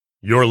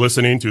You're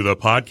listening to the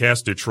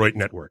Podcast Detroit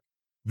Network.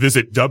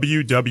 Visit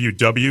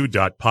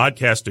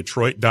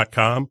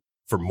www.podcastdetroit.com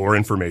for more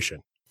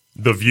information.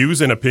 The views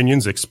and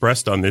opinions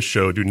expressed on this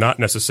show do not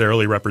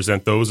necessarily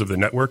represent those of the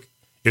network,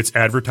 its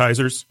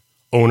advertisers,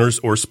 owners,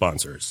 or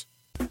sponsors.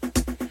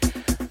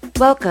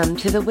 Welcome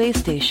to the Way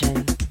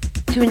Station.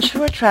 To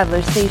ensure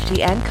travelers'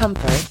 safety and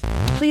comfort,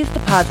 please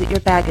deposit your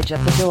baggage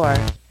at the door.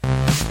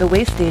 The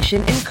Way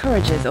Station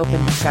encourages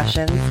open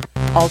discussions.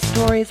 All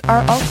stories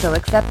are also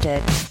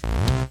accepted.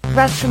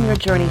 Rest from your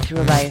journey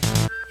through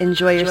life.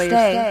 Enjoy your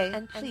stay,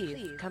 and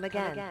please come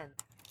again.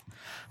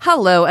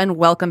 Hello, and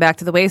welcome back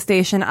to the Way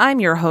Station. I'm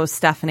your host,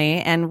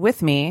 Stephanie, and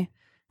with me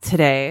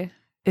today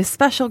is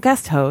special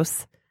guest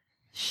host,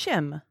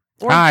 Shim,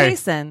 or Hi.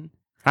 Jason.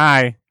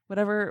 Hi.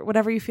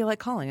 Whatever you feel like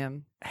calling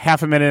him.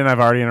 Half a minute and I've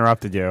already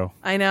interrupted you.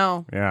 I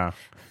know. Yeah.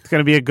 It's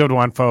going to be a good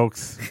one,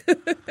 folks.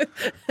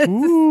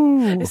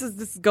 Ooh. This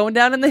is going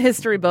down in the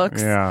history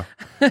books. Yeah.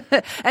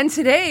 And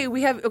today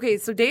we have,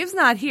 so Dave's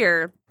not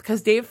here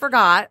because Dave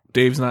forgot.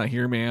 Dave's not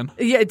here, man.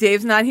 Yeah,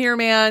 Dave's not here,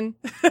 man.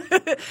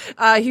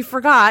 He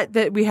forgot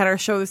that we had our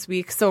show this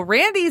week. So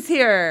Randy's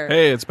here.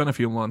 Hey, it's been a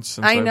few months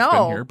since I've know.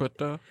 been here,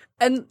 but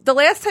And the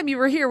last time you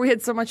were here, we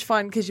had so much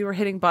fun because you were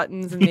hitting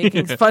buttons and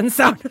making fun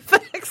sound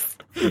effects.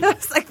 I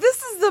was like,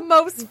 this is the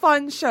most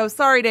fun show.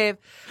 Sorry, Dave.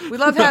 We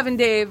love having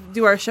Dave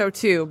do our show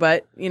too,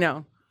 but you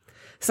know,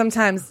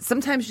 sometimes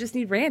you just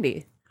need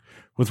Randy.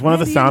 Was one of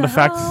the Randy sound in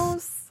effects?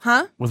 house.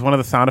 Huh? Was one of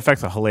the sound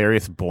effects a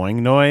hilarious boing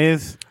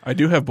noise? I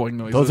do have boing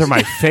noises. Those are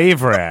my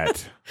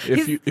favorite.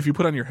 If you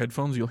put on your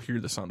headphones, you'll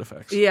hear the sound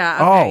effects. Yeah.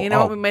 Okay. Oh, you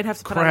know what? oh, We might have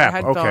to put crap. on our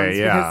headphones Okay,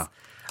 yeah.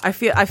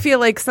 because I feel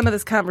like some of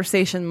this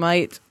conversation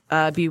might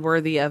be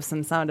worthy of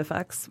some sound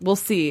effects. We'll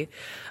see.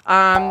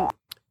 That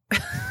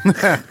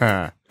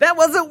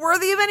wasn't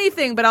worthy of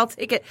anything, but I'll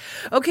take it.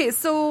 Okay,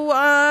 so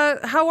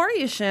how are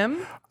you,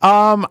 Shim?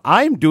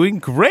 I'm doing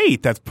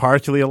great. That's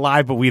partially a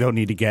lie, but we don't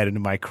need to get into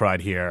my crud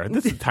here.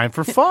 This is time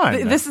for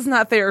fun. This is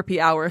not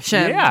therapy hour,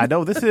 Shim. Yeah,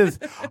 no, this is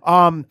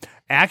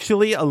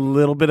actually a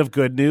little bit of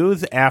good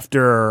news.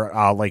 After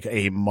like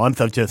a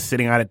month of just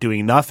sitting on it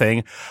doing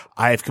nothing,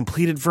 I've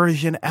completed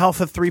version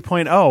Alpha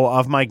 3.0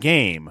 of my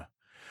game.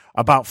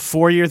 About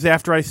 4 years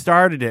after I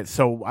started it.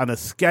 So on the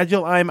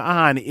schedule I'm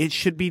on, it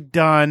should be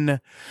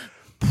done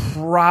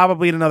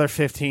probably in another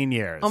 15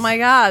 years. Oh my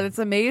God, it's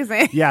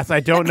amazing. Yes, I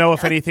don't know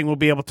if anything will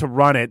be able to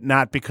run it,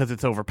 not because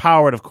it's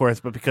overpowered, of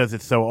course, but because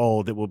it's so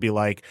old. It will be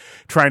like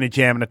trying to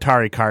jam an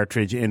Atari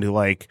cartridge into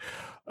like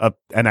an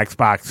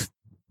Xbox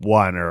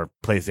One or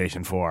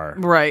PlayStation 4.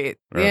 Right.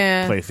 Or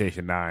yeah.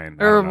 PlayStation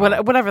 9. Or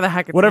whatever the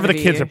heck it's whatever the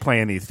gonna kids be. are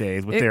playing these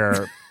days with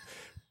their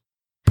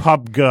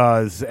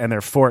PUBGs and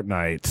their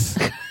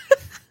Fortnites.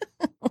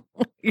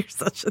 You're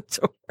such a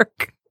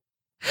dork.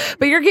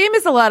 But your game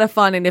is a lot of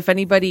fun, and if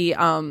anybody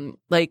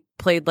like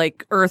played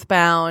like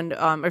Earthbound,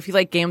 or if you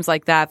like games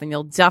like that, then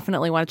you'll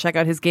definitely want to check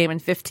out his game in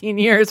 15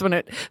 years when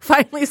it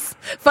finally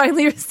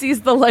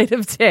sees the light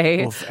of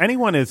day. Well, if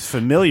anyone is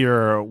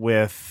familiar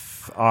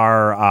with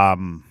our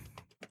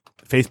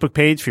Facebook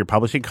page for your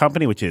publishing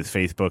company, which is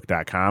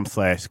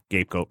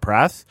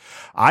facebook.com/scapegoatpress,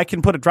 I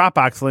can put a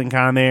Dropbox link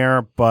on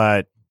there,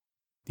 but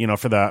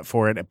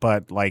for it,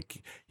 but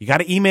like you got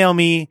to email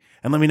me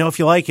and let me know if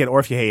you like it or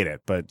if you hate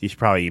it. But you should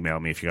probably email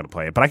me if you're going to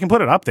play it. But I can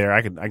put it up there.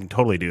 I can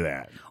totally do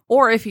that.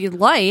 Or if you'd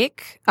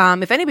like,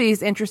 if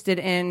anybody's interested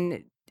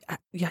in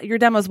your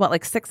demo's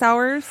like 6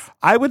 hours?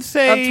 I would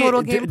say, of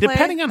total gameplay?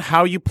 Depending on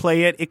how you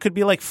play it, it could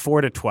be like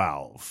 4 to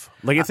 12.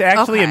 Like it's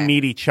actually okay. a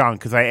meaty chunk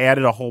because I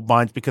added a whole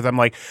bunch because I'm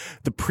like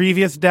the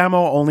previous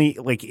demo only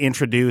like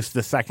introduced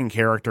the second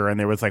character and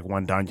there was like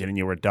one dungeon and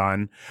you were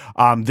done.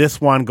 This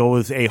one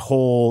goes a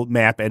whole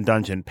map and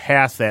dungeon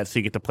past that, so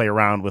you get to play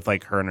around with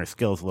like her and her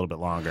skills a little bit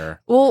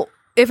longer. Well,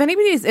 if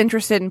anybody's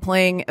interested in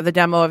playing the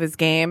demo of his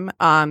game,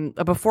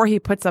 before he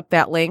puts up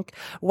that link,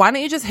 why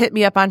don't you just hit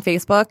me up on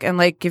Facebook and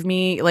like give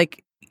me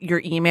like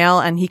your email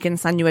and he can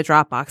send you a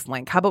Dropbox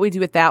link. How about we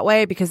do it that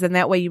way? Because then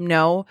that way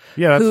yeah,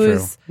 that's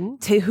who's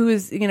true.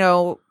 Who's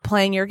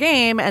playing your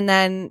game, and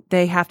then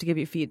they have to give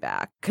you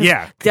feedback.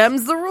 Yeah,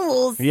 them's the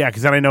rules. Yeah,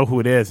 because then I know who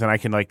it is and I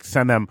can like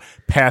send them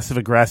passive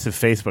aggressive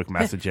Facebook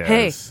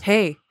messages.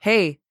 Hey.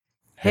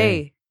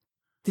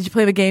 Did you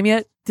play the game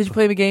yet?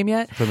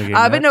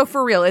 But no,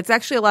 for real, it's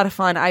actually a lot of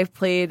fun. I've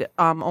played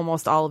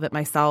almost all of it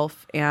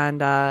myself,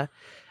 and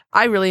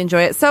I really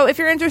enjoy it. So if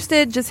you're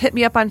interested, just hit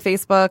me up on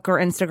Facebook or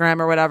Instagram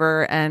or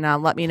whatever,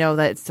 and let me know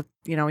that it's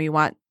you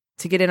want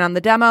to get in on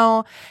the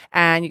demo,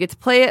 and you get to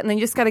play it, and then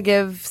you just got to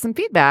give some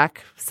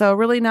feedback. So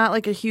really not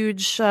like a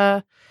huge.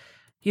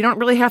 You don't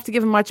really have to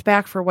give much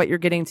back for what you're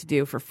getting to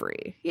do for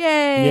free.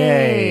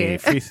 Yay!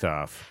 Free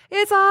stuff.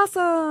 It's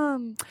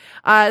awesome.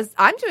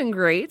 I'm doing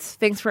great.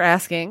 Thanks for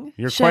asking.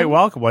 You're quite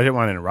welcome. Well, I didn't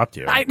want to interrupt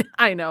you.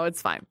 I know,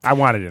 it's fine. I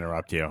wanted to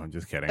interrupt you. I'm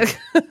just kidding.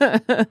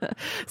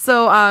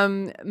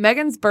 So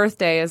Megan's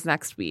birthday is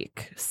next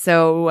week.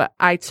 So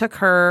I took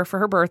her for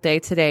her birthday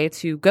today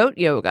to Goat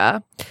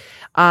Yoga.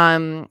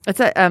 It's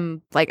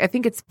I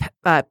think it's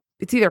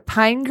it's either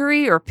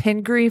Pingree or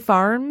Pingree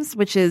Farms,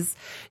 which is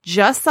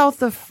just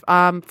south of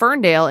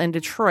Ferndale in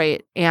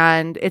Detroit,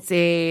 and it's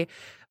a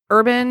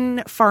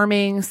urban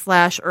farming /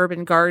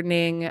 urban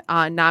gardening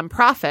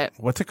nonprofit.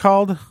 What's it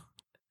called?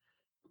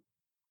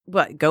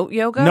 What, goat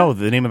yoga? No,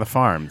 the name of the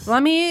farms.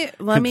 Let me.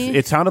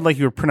 It sounded like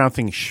you were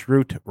pronouncing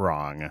Schrute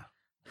wrong.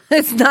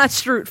 It's not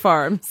Schrute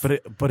Farms.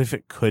 But if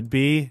it could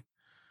be.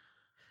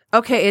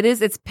 Okay, it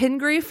is. It's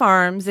Pingree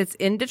Farms. It's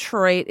in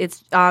Detroit.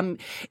 It's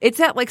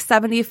at like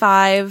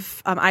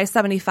 75,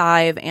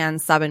 I-75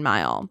 and 7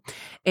 Mile.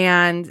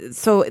 And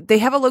so they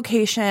have a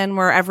location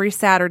where every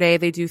Saturday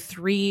they do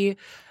 3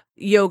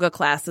 yoga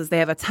classes. They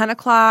have a 10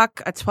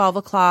 o'clock, a 12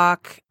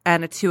 o'clock,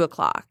 and a 2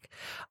 o'clock.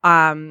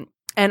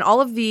 And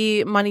all of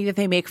the money that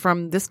they make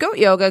from this goat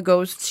yoga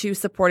goes to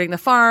supporting the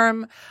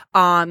farm.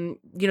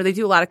 They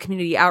do a lot of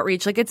community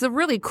outreach. Like, it's a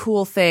really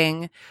cool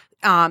thing.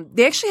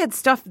 They actually had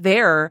stuff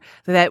there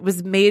that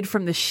was made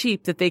from the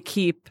sheep that they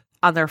keep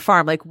on their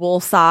farm, like wool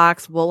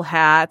socks, wool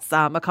hats,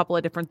 a couple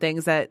of different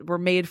things that were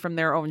made from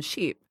their own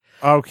sheep.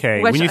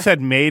 Okay. When you said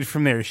made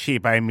from their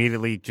sheep, I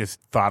immediately just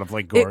thought of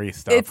like gory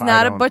stuff. It's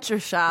not a butcher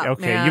shop.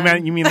 Okay.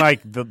 Man. You mean like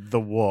the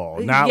wool,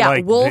 not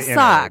like wool the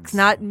socks,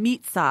 not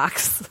meat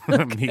socks.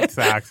 Meat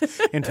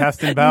socks,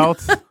 intestine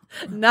belts.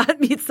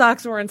 Not meat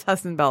socks or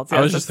intestine belts.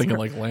 I was just thinking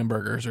like lamb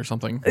burgers or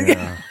something.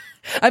 Yeah.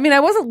 I mean,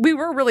 we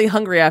were really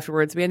hungry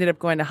afterwards. We ended up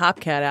going to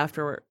Hopcat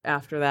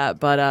after that,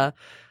 but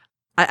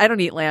I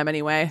don't eat lamb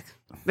anyway.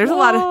 There's a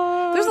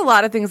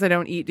lot of things I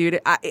don't eat,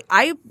 dude.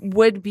 I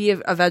would be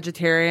a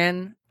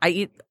vegetarian. I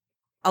eat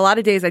a lot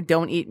of days I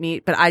don't eat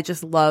meat, but I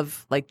just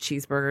love like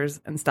cheeseburgers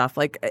and stuff.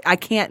 Like, I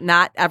can't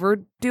not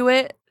ever do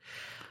it.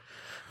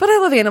 But I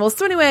love animals.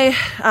 So anyway,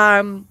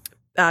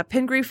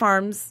 Pingree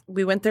Farms,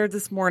 we went there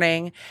this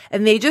morning,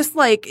 and they just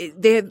like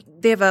they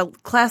have a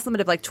class limit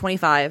of like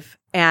 25,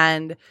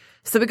 and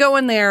so we go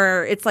in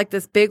there. It's like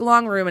this big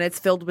long room, and it's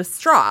filled with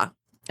straw,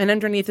 and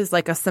underneath is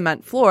like a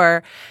cement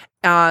floor.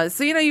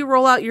 So you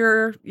roll out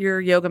your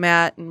yoga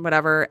mat and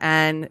whatever,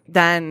 and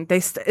then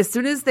as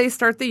soon as they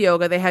start the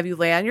yoga, they have you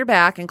lay on your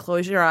back and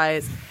close your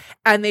eyes,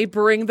 and they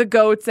bring the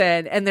goats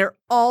in, and they're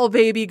all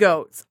baby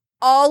goats.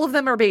 All of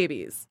them are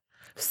babies.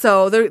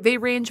 So they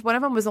range. One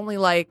of them was only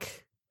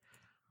like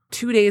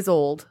 2 days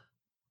old,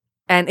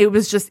 and it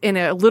was just in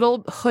a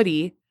little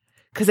hoodie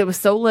because it was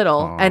so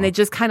little. Aww. And it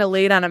just kind of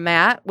laid on a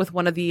mat with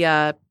one of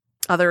the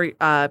other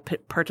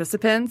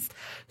participants.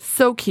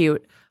 So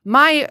cute.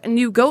 My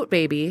new goat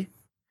baby,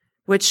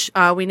 which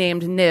we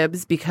named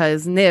Nibs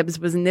because Nibs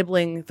was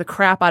nibbling the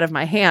crap out of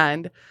my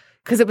hand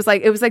because it was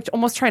like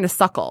almost trying to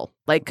suckle,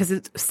 like, because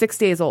it's 6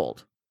 days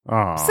old.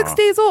 Aww. 6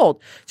 days old.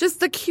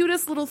 Just the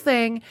cutest little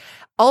thing.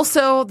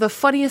 Also, the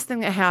funniest thing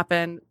that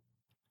happened,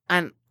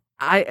 and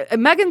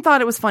Megan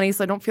thought it was funny,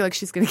 so I don't feel like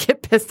she's going to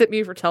get pissed at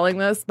me for telling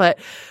this, but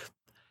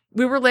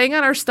we were laying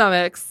on our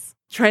stomachs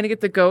trying to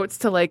get the goats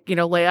to lay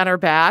on our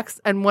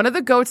backs. And one of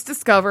the goats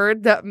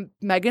discovered that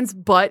Megan's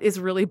butt is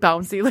really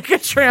bouncy, like a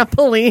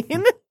trampoline.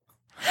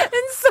 And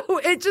so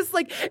it just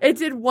it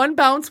did one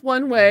bounce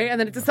one way, and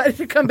then it decided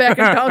to come back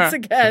and bounce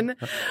again.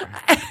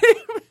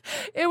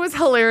 It was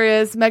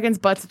hilarious. Megan's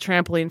butt's a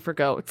trampoline for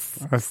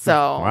goats. So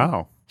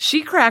wow.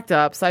 She cracked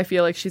up, so I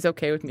feel like she's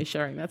okay with me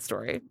sharing that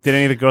story. Did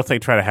any of the goats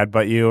try to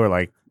headbutt you or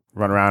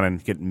run around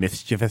and get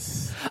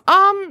mischievous?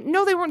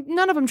 No, they weren't.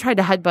 None of them tried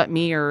to headbutt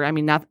me, or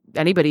not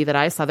anybody that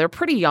I saw. They're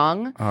pretty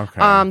young.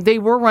 Okay. They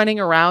were running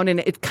around, and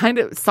it kind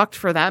of sucked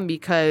for them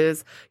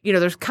because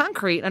there's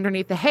concrete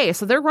underneath the hay,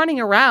 so they're running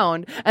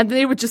around, and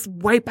they would just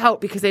wipe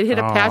out because they'd hit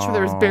a patch where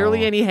there was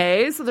barely any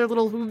hay, so their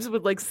little hooves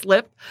would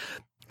slip.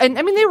 And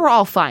they were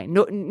all fine.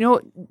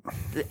 No.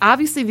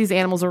 Obviously, these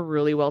animals are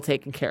really well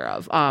taken care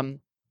of.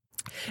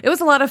 It was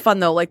a lot of fun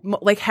though.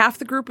 Like half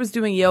the group was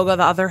doing yoga,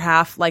 the other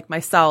half, like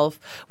myself,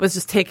 was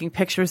just taking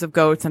pictures of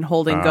goats and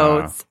holding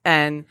goats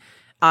and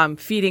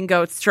feeding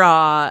goats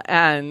straw.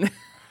 And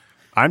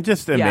I'm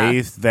just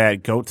amazed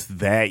that goats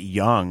that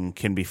young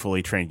can be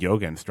fully trained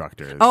yoga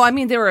instructors. Oh,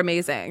 they were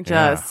amazing.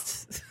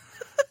 Just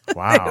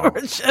wow, they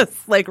were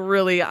just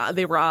really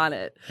they were on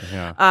it.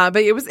 Yeah.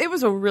 But it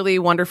was a really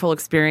wonderful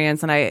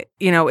experience, and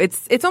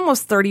it's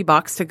almost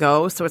 $30 to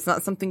go, so it's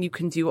not something you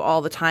can do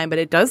all the time, but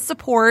it does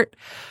support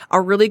a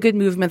really good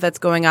movement that's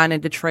going on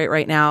in Detroit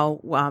right now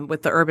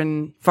with the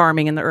urban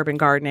farming and the urban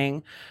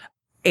gardening,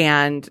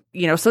 and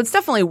so it's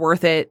definitely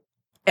worth it.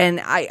 And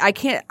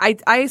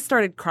I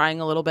started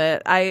crying a little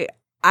bit.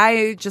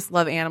 I just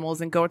love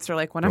animals, and goats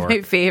are one of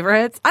my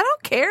favorites. I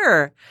don't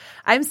care.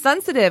 I'm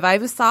sensitive. I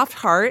have a soft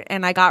heart,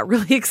 and I got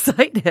really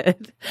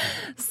excited.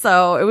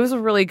 So it was a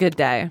really good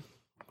day.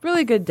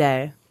 Really good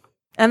day.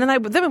 And then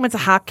we went to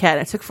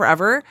Hopcat. It took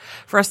forever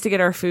for us to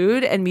get our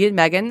food, and me and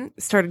Megan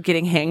started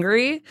getting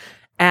hangry,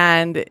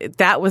 and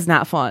that was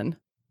not fun.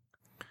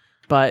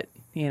 But,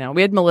 we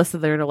had Melissa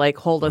there to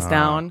hold us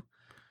down.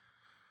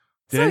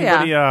 Did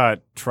anybody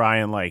try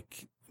and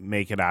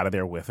make it out of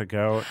there with a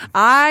goat?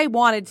 I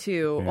wanted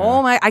to. Yeah.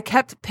 Oh my! I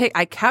kept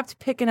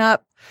picking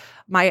up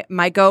my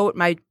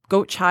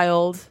goat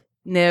child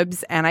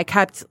Nibs, and I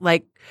kept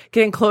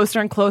getting closer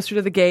and closer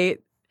to the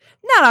gate.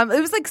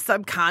 It was like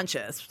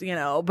subconscious,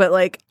 but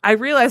like I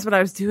realized what I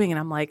was doing and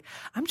I'm like,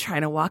 I'm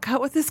trying to walk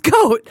out with this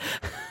goat.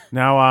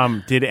 Now,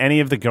 did any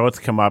of the goats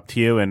come up to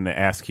you and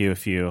ask you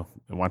if you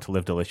want to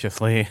live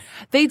deliciously?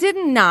 They did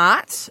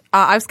not.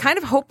 I was kind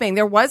of hoping.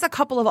 There was a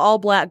couple of all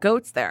black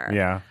goats there.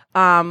 Yeah.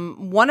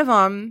 One of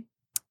them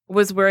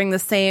was wearing the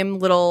same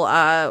little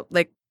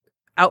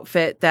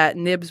outfit that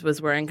Nibs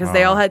was wearing because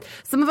they all had.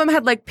 Some of them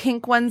had like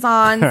pink ones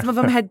on. Some of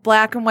them had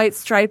black and white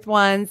striped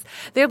ones.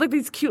 They had like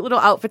these cute little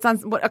outfits on.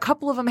 A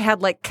couple of them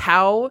had like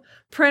cow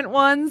print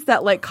ones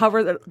that like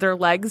cover their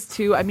legs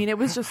too. I mean, it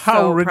was just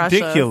how so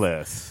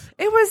ridiculous. Precious.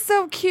 It was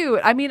so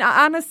cute. I mean,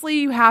 honestly,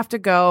 you have to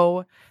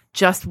go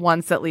just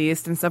once at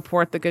least and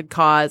support the good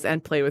cause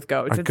and play with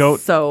goats. It's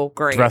goat so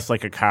great. Dressed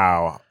like a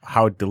cow.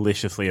 How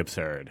deliciously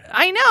absurd.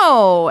 I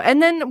know.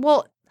 And then,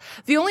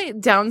 the only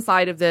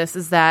downside of this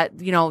is that,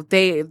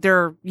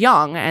 they're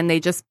young and they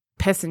just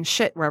piss and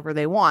shit wherever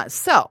they want.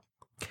 So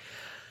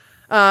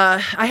I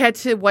had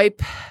to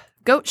wipe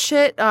goat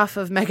shit off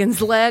of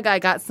Megan's leg. I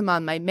got some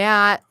on my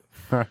mat.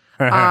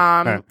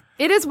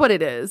 It is what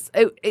it is.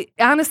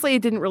 Honestly,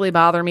 it didn't really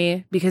bother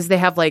me because they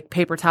have like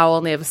paper towel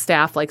and they have a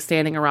staff like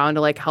standing around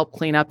to like help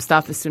clean up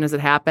stuff as soon as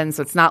it happens.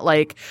 So it's not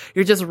like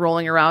you're just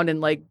rolling around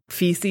in like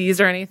feces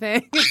or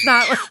anything. It's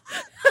not like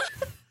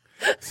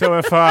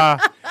So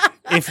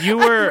if you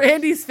were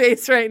Randy's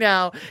face right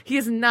now, he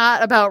is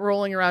not about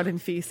rolling around in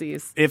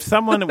feces. If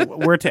someone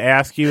were to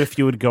ask you if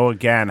you would go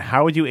again,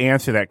 how would you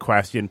answer that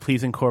question?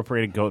 Please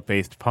incorporate a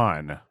goat-based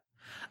pun.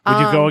 Would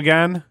you go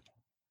again?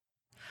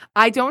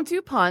 I don't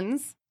do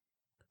puns.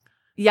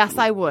 Yes,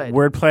 I would.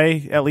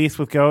 Wordplay, at least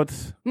with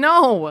goats?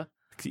 No.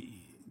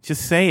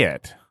 Just say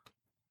it.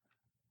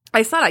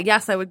 I said it.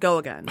 Yes, I would go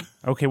again.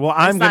 Okay, well,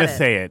 I'm going to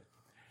say it.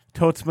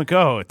 Totes my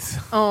goats.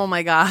 Oh,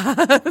 my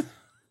God.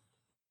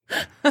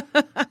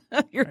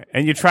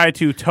 And you tried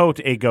to tote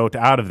a goat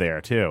out of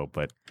there, too,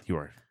 but you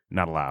were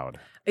not allowed.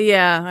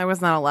 Yeah, I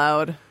was not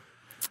allowed.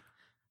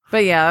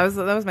 But yeah,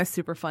 that was my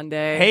super fun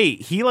day. Hey,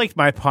 he liked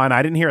my pun.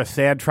 I didn't hear a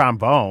sad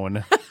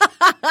trombone.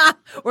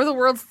 Or the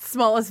world's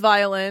smallest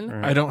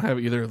violin. I don't have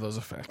either of those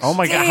effects. Oh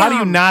my God, how do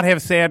you not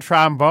have sad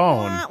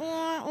trombone?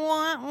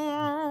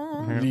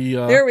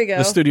 There we go.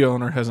 The studio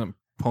owner hasn't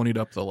ponied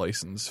up the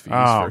license fees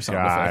for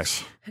sound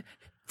effects.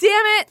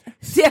 Damn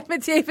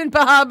it, Dave and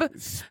Bob.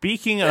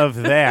 Speaking of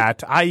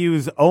that, I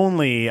use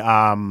only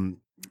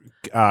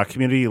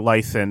community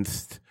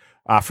licensed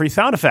free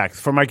sound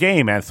effects for my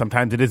game, and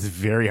sometimes it is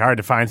very hard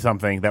to find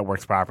something that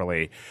works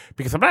properly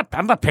because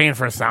I'm not paying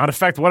for a sound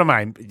effect. What am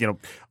I,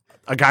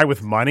 a guy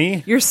with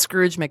money? You're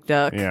Scrooge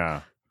McDuck.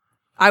 Yeah.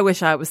 I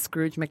wish I was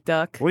Scrooge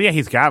McDuck. Well, yeah,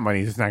 he's got money.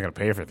 He's just not going to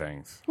pay for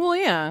things. Well,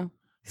 yeah.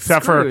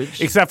 Except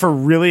for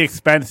really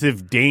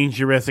expensive,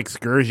 dangerous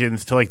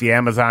excursions to like the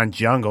Amazon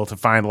jungle to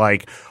find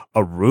like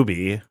a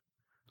ruby.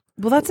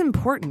 Well, that's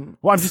important.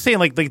 Well, I'm just saying,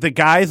 like the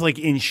guys like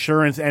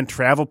insurance and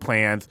travel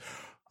plans,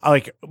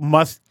 like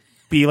must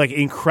be like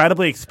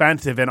incredibly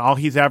expensive, and all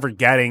he's ever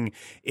getting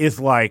is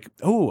like,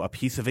 a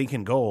piece of ink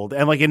and gold,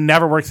 and like it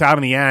never works out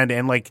in the end,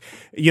 and like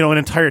an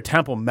entire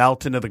temple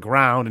melts into the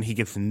ground, and he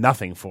gets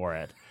nothing for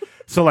it.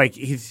 So like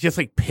he's just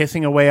like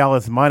pissing away all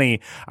his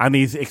money on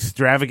these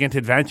extravagant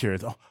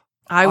adventures.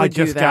 I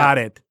just got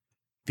it.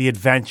 The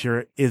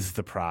adventure is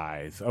the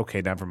prize.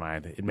 Okay, never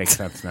mind. It makes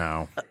sense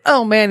now.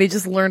 Oh man, he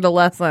just learned a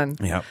lesson.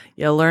 Yep.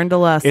 You learned a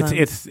lesson.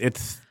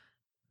 It's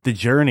the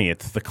journey.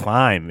 It's the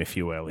climb, if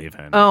you will,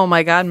 even. Oh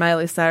my God,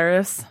 Miley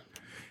Cyrus.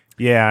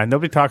 Yeah,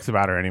 nobody talks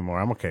about her anymore.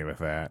 I'm okay with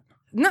that.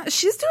 No,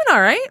 she's doing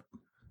all right.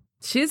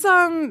 She's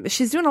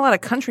doing a lot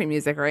of country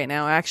music right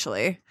now,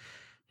 actually.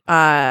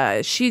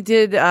 She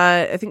did,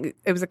 I think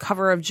it was a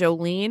cover of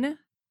Jolene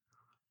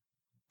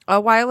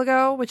a while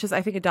ago, which is,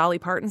 I think, a Dolly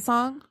Parton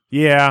song.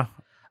 Yeah.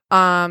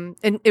 And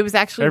it was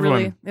actually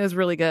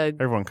really good.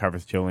 Everyone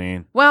covers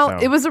Jolene. Well,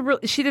 so.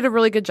 She did a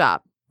really good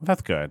job.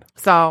 That's good.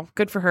 So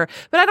good for her.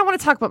 But I don't want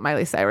to talk about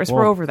Miley Cyrus. Well,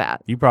 we're over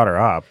that. You brought her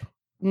up.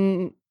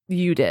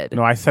 You did.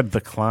 No, I said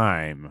the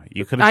climb.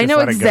 You could have. I know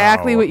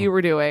exactly what you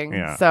were doing.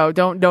 Yeah. So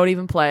don't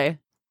even play.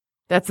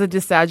 That's a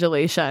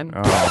disadulation.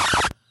 Oh.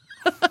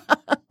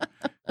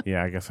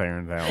 Yeah, I guess I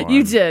earned that one.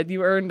 You did.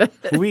 You earned it.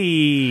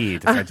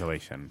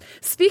 Disadulation.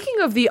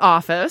 Speaking of The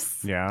Office.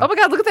 Yeah. Oh my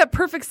God, look at that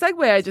perfect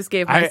segue I just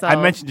gave myself. I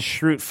mentioned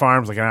Schrute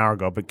Farms like an hour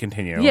ago, but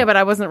continue. Yeah, but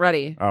I wasn't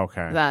ready.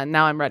 Okay. Then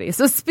now I'm ready.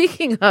 So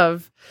speaking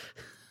of,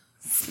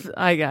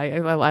 I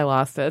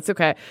lost it. It's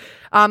okay.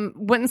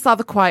 Went and saw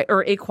A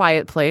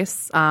Quiet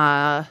Place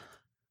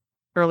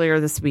earlier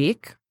this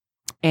week,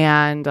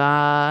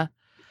 and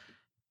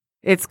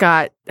it's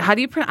got, how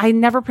do you I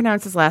never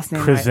pronounce his last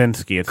name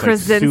Krasinski. Right. It's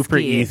Krasinski. Like super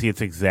easy. It's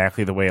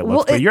exactly the way it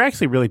looks. But you're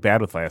actually really bad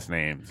with last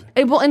names.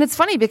 And it's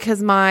funny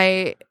because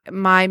my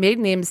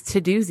maiden name's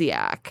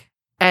Taduziak,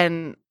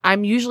 and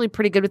I'm usually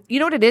pretty good with, you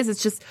know what it is?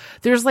 It's just,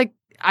 there's like,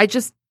 I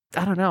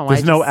don't know.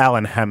 There's no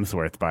Alan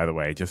Hemsworth, by the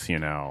way, just so you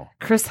know.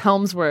 Chris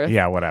Helmsworth.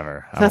 Yeah,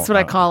 whatever. That's what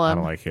I call him. I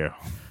don't like you.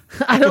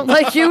 I don't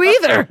like you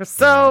either.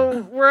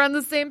 So we're on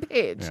the same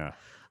page.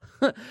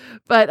 Yeah.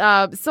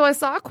 But so I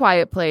saw A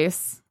Quiet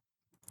Place,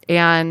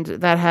 and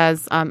that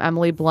has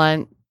Emily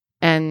Blunt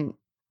and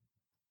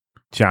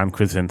John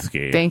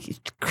Krasinski. Thank you,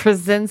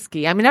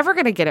 Krasinski. I'm never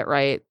going to get it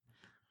right.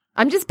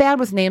 I'm just bad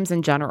with names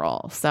in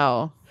general.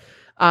 So,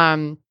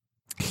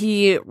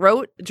 he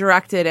wrote,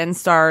 directed, and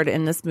starred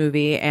in this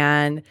movie,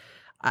 and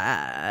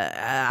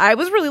I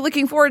was really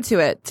looking forward to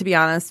it, to be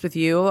honest with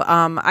you.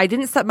 I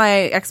didn't set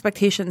my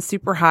expectations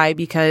super high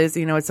because,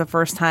 it's the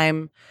first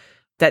time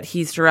that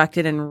he's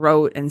directed and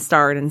wrote and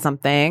starred in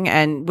something.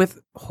 And with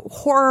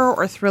horror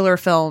or thriller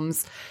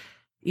films,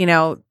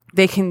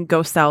 they can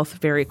go south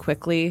very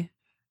quickly.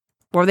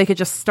 Or they could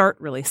just start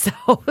really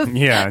south.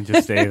 Yeah, and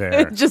just stay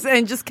there.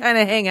 just kind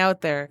of hang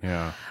out there.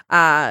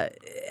 Yeah.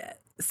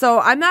 So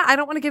I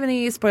don't want to give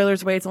any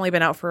spoilers away. It's only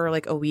been out for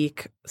like a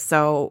week.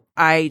 So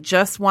I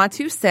just want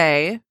to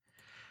say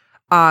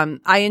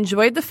I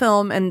enjoyed the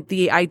film, and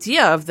the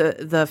idea of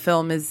the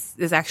film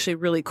is actually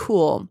really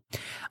cool.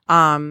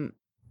 I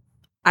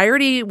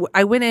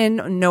went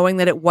in knowing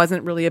that it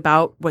wasn't really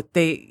about what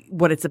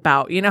it's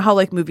about. You know how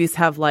like movies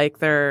have like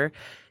their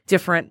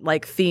different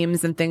like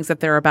themes and things that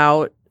they're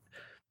about.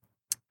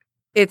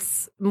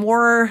 It's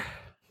more,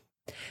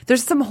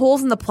 there's some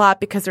holes in the plot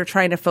because they're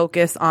trying to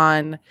focus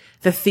on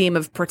the theme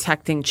of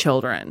protecting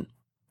children.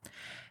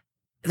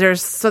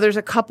 There's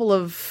a couple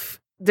of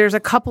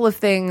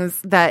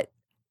things that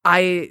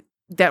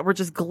were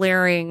just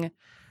glaringly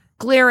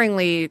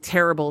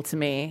terrible to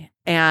me.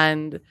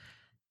 And,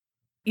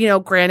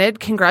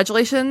 granted,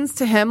 congratulations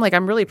to him. Like,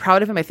 I'm really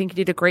proud of him. I think he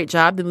did a great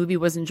job. The movie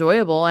was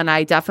enjoyable, and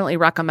I definitely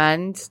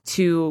recommend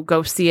to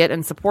go see it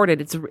and support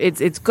it.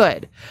 It's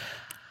good.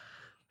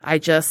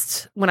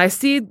 When I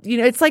see,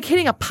 it's like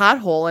hitting a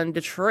pothole in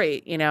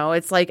Detroit,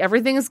 it's like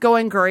everything's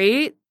going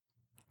great.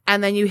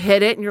 And then you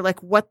hit it and you're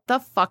like, what the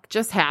fuck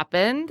just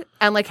happened?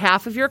 And like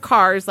half of your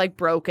car is like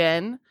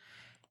broken.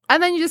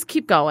 And then you just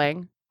keep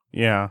going.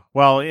 Yeah.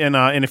 Well, in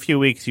a few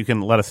weeks, you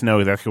can let us know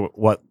exactly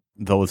what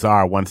those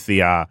are once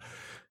the,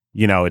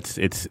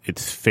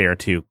 it's fair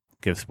to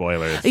give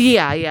spoilers.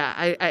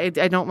 Yeah. I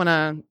don't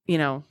want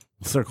to,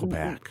 circle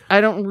back.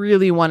 I don't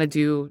really want to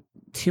do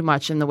too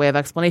much in the way of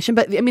explanation,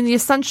 but I mean the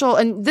essential,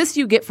 and this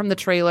you get from the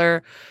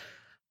trailer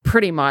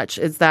pretty much,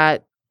 is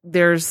that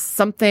there's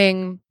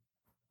something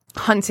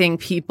hunting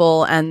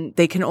people, and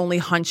they can only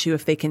hunt you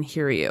if they can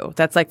hear you.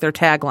 That's like their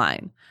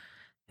tagline,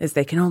 is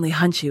they can only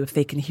hunt you if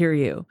they can hear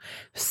you.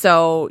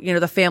 So,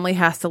 the family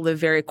has to live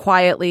very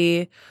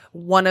quietly.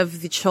 One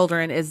of the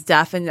children is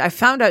deaf, and I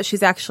found out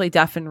she's actually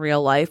deaf in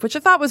real life, which I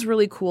thought was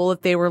really cool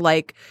that they were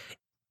like,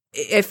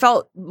 it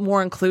felt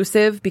more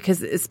inclusive,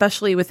 because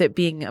especially with it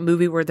being a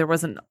movie where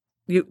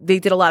they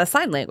did a lot of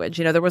sign language.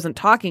 There wasn't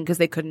talking because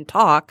they couldn't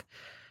talk,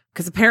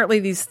 because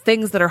apparently these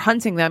things that are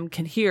hunting them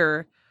can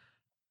hear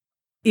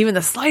even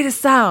the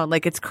slightest sound.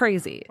 Like, it's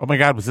crazy. Oh my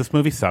God, was this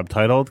movie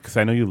subtitled? Because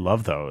I know you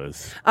love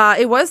those.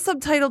 It was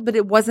subtitled, but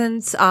it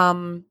wasn't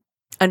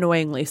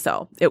annoyingly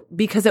so,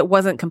 because it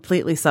wasn't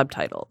completely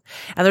subtitled.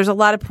 And there's a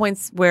lot of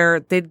points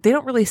where they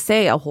don't really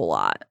say a whole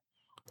lot.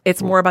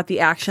 It's more about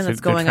the action that's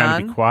going they're trying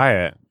on. To be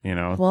quiet,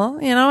 Well,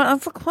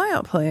 it's a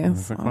quiet place.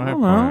 It's a quiet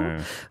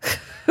place.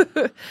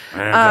 It's a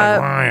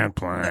quiet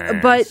place.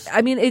 But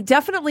I mean,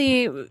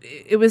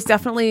 it was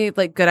definitely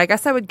like good. I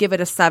guess I would give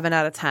it a 7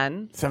 out of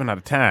 10. 7 out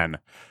of 10.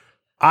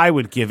 I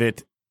would give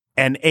it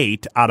an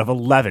 8 out of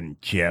 11,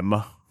 Jim.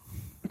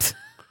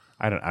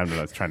 I don't know.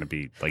 I was trying to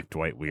be like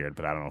Dwight Weird,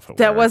 but I don't know if it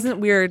That worked.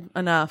 wasn't weird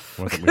enough.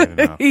 Wasn't weird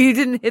enough. You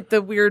didn't hit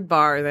the weird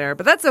bar there,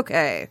 but that's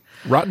okay.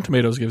 Rotten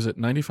Tomatoes gives it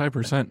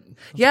 95%.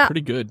 That's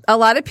pretty good. A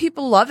lot of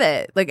people love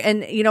it. Like,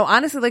 and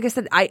honestly, like I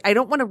said, I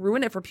don't want to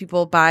ruin it for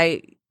people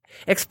by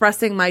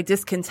expressing my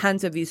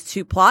discontent of these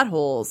two plot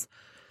holes.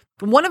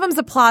 One of them's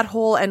a plot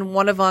hole, and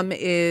one of them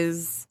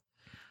is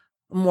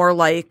more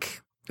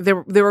like they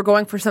were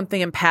going for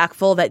something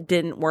impactful that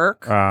didn't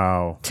work.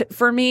 Oh,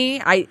 for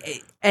me,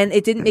 and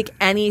it didn't make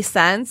any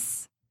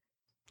sense.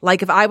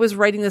 Like, if I was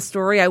writing this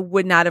story, I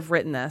would not have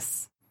written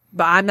this.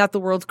 But I'm not the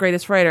world's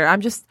greatest writer.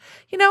 I'm just,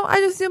 I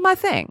just do my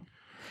thing.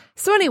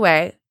 So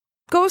anyway,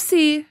 go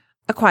see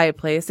A Quiet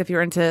Place if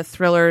you're into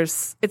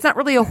thrillers. It's not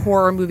really a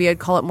horror movie. I'd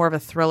call it more of a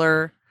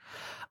thriller.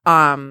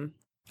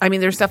 I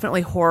mean, there's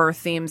definitely horror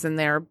themes in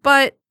there,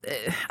 but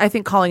I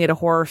think calling it a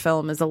horror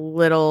film is a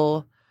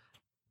little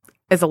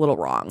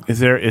wrong. Is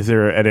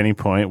there at any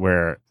point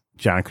where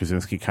John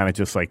Krasinski kind of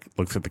just like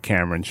looks at the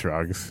camera and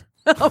shrugs?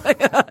 Oh my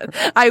God.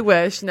 I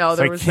wish. No,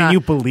 there was can not.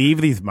 you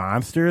believe these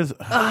monsters?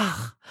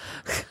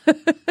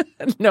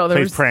 No, there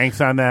Plays was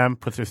pranks on them,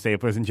 puts their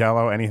staplers in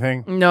Jell-O,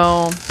 anything?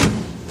 no.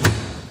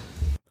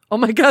 Oh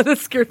my God, that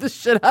scared the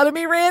shit out of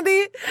me,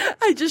 Randy.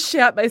 I just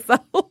shat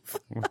myself.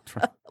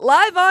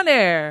 Live on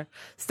air.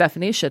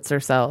 Stephanie shits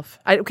herself.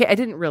 I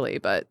didn't really,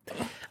 but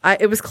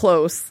it was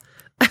close.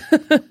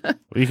 Well,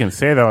 you can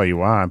say that all you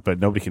want, but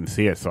nobody can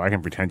see it, so I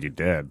can pretend you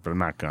did, but I'm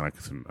not gonna,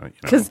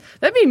 because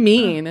that'd be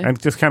mean. And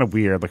it's just kind of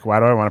weird. Like, why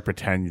do I want to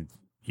pretend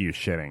you're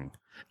shitting?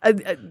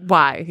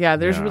 Why? Yeah,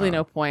 there's really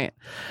no point.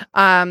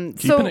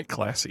 Keeping it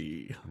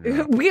classy.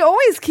 We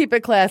always keep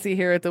it classy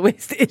here at the Way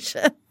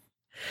Station.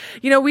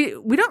 We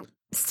don't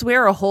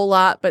swear a whole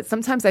lot, but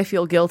sometimes I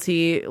feel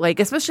guilty, like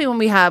especially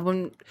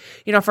when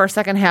for our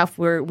second half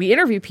where we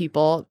interview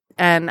people,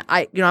 and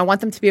I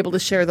want them to be able to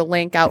share the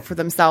link out for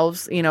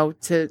themselves,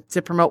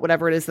 to promote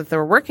whatever it is that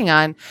they're working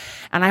on.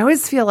 And I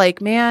always feel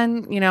like,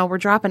 man, we're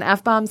dropping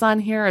F-bombs on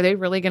here. Are they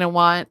really going to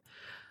want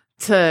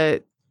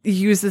to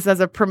use this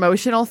as a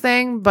promotional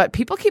thing? But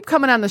people keep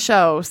coming on the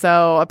show,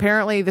 so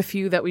apparently the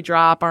few that we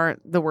drop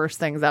aren't the worst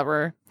things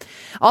ever.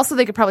 Also,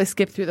 they could probably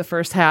skip through the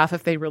first half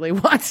if they really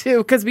want to,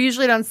 because we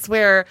usually don't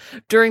swear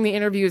during the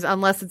interviews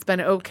unless it's been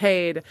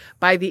okayed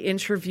by the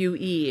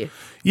interviewee.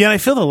 Yeah, and I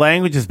feel the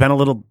language has been a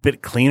little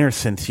bit cleaner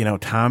since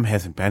Tom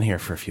hasn't been here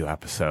for a few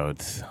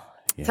episodes.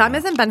 Tom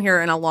hasn't been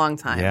here in a long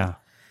time. Yeah,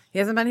 he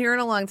hasn't been here in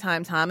a long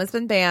time. Tom has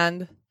been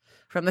banned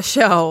from the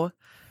show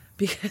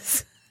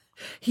because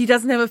he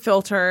doesn't have a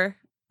filter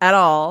at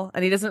all,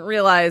 and he doesn't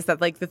realize that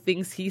the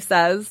things he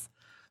says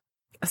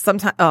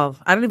sometimes. Oh,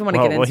 I don't even want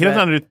to get into it. Well, he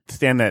doesn't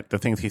understand that the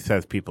things he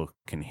says people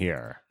can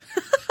hear.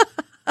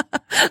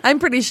 I'm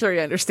pretty sure he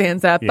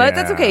understands that, but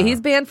that's okay.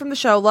 He's banned from the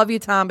show. Love you,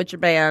 Tom, but you're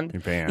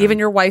banned. Even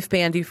your wife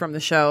banned you from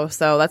the show,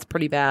 so that's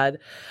pretty bad.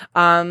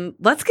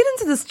 Let's get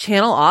into this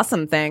Channel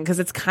Awesome thing, because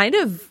it's kind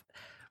of.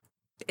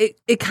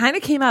 It kind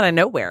of came out of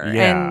nowhere,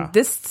 and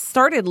this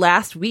started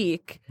last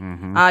week.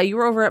 Mm-hmm. You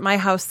were over at my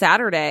house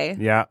Saturday,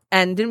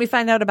 and didn't we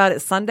find out about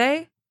it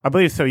Sunday? I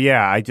believe so.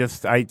 Yeah, I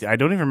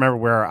don't even remember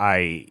where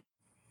I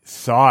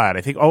saw it.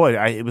 I think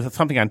it was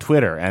something on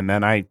Twitter, and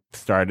then I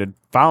started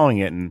following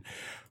it and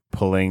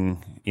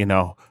pulling,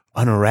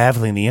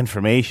 unraveling the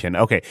information.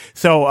 Okay,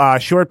 so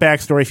short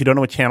backstory: if you don't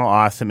know what Channel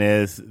Awesome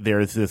is,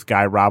 there's this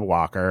guy Rob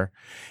Walker,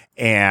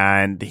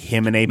 and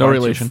him and no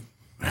relation.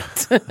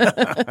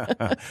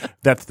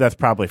 That's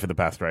probably for the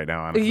best right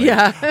now, honestly.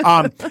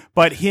 Yeah.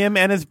 But him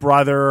and his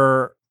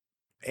brother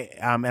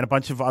and a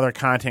bunch of other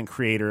content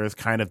creators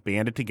kind of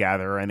banded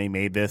together, and they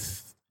made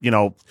this,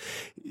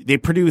 they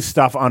produced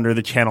stuff under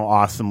the Channel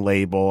Awesome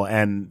label,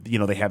 and,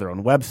 they had their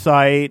own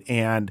website,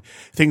 and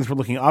things were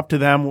looking up for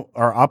them,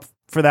 where a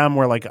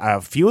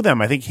few of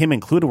them, I think him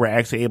included, were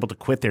actually able to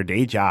quit their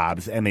day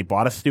jobs, and they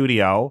bought a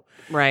studio.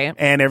 Right.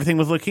 And everything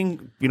was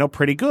looking,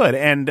 pretty good.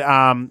 And,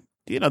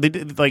 they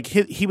did,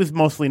 he was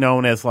mostly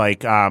known as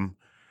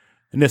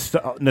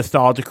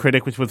Nostalgia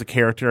Critic, which was a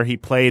character he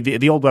played.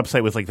 The old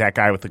website was that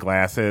guy with the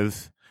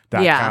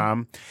glasses.com.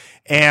 Yeah.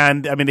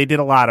 And I mean, they did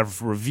a lot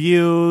of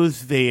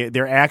reviews.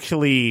 They're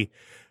actually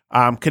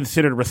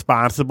considered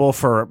responsible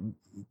for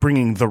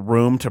bringing The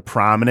Room to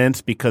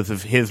prominence because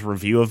of his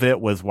review of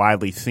it was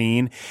widely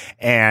seen.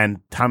 And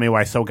Tommy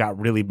Wiseau got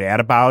really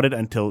mad about it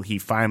until he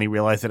finally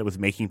realized that it was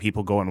making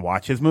people go and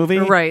watch his movie.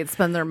 Right,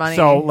 spend their money.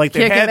 So, can't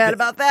get mad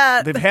about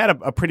that. They've had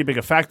a pretty big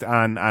effect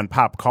on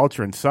pop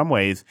culture in some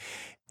ways.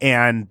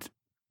 And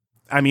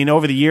I mean,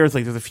 over the years,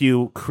 there's a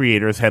few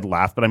creators had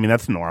left, but I mean,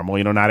 that's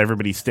normal. Not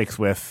everybody sticks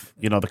with,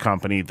 the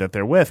company that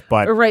they're with.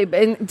 But right.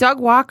 And Doug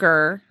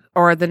Walker,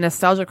 or the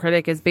Nostalgia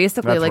Critic, is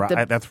basically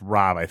that's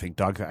Rob, I think.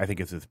 Doug, I think,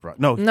 is his brother.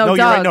 No, Doug.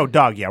 You're right. No,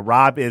 Doug. Yeah,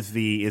 Rob is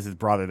his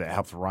brother that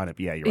helps run it.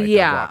 But yeah, you're right.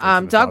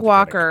 Yeah, Doug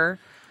Walker,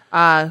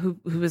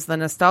 who is the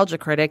Nostalgia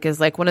Critic, is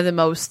one of the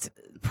most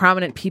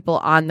prominent people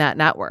on that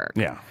network.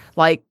 Yeah.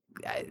 I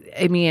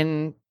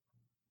mean,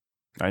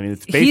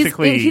 it's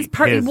basically he's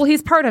part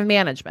of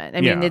management.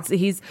 I mean,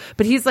 he's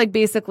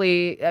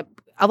basically.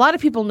 A lot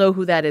of people know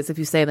who that is if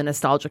you say the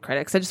Nostalgia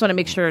Critics. I just want to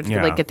make sure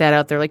to get that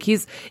out there.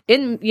 He's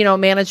in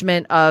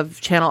management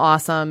of Channel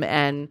Awesome,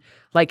 and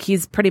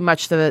he's pretty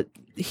much the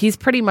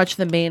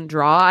main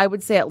draw, I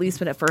would say, at least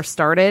when it first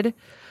started.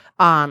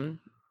 I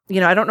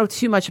don't know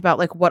too much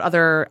about what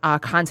other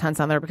content's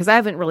on there because I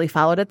haven't really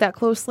followed it that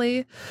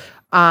closely.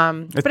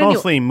 It's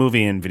mostly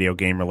movie and video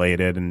game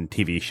related and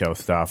TV show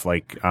stuff,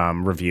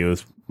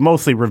 reviews,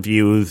 mostly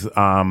reviews.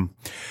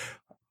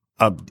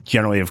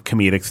 Generally of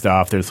comedic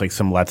stuff. There's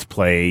some Let's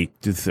Play,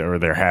 or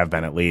there have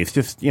been at least.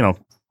 Just,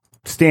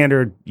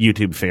 standard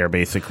YouTube fare,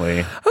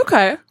 basically.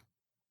 Okay.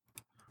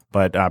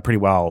 But pretty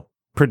well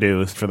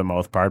produced for the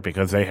most part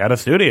because they had a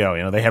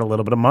studio. They had a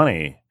little bit of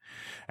money.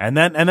 And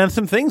then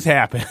some things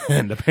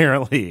happened,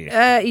 apparently.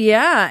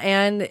 Yeah,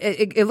 and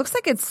it looks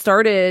like it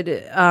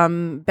started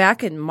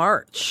back in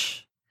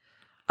March.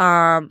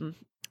 A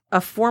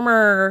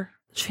former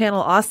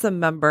Channel Awesome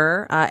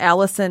member,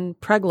 Allison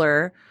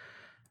Pregler,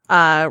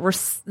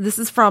 this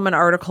is from an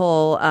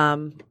article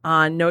on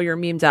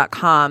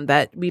knowyourmeme.com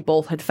that we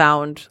both had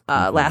found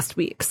last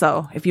week.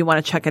 So if you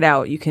want to check it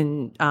out, you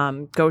can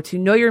go to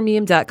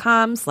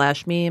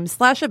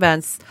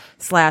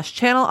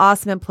knowyourmeme.com/memes/events/channel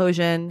awesome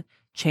implosion,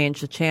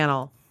 change the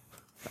channel.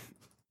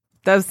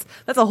 That's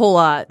a whole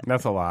lot.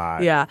 That's a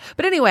lot. Yeah.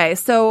 But anyway,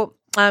 so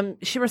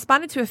she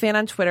responded to a fan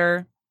on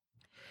Twitter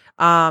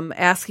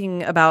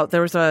asking about,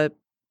 there was a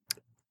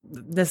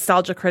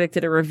Nostalgia Critic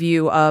did a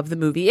review of the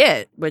movie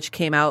It, which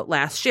came out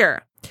last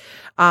year.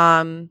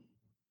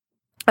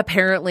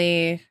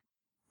 Apparently,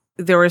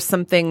 there were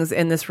some things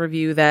in this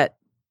review that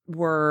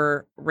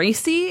were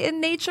racy in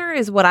nature,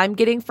 is what I'm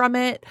getting from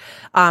it.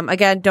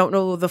 Again, don't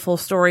know the full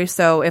story,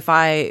 so if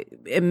I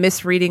am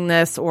misreading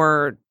this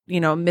or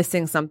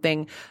missing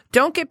something,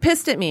 don't get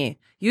pissed at me.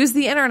 Use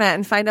the internet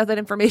and find out that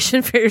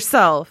information for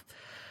yourself.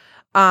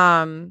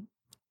 And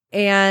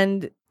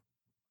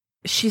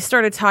she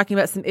started talking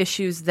about some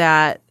issues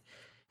that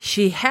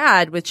she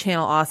had with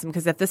Channel Awesome,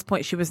 because at this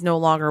point she was no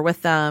longer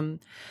with them.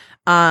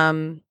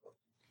 And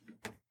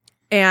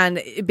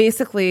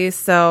basically,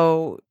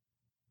 so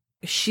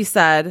she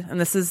said, and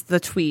this is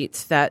the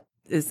tweet that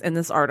is in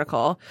this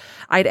article,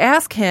 I'd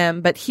ask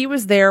him, but he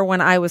was there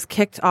when I was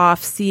kicked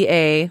off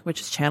CA,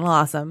 which is Channel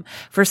Awesome,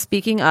 for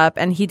speaking up,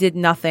 and he did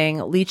nothing,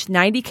 leached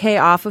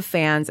 $90K off of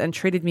fans, and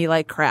treated me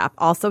like crap.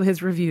 Also,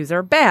 his reviews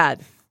are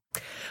bad.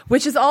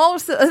 Which is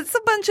also, it's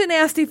a bunch of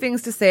nasty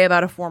things to say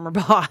about a former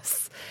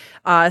boss,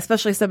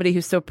 especially somebody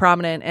who's so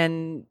prominent.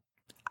 And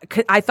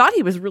I thought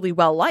he was really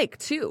well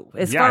liked too,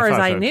 as far as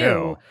I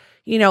knew.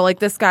 Too.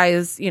 This guy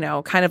is,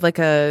 kind of like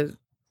a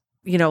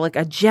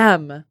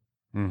gem.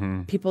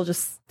 Mm-hmm. People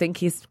just think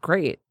he's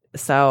great.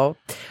 So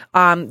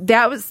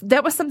that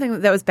was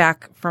something that was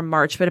back from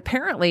March. But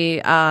apparently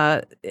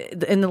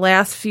in the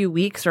last few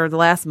weeks or the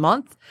last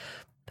month,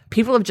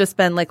 people have just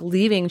been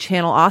leaving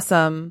Channel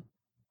Awesome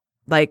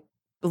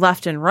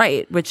left and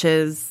right, which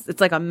is, it's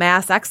like a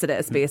mass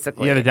exodus,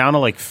 basically. Yeah, they're down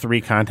to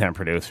 3 content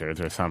producers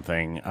or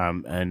something.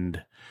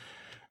 And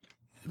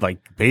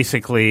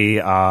basically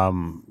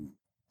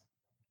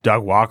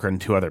Doug Walker and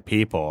 2 other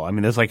people. I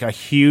mean, there's a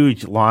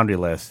huge laundry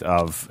list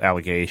of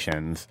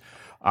allegations.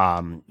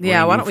 Why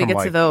don't we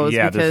get to those?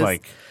 Yeah,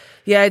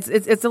 because,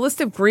 it's a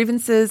list of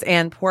grievances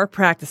and poor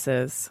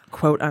practices,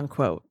 quote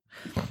unquote.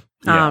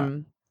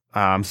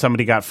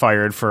 Somebody got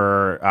fired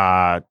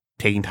for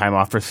taking time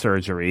off for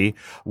surgery,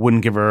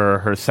 wouldn't give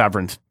her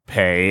severance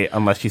pay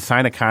unless she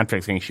signed a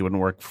contract saying she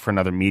wouldn't work for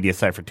another media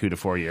site for 2 to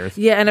 4 years.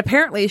 Yeah, and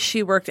apparently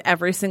she worked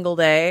every single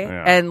day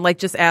and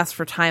just asked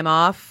for time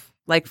off,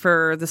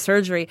 for the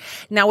surgery.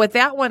 Now with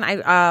that one,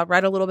 I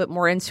read a little bit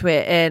more into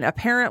it, and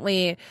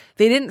apparently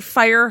they didn't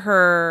fire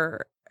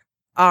her.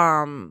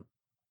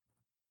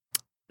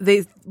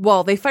 They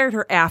fired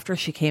her after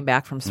she came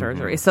back from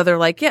surgery. Mm-hmm. So they're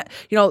like,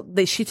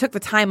 she took the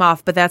time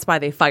off, but that's why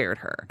they fired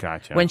her.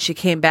 Gotcha. When she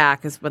came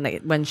back is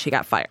when she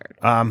got fired.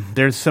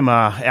 There's some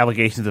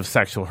allegations of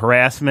sexual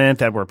harassment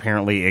that were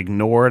apparently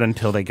ignored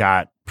until they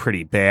got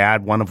pretty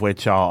bad. One of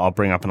which I'll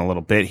bring up in a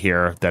little bit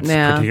here. That's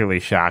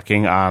particularly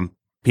shocking.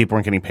 People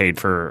weren't getting paid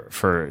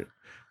for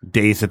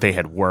days that they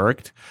had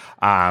worked.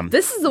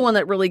 This is the one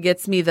that really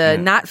gets me,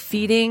 not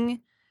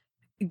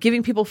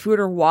giving people food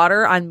or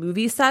water on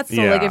movie sets.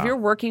 So if you're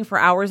working for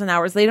hours and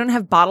hours, they don't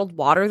have bottled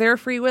water there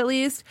for you at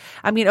least.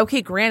 I mean,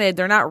 okay, granted,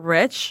 they're not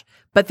rich,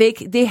 but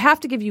they have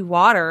to give you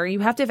water.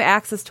 You have to have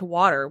access to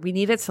water. We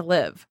need it to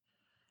live.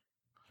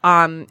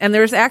 And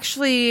there's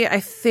actually, I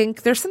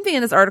think there's something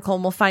in this article,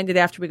 and we'll find it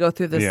after we go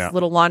through this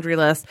little laundry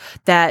list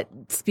that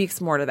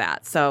speaks more to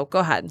that. So go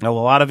ahead. Well, a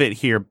lot of it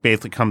here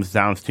basically comes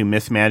down to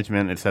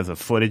mismanagement. It says of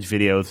footage,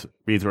 videos,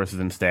 resources,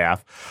 and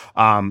staff.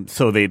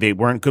 So they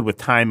weren't good with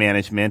time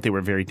management. They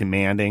were very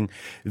demanding.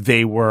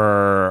 They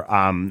were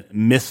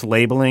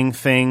mislabeling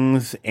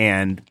things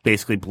and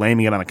basically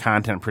blaming it on the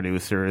content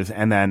producers,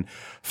 and then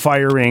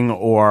firing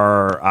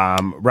or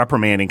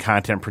reprimanding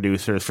content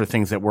producers for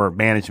things that were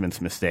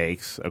management's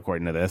mistakes,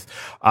 according to this.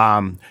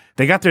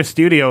 They got their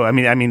studio. I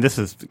mean, this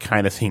is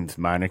kind of seems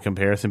minor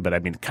comparison, but I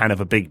mean, kind of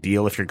a big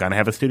deal if you're going to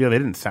have a studio. They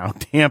didn't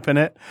sound dampen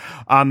it.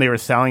 They were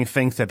selling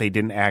things that they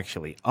didn't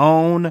actually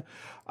own.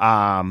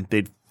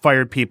 They'd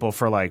fired people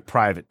for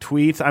private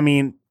tweets. I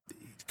mean,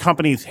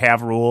 companies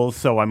have rules,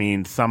 so I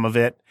mean, some of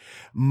it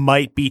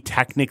might be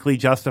technically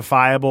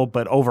justifiable,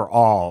 but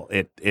overall,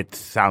 it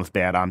sounds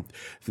bad. I'm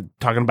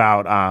talking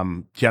about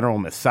general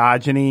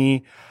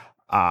misogyny,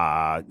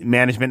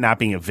 management not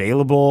being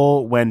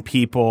available when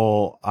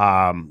people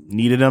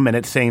needed them, and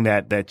it's saying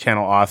that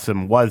Channel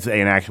Awesome was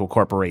an actual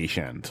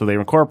corporation, so they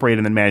were incorporated,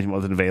 and then management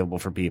wasn't available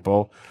for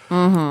people.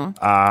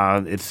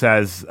 Mm-hmm. It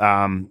says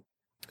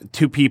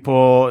 2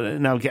 people.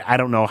 Now, I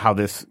don't know how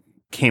this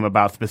came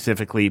about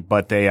specifically,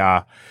 but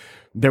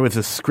there was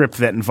a script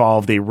that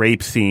involved a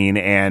rape scene,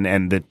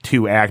 and the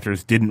 2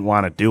 actors didn't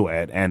want to do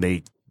it, and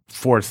they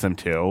forced them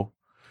to,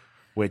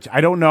 which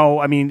I don't know.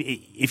 I mean,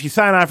 if you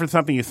sign on for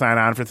something, you sign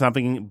on for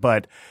something,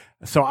 but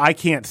so I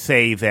can't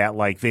say that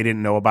they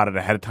didn't know about it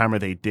ahead of time or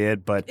they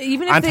did, but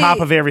even on top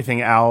of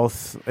everything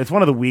else, it's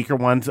one of the weaker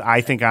ones,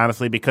 I think,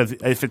 honestly, because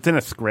if it's in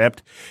a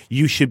script,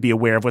 you should be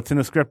aware of what's in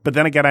the script. But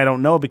then again, I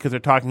don't know, because they're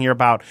talking here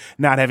about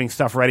not having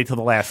stuff ready till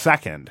the last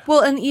second.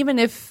 Well, and even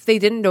if they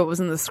didn't know it was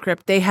in the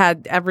script, they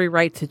had every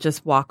right to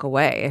just walk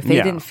away if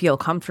they didn't feel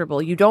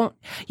comfortable. You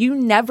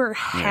never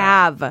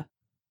have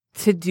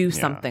to do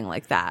something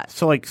like that.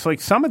 So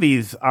some of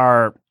these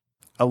are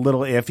a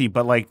little iffy,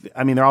 but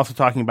they're also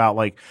talking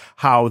about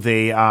how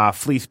they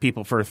fleece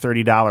people for a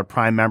 $30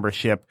 Prime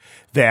membership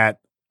that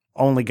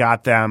only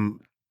got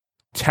them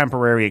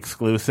temporary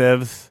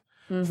exclusives.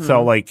 Mm-hmm.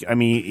 So it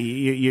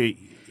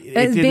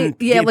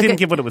didn't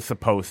give what it was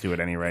supposed to at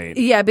any rate.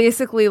 Yeah,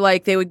 basically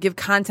they would give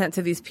content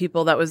to these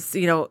people that was,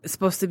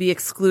 supposed to be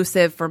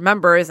exclusive for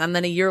members, and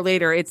then a year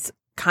later it's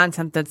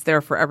content that's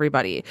there for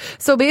everybody.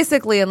 So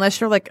basically,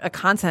 unless you're like a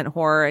content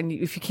whore and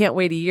if you can't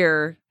wait a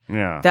year,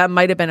 that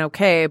might have been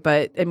okay.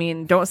 But I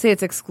mean, don't say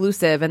it's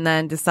exclusive and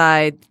then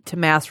decide to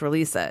mass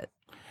release it.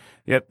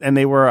 Yep. And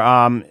they were,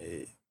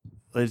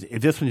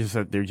 this one just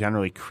said they're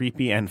generally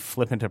creepy and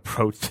flippant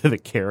approach to the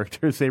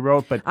characters they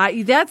wrote, but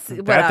that's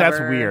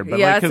weird. But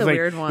yeah, that's a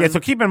weird one. Yeah, so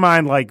keep in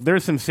mind, like,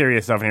 there's some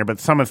serious stuff in here, but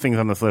some of the things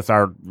on this list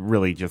are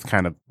really just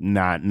kind of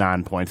not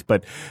non-points.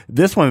 But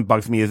this one that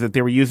bugs me is that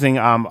they were using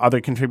other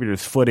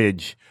contributors'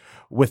 footage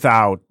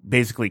without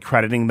basically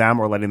crediting them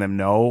or letting them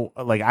know.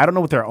 Like, I don't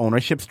know what their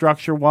ownership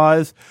structure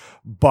was,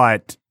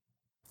 but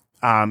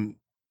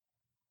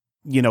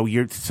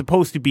you're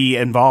supposed to be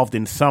involved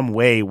in some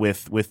way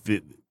with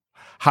the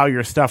how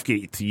your stuff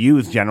gets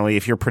used generally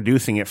if you're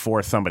producing it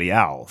for somebody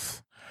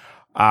else.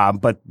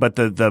 But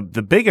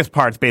the biggest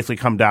parts basically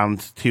come down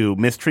to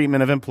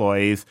mistreatment of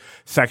employees,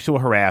 sexual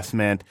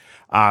harassment,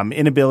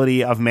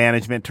 inability of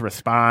management to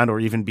respond or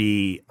even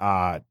be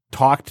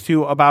talked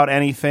to about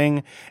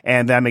anything,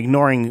 and them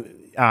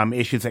ignoring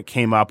issues that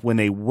came up when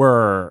they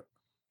were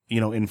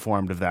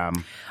informed of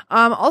them.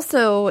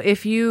 Also,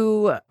 if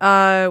you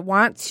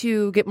want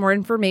to get more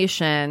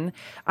information,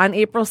 on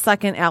April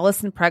 2nd,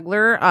 Allison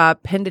Pregler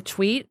pinned a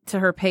tweet to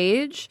her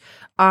page.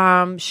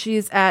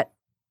 She's at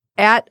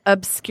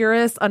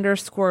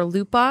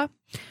obscurus_lupa.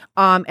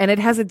 And it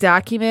has a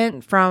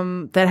document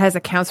that has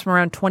accounts from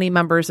around 20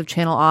 members of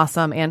Channel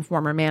Awesome and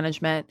former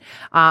management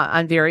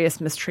on various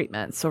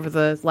mistreatments over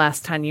the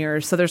last 10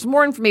 years. So there's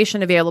more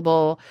information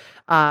available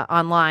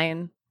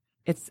online.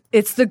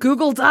 It's the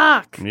Google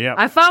Doc. Yeah,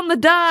 I found the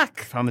doc.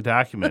 Found the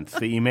documents,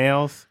 the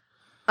emails.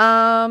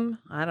 I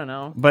don't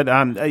know. But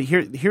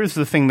here's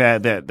the thing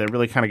that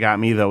really kind of got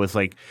me though is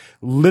like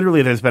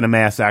literally there's been a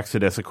mass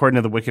exodus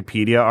according to the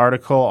Wikipedia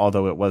article,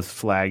 although it was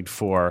flagged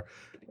for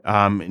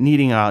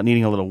needing a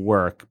little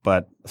work.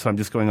 But so I'm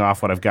just going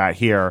off what I've got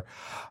here.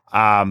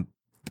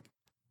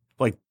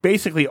 Like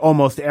basically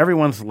almost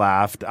everyone's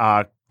left.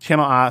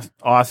 Channel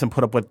Awesome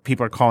put up what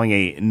people are calling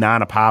a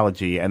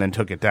non-apology and then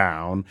took it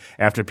down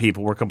after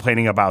people were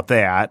complaining about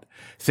that,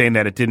 saying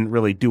that it didn't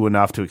really do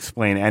enough to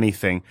explain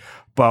anything.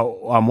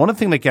 But one of the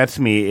things that gets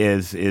me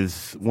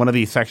is one of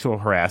these sexual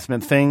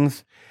harassment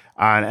things.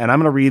 And I'm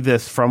going to read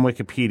this from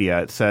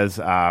Wikipedia. It says,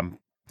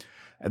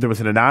 there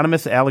was an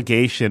anonymous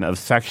allegation of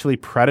sexually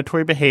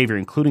predatory behavior,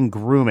 including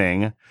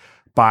grooming,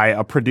 by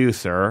a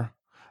producer.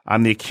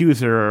 The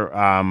accuser,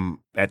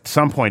 at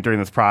some point during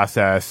this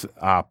process,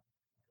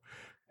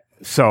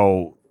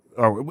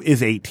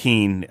 is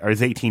 18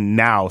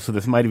 now, so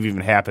this might have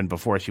even happened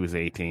before she was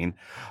 18.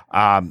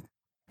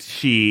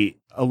 She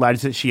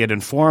alleged that she had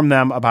informed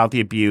them about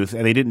the abuse,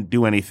 and they didn't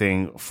do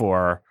anything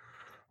for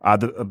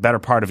the better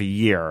part of a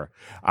year.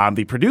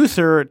 The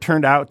producer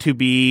turned out to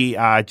be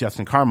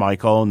Justin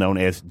Carmichael, known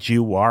as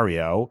Jew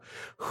Wario,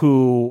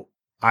 who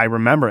I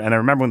remember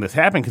when this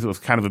happened because it was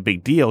kind of a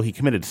big deal. He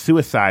committed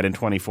suicide in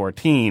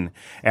 2014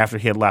 after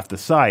he had left the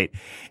site.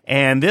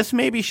 And this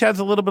maybe sheds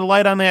a little bit of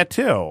light on that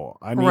too.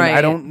 I mean, right.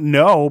 I don't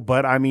know,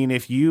 but I mean,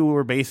 if you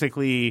were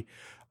basically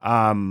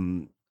a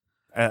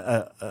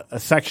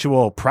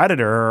sexual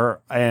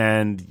predator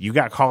and you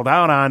got called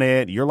out on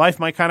it, your life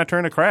might kind of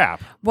turn to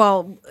crap.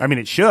 Well, I mean,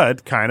 it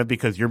should kind of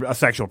because you're a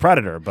sexual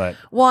predator, but.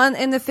 Well,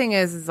 and the thing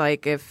is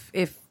like if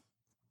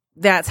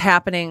that's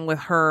happening with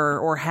her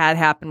or had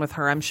happened with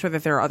her, I'm sure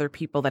that there are other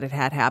people that it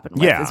had happened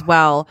with as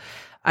well.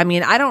 I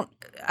mean, I don't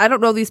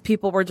know these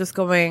people. We're just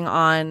going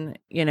on,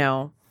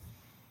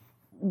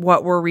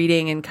 what we're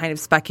reading and kind of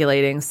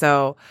speculating.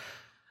 So,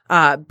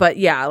 but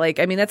yeah, like,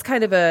 I mean, that's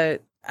kind of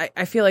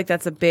I feel like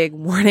that's a big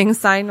warning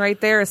sign right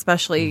there,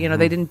 especially,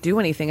 they didn't do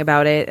anything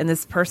about it. And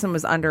this person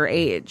was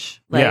underage.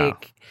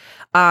 Like,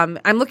 I'm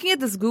looking at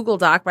this Google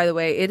Doc, by the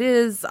way. It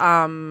is,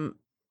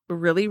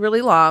 really,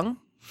 really long.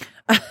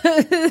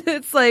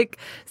 It's like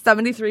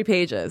 73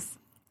 pages.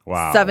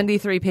 Wow.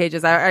 73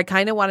 pages. I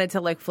kind of wanted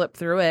to like flip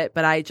through it,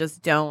 but I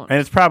just don't. And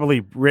it's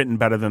probably written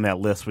better than that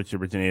list which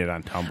originated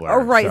on Tumblr. Oh,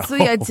 right. So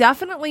yeah,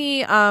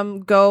 definitely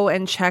go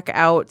and check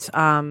out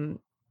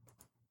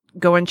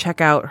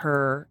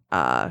her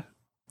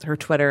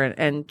Twitter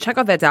and check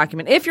out that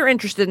document if you're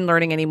interested in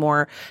learning any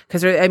more,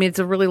 because I mean it's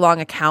a really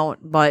long account,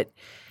 but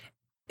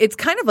it's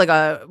kind of like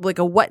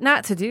a what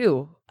not to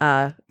do.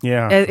 If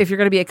you're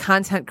going to be a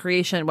content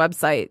creation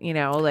website,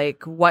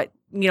 like what,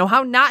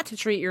 how not to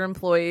treat your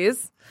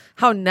employees,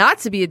 how not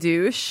to be a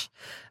douche.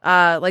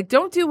 Like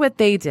don't do what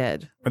they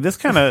did. But this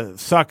kind of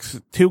sucks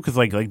too, because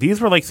like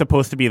these were like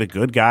supposed to be the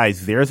good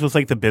guys. Theirs was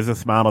like the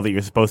business model that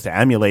you're supposed to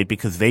emulate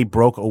because they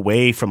broke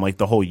away from like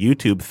the whole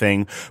YouTube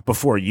thing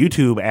before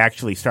YouTube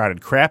actually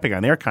started crapping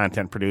on their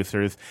content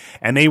producers,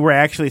 and they were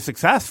actually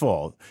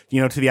successful.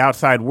 To the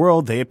outside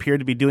world, they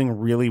appeared to be doing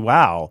really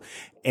well,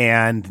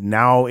 and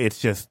now it's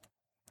just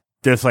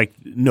there's like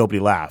nobody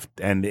left,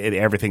 and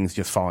everything's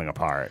just falling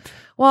apart.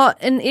 Well,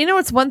 and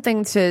it's one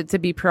thing to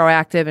be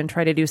proactive and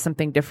try to do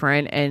something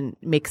different and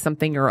make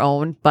something your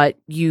own, but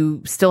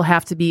you still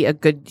have to be a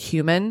good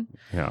human.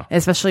 Yeah.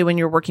 Especially when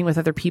you're working with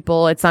other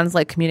people. It sounds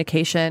like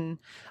communication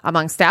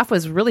among staff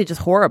was really just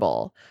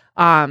horrible.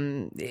 I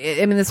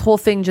mean, this whole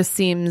thing just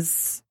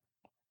seems.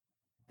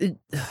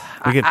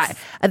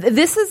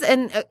 This is,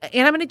 and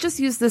I'm going to just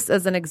use this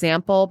as an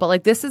example, but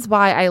like this is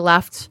why I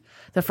left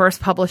the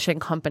first publishing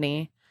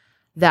company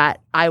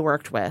that I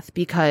worked with,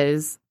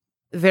 because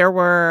there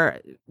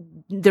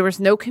was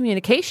no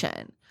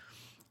communication.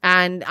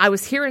 And I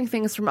was hearing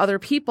things from other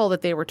people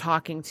that they were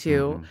talking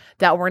to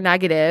that were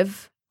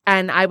negative,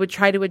 and I would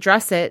try to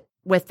address it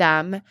with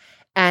them,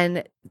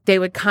 and they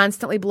would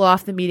constantly blow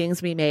off the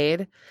meetings we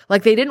made.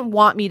 Like they didn't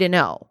want me to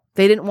know.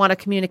 They didn't want to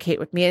communicate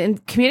with me.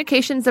 And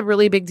communication is a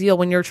really big deal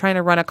when you're trying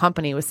to run a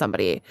company with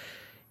somebody.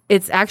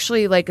 It's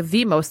actually like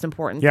the most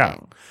important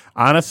thing.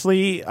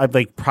 Honestly, I'd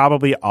like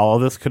probably all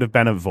of this could have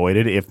been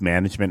avoided if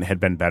management had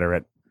been better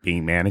at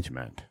being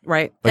management.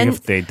 Right. Like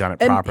if they'd done it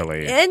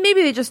properly. And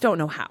maybe they just don't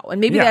know how.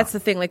 And maybe that's the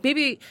thing. Like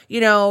maybe,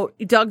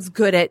 Doug's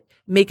good at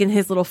making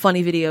his little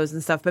funny videos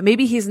and stuff, but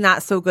maybe he's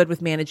not so good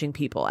with managing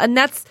people. And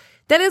that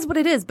is what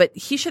it is. But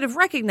he should have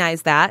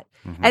recognized that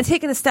and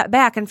taken a step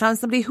back and found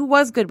somebody who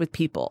was good with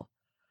people.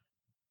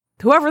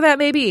 Whoever that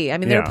may be. I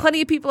mean, there are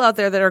plenty of people out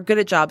there that are good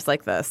at jobs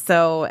like this.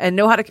 So, and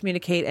know how to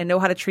communicate and know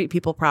how to treat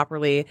people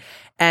properly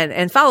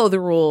and follow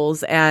the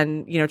rules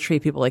and,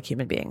 treat people like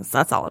human beings.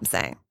 That's all I'm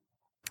saying.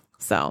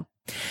 So,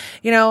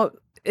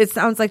 it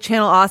sounds like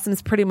Channel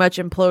Awesome's pretty much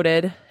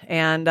imploded.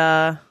 And,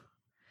 I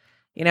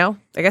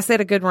guess they had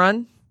a good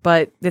run,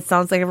 but it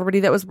sounds like everybody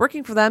that was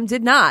working for them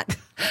did not.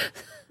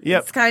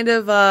 Yep. It's kind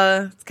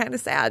of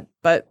sad,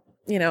 but,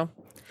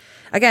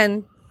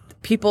 again,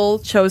 people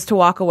chose to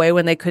walk away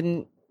when they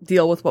couldn't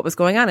deal with what was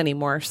going on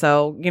anymore.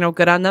 So,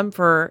 good on them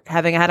for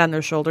having a head on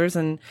their shoulders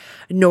and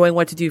knowing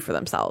what to do for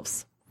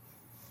themselves.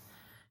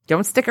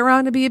 Don't stick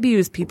around to be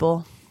abused,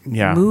 people.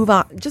 Yeah. Move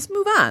on. Just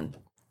move on.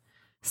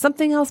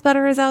 Something else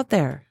better is out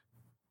there.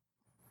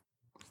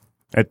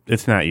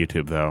 It's not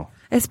YouTube, though.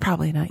 It's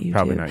probably not YouTube.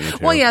 Probably not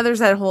YouTube. Well, yeah, there's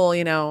that whole,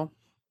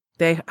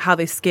 how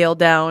they scaled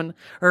down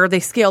or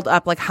they scaled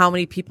up, like how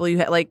many people you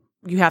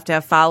you have to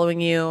have following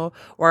you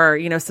or,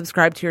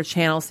 subscribe to your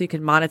channel so you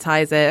can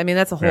monetize it. I mean,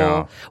 that's a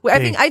whole,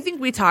 I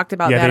think we talked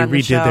about that on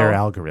the show. Yeah, they redid their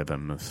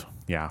algorithms.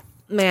 Yeah.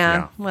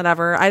 Man,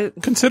 whatever.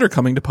 Consider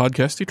coming to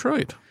Podcast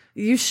Detroit.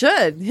 You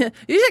should. You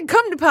should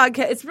come to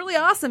podcast. It's really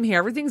awesome here.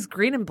 Everything's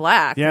green and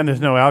black. Yeah, and there's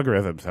no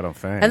algorithms, I don't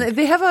think. And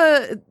they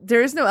have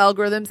there is no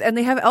algorithms, and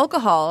they have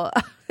alcohol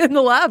in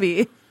the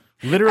lobby.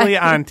 Literally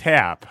on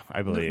tap,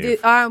 I believe.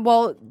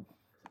 Well,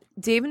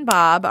 Dave and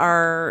Bob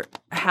are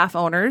half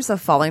owners of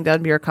Falling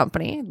Down Beer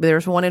Company.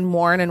 There's one in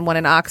Warren and one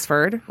in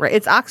Oxford. Right?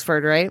 It's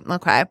Oxford, right?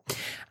 Okay.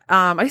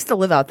 I used to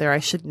live out there. I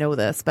should know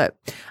this, but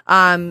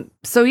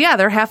so yeah,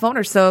 they're half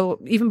owners. So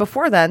even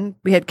before then,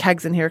 we had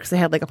Kegs in here because they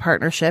had like a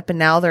partnership, and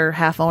now they're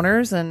half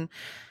owners, and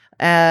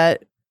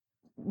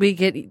we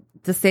get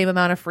the same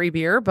amount of free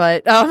beer,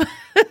 but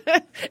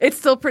it's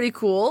still pretty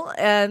cool.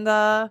 And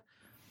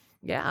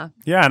yeah,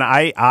 and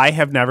I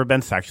have never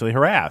been sexually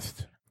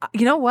harassed.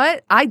 You know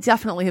what? I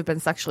definitely have been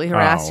sexually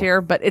harassed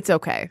here, but it's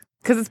okay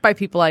because it's by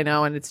people I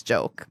know and it's a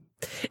joke.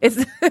 It's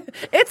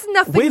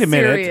nothing. Wait a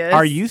minute. Serious.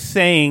 Are you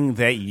saying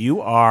that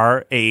you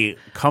are a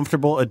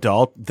comfortable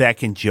adult that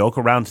can joke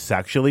around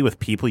sexually with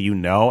people you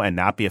know and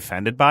not be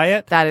offended by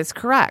it? That is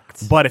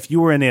correct. But if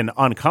you were in an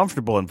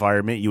uncomfortable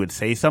environment, you would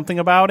say something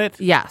about it?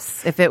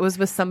 Yes. If it was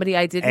with somebody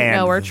I didn't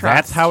know or trust.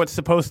 That's how it's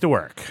supposed to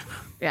work.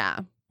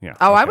 Yeah. Yeah.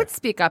 Oh, okay. I would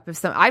speak up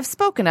I've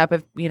spoken up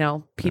if,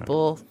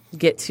 people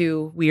get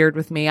too weird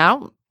with me. I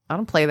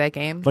don't play that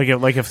game.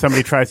 Like if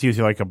somebody tries to use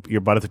you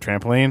your butt as a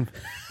trampoline?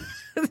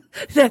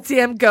 That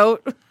damn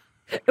goat.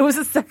 It was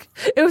a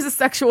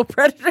sexual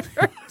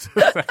predator. It's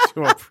a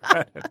sexual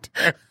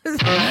predator.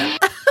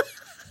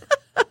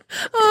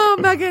 Oh,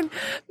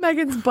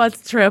 Megan's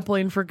butt's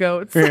trampoline for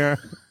goats. Yeah.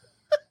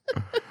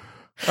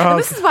 And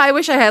this is why I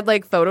wish I had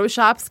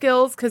Photoshop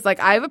skills, because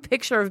I have a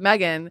picture of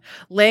Megan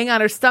laying on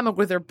her stomach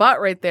with her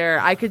butt right there.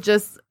 I could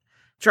just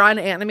draw an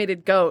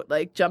animated goat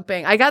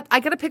jumping. I got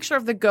a picture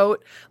of the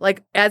goat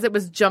as it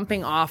was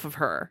jumping off of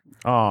her.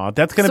 Oh,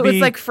 that's gonna be.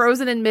 So it's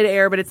frozen in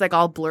midair, but it's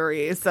all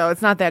blurry, so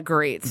it's not that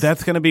great.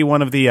 That's gonna be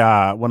one of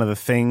the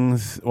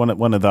things, one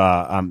of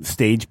the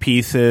stage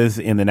pieces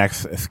in the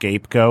next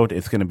Scapegoat.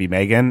 It's gonna be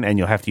Megan, and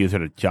you'll have to use her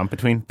to jump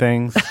between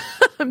things.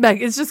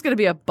 It's just gonna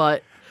be a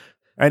butt.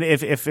 And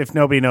if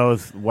nobody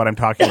knows what I'm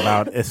talking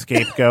about,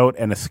 Escapegoat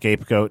and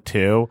Escapegoat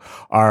 2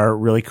 are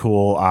really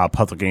cool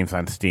puzzle games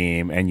on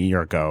Steam, and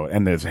you're a goat,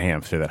 and there's a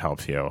hamster that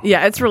helps you.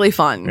 Yeah, it's really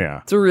fun. Yeah.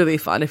 It's really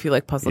fun if you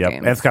like puzzle games.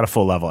 And it's got a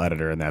full level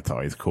editor, and that's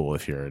always cool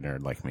if you're a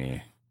nerd like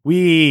me.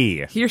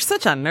 You're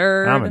such a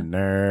nerd. I'm a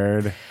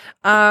nerd.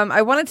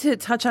 I wanted to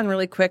touch on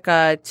really quick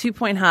 2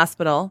 Point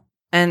Hospital.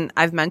 And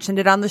I've mentioned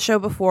it on the show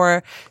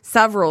before,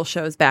 several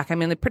shows back. I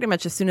mean, pretty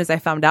much as soon as I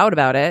found out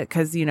about it,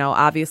 because,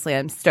 obviously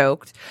I'm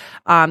stoked.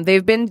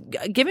 They've been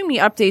giving me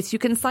updates. You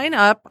can sign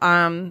up.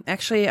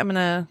 Actually, I'm going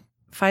to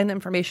find the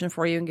information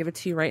for you and give it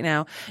to you right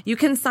now. You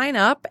can sign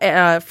up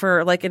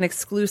for like an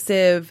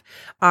exclusive,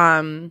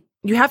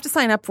 you have to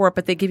sign up for it,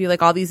 but they give you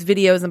like all these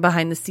videos and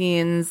behind the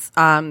scenes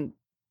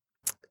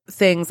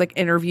things like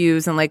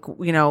interviews and like,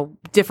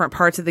 different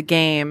parts of the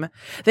game.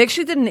 They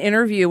actually did an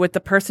interview with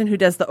the person who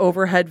does the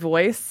overhead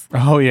voice.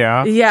 Oh,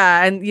 yeah.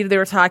 Yeah. And they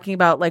were talking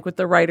about like with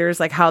the writers,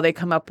 like how they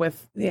come up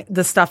with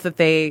the stuff that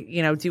they,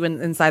 do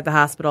inside the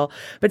hospital.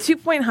 But 2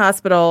 Point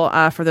Hospital,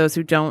 for those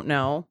who don't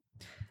know,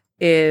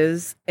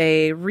 is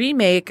a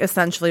remake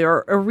essentially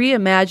or a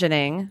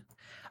reimagining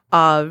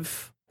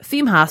of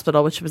Theme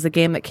Hospital, which was a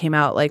game that came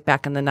out like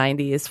back in the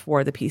 90s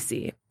for the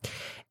PC.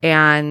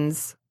 And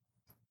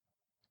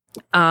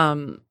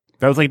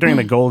that was like during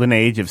the golden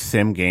age of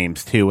sim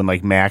games too, when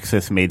like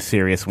Maxis made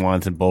serious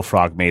ones and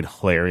Bullfrog made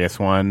hilarious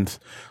ones.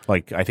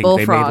 Like I think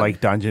Bullfrog. They made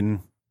like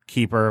Dungeon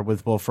Keeper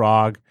with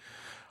Bullfrog.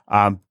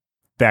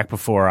 Back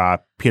before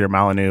Peter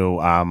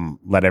Molyneux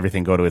let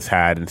everything go to his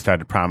head and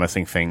started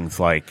promising things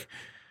like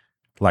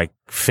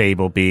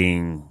Fable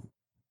being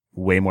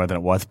way more than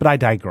it was, but I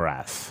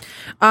digress.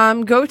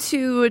 Go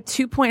to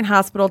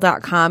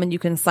 2pointhospital.com and you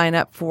can sign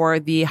up for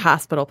the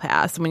hospital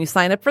pass. And when you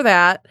sign up for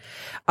that,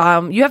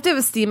 you have to have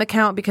a Steam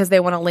account because they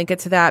want to link it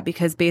to that,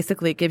 because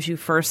basically it gives you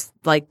first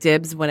like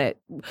dibs when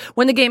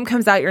the game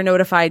comes out. You're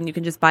notified and you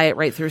can just buy it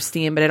right through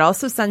Steam. But it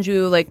also sends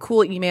you like cool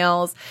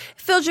emails,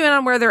 fills you in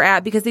on where they're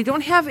at, because they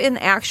don't have an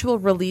actual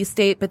release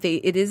date, but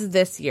it is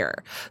this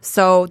year.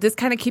 So this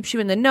kind of keeps you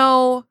in the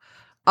know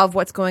of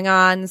what's going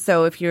on.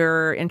 So if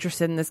you're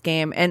interested in this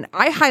game, and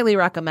I highly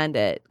recommend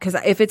it, because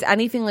if it's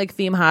anything like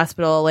Theme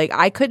Hospital, like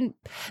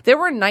there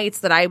were nights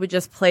that I would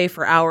just play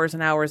for hours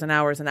and hours and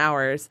hours and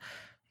hours,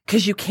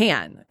 because you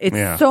can.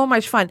 It's so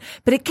much fun,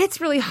 but it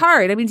gets really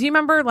hard. I mean, do you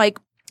remember like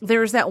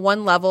there's that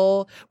one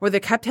level where they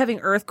kept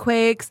having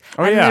earthquakes,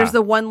 and there's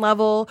the one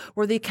level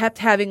where they kept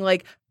having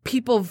like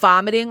people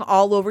vomiting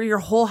all over, your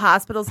whole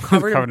hospital's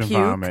covered in puke.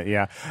 Vomit,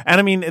 yeah. And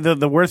I mean,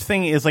 the worst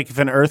thing is like if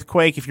an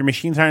earthquake, if your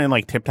machines aren't in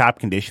like tip-top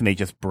condition, they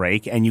just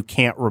break and you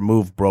can't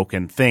remove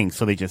broken things,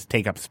 so they just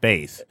take up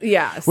space.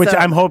 Yeah. Which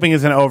I'm hoping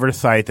is an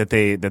oversight that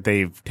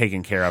they've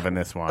taken care of in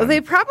this one. They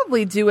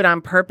probably do it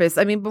on purpose.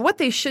 I mean, but what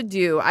they should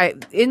do,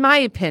 in my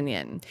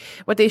opinion,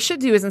 what they should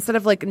do is instead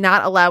of like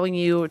not allowing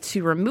you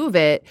to remove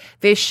it,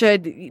 they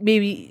should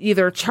maybe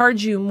either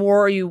charge you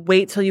more or you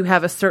wait till you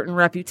have a certain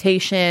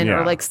reputation,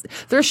 or like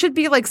there should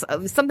be like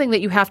something that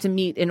you have to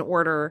meet in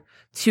order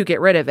to get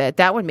rid of it.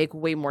 That would make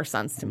way more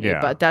sense to me,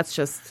 but that's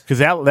just... Because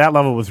that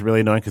level was really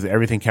annoying because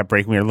everything kept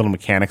breaking. We had little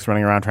mechanics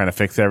running around trying to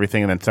fix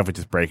everything, and then stuff would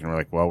just break, and we're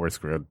like, well, we're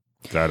screwed.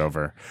 Start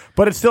over.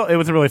 But it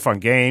was a really fun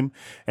game.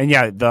 And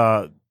yeah,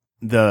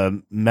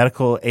 the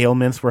medical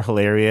ailments were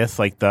hilarious.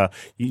 Like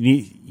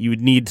you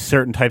would need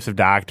certain types of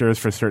doctors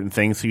for certain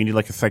things. So you need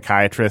like a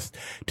psychiatrist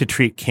to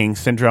treat King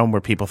syndrome, where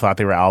people thought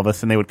they were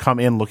Elvis, and they would come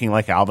in looking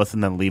like Elvis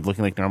and then leave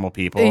looking like normal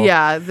people.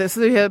 Yeah,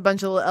 so you had a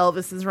bunch of little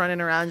Elvises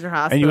running around your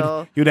hospital.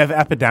 And you'd have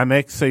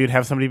epidemics. So you'd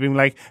have somebody being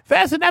like,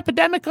 "There's an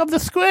epidemic of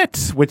the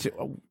squirts," which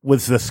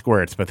was the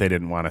squirts, but they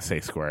didn't want to say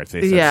squirts.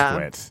 They said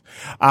squirts.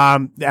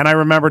 And I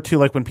remember too,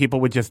 like when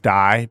people would just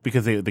die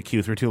because the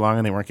queues were too long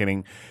and they weren't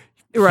getting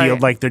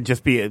healed, like there'd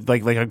just be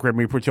like a Grim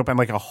Reaper would show up and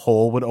like a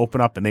hole would open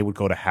up and they would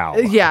go to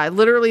hell. Yeah,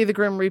 literally the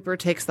Grim Reaper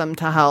takes them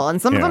to hell,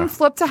 and some of them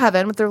flip to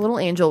heaven with their little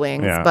angel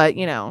wings. But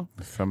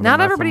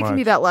not everybody can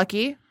be that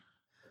lucky.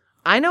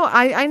 I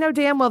know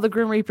damn well the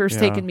Grim Reaper's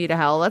taking me to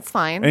hell. That's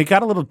fine. And it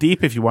got a little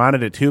deep if you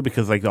wanted it too,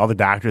 because like all the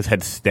doctors had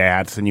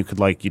stats, and you could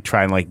like you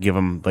try and like give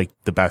them like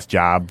the best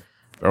job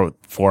or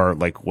for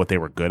like what they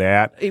were good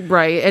at,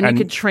 right? And you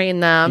could train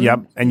them.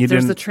 Yep. And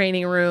there's the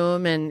training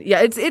room, and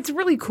it's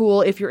really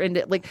cool if you're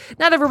into, like,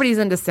 not everybody's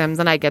into Sims,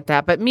 and I get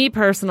that, but me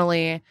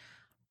personally,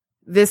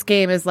 this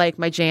game is like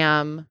my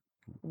jam,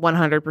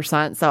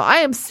 100%. So I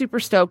am super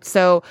stoked.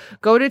 So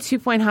go to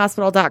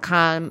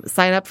 2pointhospital.com,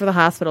 sign up for the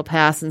hospital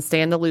pass, and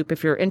stay in the loop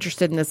if you're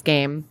interested in this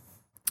game,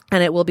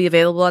 and it will be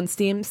available on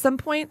Steam some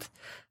point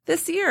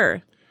this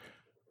year.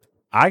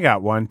 I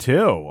got one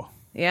too.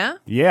 Yeah?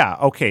 Yeah.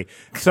 Okay.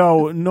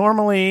 So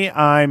normally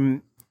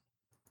I'm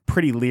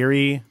pretty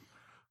leery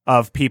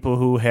of people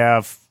who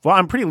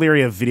I'm pretty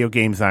leery of video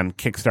games on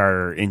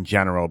Kickstarter in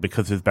general,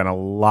 because there's been a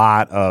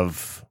lot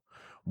of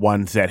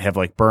ones that have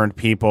like burned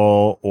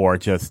people or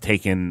just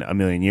taken a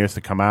million years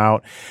to come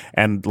out.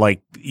 And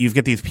like you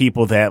get these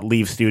people that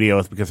leave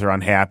studios because they're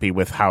unhappy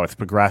with how it's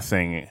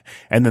progressing,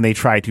 and then they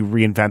try to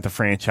reinvent the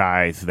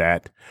franchise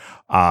that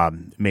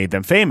made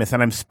them famous.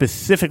 And I'm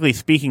specifically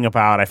speaking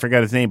about, I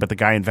forgot his name, but the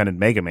guy invented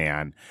Mega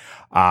Man,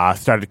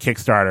 started a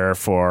Kickstarter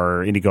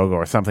for Indiegogo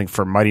or something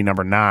for Mighty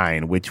Number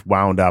 9, which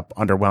wound up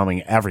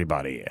underwhelming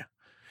everybody.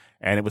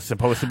 And it was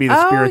supposed to be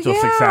the spiritual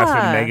successor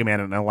to Mega Man,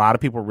 and a lot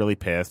of people were really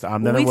pissed. We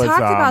talked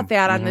about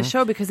that on the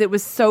show because it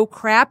was so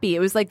crappy. It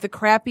was like the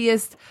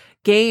crappiest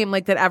game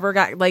like that ever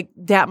got like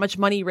that much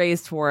money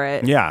raised for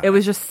it. Yeah. It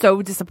was just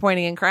so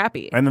disappointing and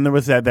crappy. And then there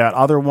was that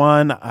other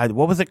one.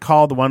 What was it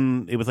called? The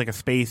one, it was like a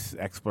space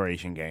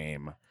exploration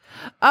game.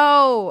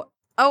 Oh.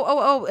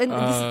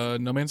 No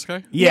Man's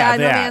Sky? Yeah,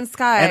 No Man's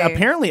Sky. And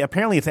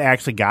apparently it's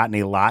actually gotten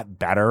a lot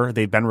better.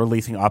 They've been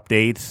releasing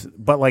updates,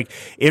 but like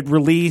it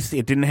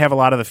didn't have a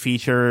lot of the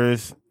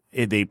features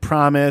they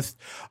promised.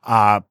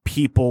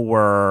 People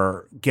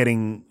were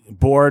getting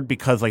bored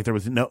because like there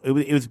was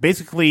it was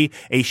basically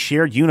a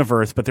shared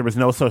universe, but there was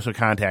no social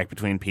contact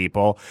between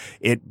people.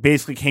 It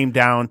basically came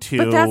down to.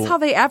 But that's how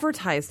they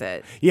advertised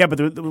it. Yeah,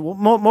 but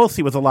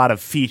mostly was a lot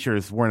of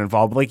features weren't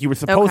involved. Like you were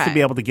supposed to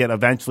be able to get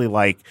eventually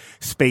like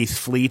space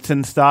fleets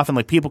and stuff, and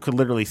like people could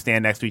literally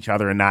stand next to each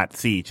other and not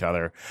see each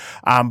other.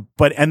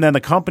 And then the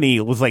company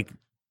was like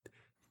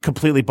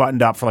completely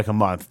buttoned up for like a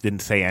month, didn't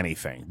say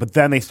anything. But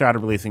then they started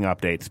releasing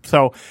updates.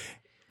 So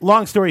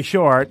long story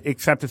short,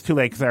 except it's too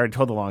late because I already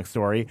told the long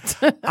story,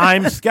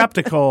 I'm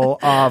skeptical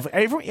of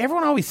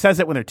everyone always says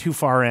it when they're too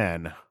far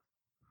in.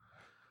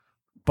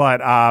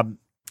 But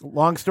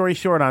long story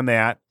short on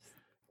that,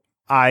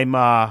 I'm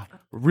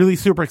really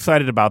super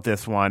excited about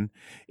this one.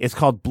 It's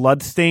called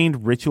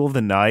Bloodstained Ritual of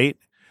the Night,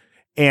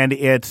 and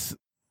it's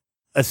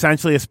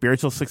essentially a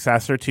spiritual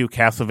successor to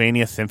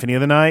Castlevania Symphony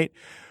of the Night,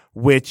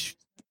 which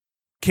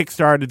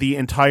kickstarted the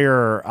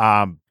entire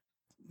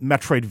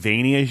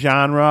Metroidvania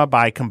genre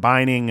by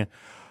combining,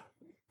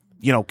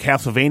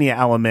 Castlevania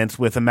elements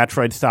with a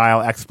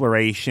Metroid-style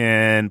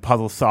exploration,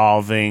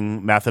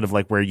 puzzle-solving method of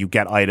like where you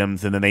get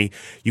items and then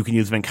you can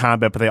use them in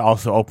combat, but they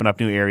also open up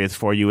new areas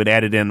for you. It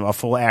added in a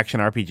full action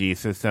RPG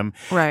system.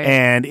 Right.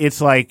 And it's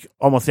like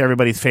almost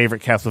everybody's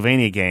favorite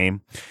Castlevania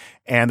game.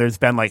 And there's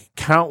been like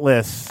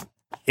countless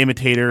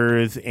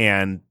imitators,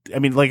 and I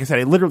mean, like I said,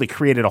 it literally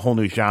created a whole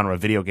new genre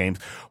of video games.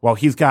 Well,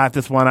 he's got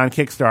this one on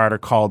Kickstarter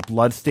called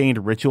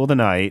Bloodstained Ritual of the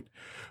Night,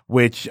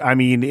 which, I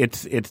mean,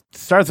 it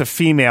stars a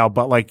female,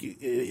 but like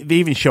they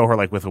even show her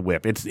like with a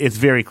whip. It's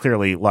very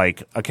clearly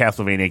like a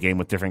Castlevania game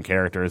with different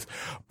characters,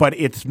 but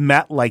it's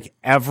met like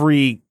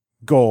every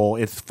goal.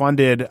 It's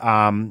funded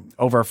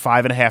over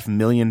 $5.5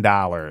 million.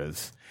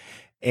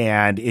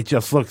 And it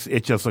just looks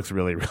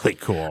really, really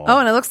cool. Oh,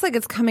 and it looks like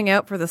it's coming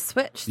out for the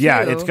Switch, too.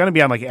 Yeah, it's going to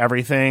be on like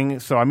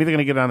everything. So I'm either going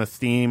to get it on the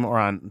Steam or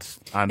on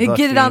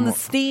the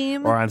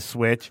Steam or on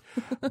Switch.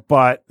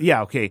 But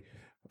yeah, okay.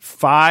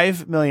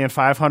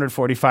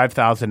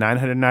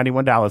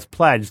 $5,545,991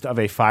 pledged of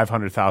a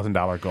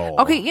 $500,000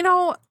 goal. Okay,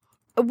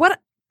 what?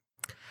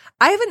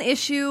 I have an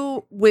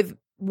issue with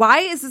why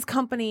is this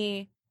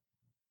company?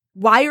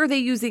 Why are they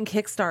using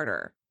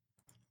Kickstarter?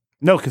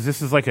 No, because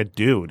this is like a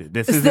dude.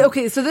 This is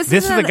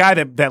a guy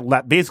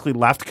that basically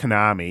left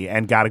Konami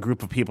and got a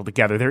group of people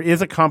together. There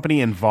is a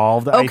company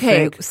involved.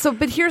 Okay, I think.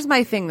 but here's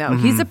my thing though.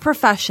 Mm-hmm. He's a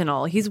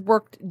professional. He's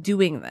worked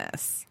doing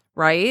this,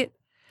 right?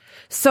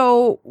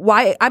 So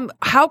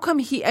how come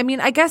he? I mean,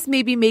 I guess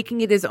maybe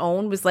making it his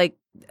own was like,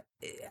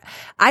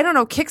 I don't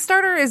know.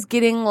 Kickstarter is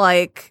getting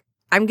like.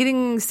 I'm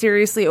getting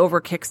seriously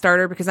over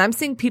Kickstarter because I'm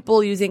seeing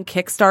people using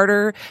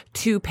Kickstarter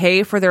to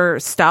pay for their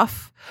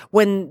stuff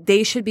when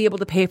they should be able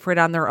to pay for it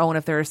on their own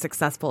if they're as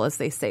successful as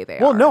they say they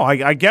are. Well, no,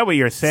 I get what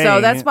you're saying. So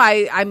that's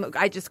why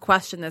I just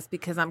question this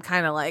because I'm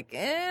kind of like,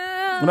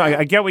 Well, no,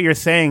 I get what you're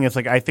saying. It's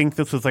like I think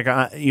this was like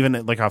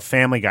even like a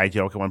Family Guy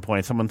joke at one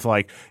point. Someone's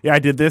like, "Yeah, I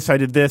did this,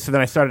 and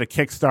then I started a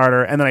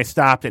Kickstarter, and then I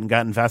stopped it and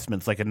got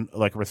investments like a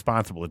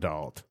responsible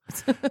adult."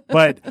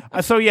 But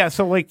so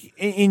like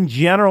in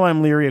general,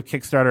 I'm leery of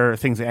Kickstarter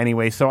things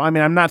anyway. So I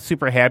mean, I'm not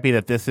super happy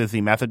that this is the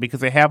method because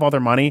they have all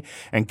their money,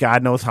 and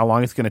God knows how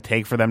long it's going to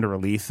take for them to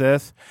release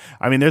this.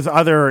 I mean, there's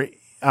other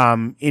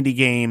indie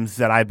games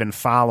that I've been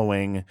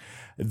following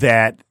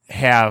that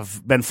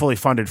have been fully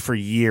funded for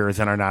years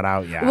and are not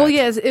out yet. Well,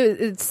 yes,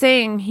 it's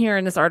saying here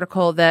in this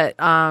article that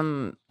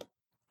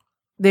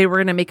they were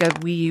going to make a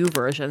Wii U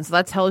version, so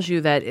that tells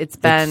you that it's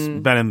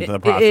been in the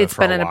process. It's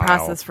been in the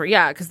process for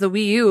because the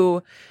Wii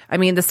U, I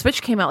mean, the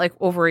Switch came out like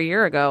over a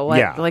year ago,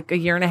 like a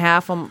year and a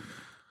half.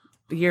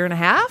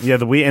 Yeah,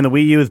 the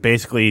Wii U is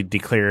basically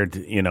declared,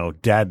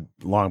 dead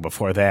long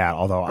before that.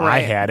 Although I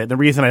had it. The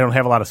reason I don't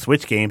have a lot of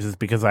Switch games is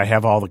because I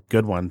have all the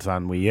good ones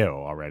on Wii U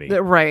already.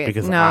 Right.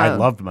 Because I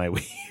loved my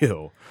Wii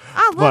U.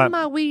 I love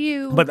my Wii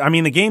U. But I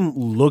mean, the game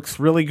looks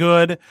really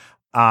good.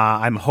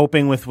 I'm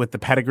hoping with the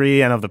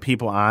pedigree and of the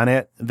people on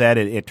it that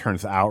it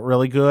turns out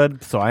really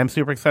good. So I'm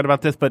super excited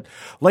about this. But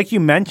like you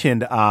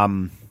mentioned,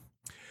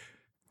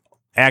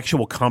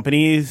 actual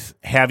companies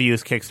have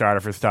used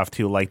Kickstarter for stuff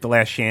too. Like the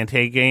last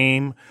Shantae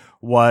game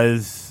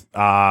was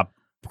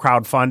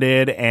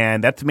crowdfunded,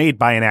 and that's made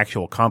by an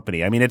actual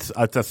company. I mean, it's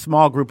a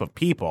small group of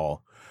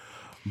people,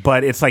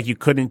 but it's like you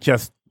couldn't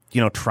just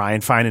try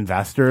and find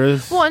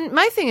investors. Well, and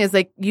my thing is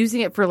like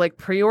using it for like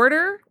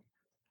pre-order.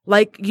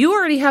 Like you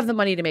already have the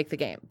money to make the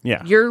game.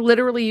 Yeah, you're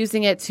literally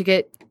using it to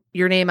get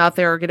your name out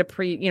there or get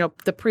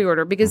the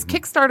pre-order because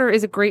Kickstarter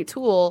is a great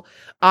tool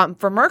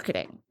for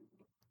marketing.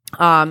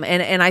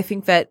 And I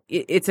think that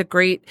it's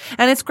great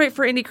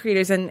for indie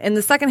creators. And in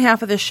the second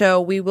half of the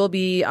show, we will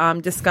be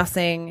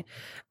discussing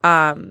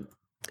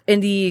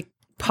indie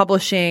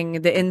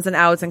publishing, the ins and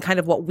outs, and kind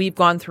of what we've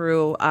gone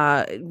through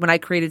when I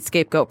created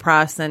Scapegoat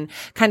Press, and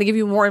kind of give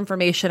you more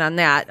information on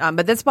that.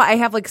 But that's why I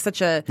have like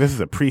such a... This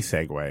is a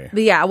pre-segue.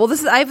 Yeah, well,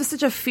 I have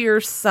such a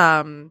fierce...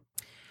 I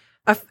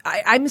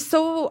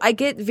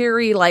get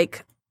very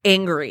like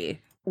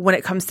angry when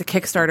it comes to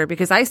Kickstarter,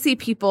 because I see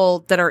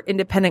people that are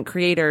independent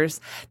creators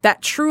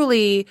that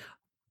truly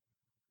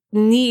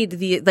need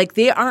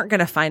they aren't going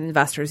to find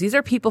investors. These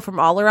are people from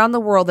all around the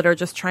world that are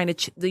just trying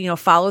to,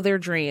 follow their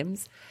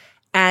dreams,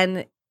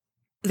 and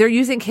they're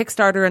using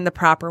Kickstarter in the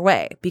proper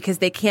way because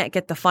they can't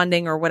get the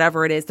funding or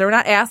whatever it is. They're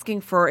not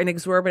asking for an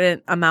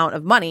exorbitant amount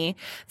of money.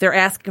 They're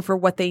asking for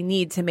what they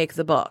need to make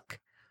the book.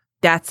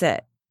 That's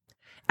it.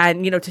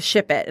 And, to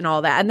ship it and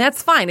all that. And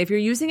that's fine. If you're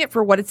using it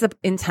for what it's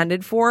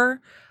intended for,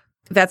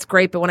 that's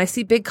great. But when I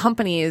see big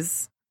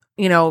companies,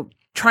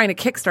 trying to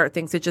kickstart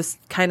things, it just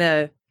kind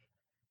of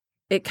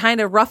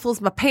ruffles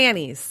my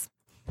panties.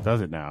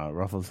 Does it now? It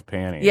ruffles the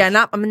panties. Yeah,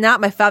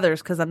 not my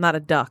feathers, because I'm not a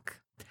duck.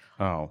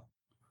 Oh.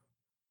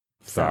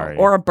 Sorry.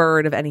 Or a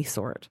bird of any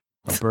sort.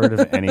 A bird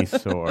of any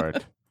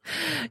sort.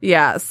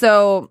 Yeah,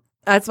 so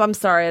I'm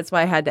sorry. That's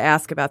why I had to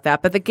ask about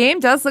that. But the game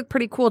does look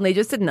pretty cool, and they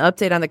just did an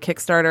update on the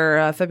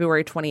Kickstarter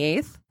February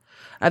 28th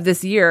of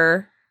this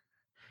year.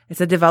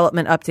 It's a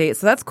development update,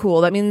 so that's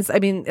cool. That means,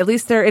 at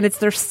least it's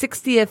their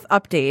 60th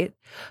update,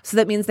 so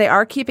that means they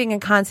are keeping in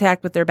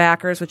contact with their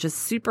backers, which is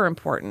super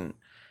important.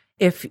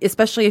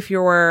 Especially if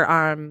you're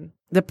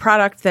the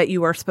product that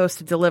you are supposed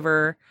to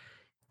deliver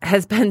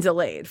has been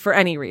delayed for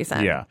any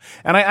reason. Yeah.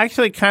 And I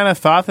actually kind of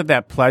thought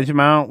that pledge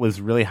amount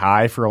was really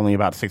high for only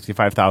about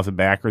 65,000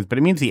 backers, but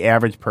it means the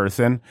average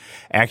person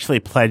actually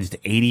pledged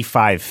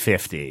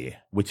 $85.50,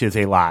 which is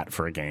a lot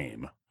for a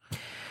game.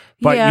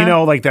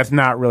 But, that's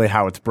not really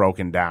how it's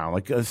broken down.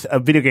 Like a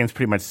video game's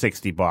pretty much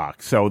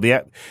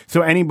 $60.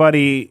 So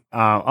anybody,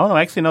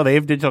 they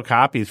have digital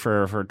copies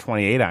for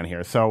 28 on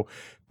here. So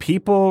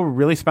people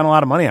really spent a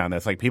lot of money on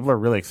this. Like, people are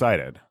really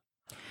excited.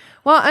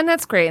 Well, and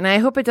that's great. And I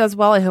hope it does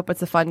well. I hope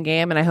it's a fun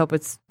game, and I hope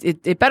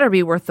it better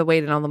be worth the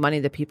wait and all the money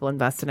that people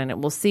invested in it.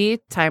 We'll see.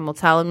 Time will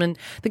tell. And when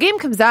the game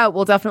comes out,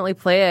 we'll definitely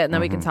play it, and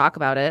then we can talk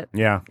about it.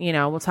 Yeah.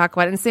 We'll talk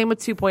about it. And same with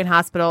 2 Point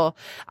Hospital.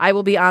 I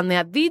will be on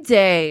that the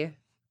day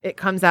it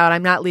comes out.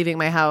 I'm not leaving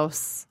my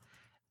house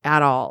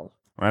at all.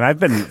 And I've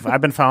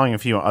been following a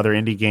few other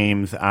indie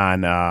games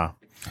on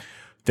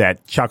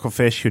that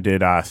Chucklefish, who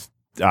did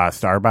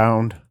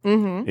Starbound,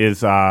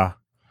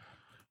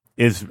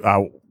 is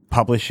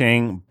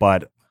publishing,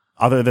 but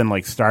other than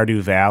like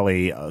Stardew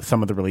Valley,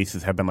 some of the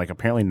releases have been like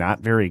apparently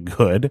not very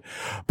good,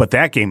 but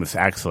that game is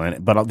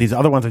excellent. But these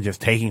other ones are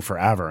just taking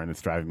forever, and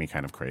it's driving me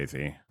kind of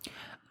crazy.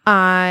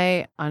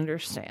 I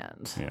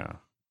understand. Yeah.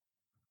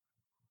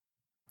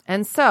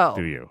 And so,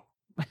 do you?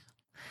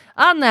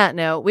 On that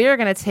note, we are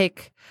going to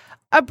take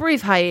a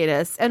brief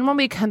hiatus, and when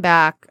we come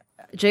back,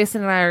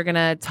 Jason and I are going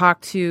to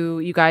talk to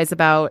you guys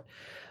about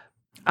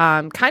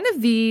kind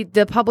of the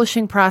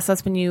publishing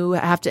process when you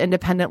have to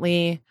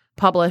independently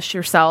publish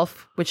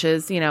yourself, which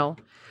is,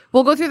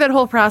 we'll go through that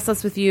whole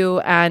process with you,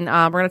 and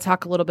we're going to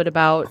talk a little bit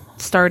about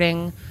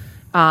starting,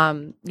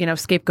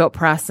 Scapegoat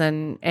Press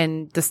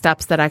and the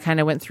steps that I kind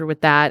of went through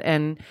with that,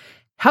 and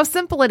how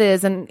simple it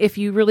is, and if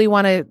you really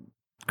want to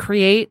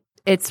create,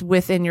 it's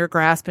within your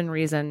grasp and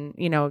reason,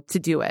 to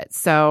do it.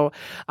 So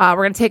we're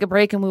going to take a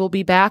break, and we will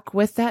be back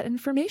with that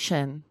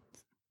information.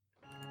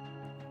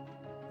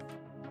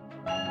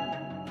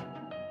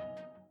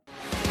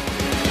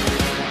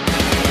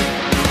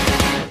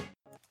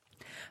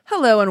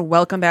 Hello and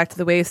welcome back to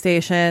the Way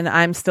Station.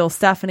 I'm still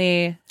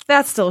Stephanie.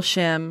 That's still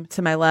Shim.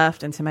 To my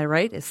left and to my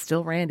right is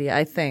still Randy,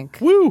 I think.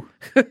 Woo!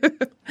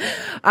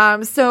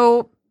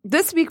 So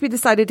this week we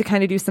decided to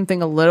kind of do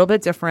something a little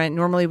bit different.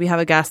 Normally we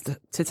have a guest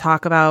to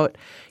talk about,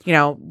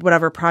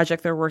 whatever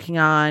project they're working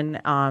on,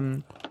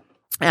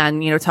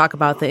 and, talk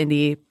about the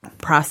indie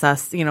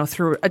process,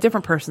 through a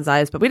different person's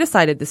eyes. But we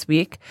decided this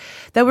week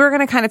that we were going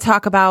to kind of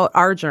talk about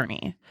our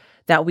journey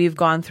that we've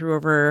gone through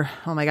over,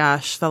 oh my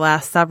gosh, the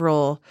last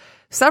several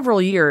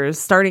years,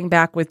 starting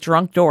back with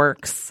Drunk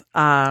Dorks.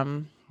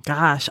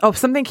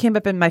 Something came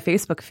up in my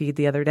Facebook feed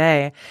the other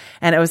day,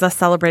 and it was us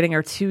celebrating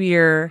our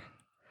 2-year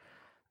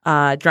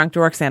Drunk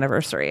Dorks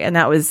anniversary. And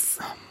that was,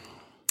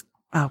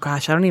 I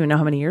don't even know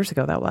how many years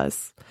ago that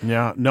was.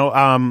 Yeah,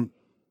 no,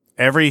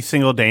 every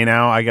single day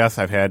now, I guess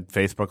I've had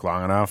Facebook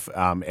long enough.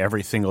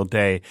 Every single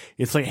day,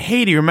 it's like,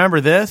 hey, do you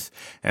remember this?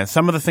 And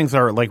some of the things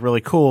are like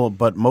really cool,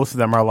 but most of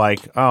them are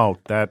like, oh,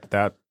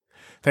 that.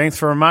 Thanks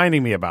for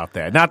reminding me about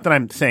that. Not that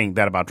I'm saying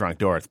that about Drunk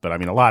Dorks, but I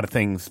mean, a lot of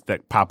things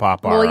that pop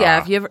up are... Well,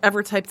 yeah, if you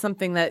ever typed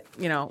something that,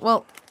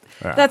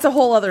 that's a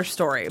whole other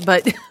story.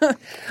 But,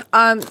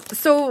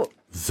 so...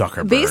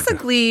 Zuckerberg.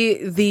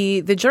 Basically,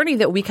 the journey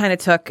that we kind of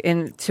took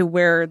into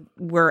where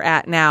we're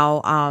at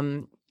now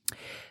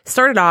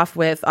started off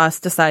with us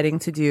deciding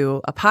to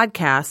do a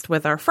podcast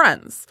with our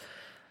friends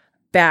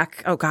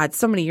back,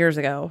 so many years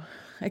ago.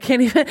 I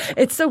can't even...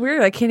 It's so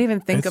weird. I can't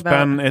even think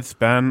about... It's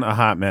been a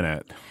hot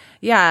minute.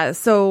 Yeah,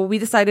 so we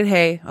decided,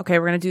 hey, okay,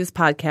 we're going to do this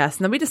podcast.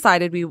 And then we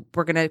decided we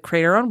were going to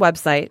create our own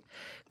website,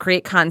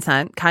 create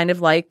content, kind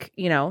of like,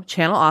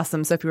 Channel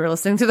Awesome. So if you were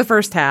listening to the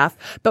first half,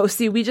 but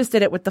see, we just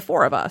did it with the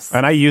four of us.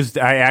 And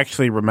I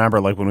actually remember,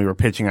 like, when we were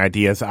pitching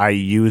ideas, I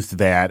used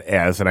that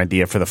as an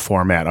idea for the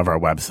format of our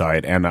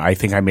website. And I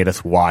think I made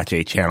us watch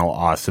a Channel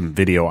Awesome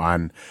video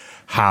on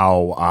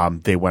how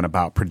they went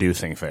about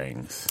producing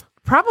things.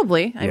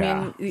 Probably.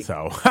 I mean,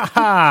 so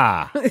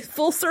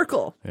full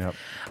circle. Yep.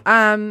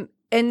 And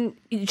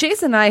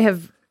Jason and I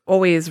have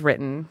always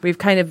written. We've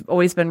kind of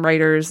always been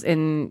writers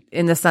in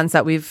the sense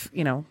that we've,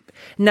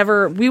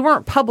 we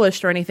weren't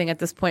published or anything at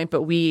this point,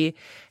 but we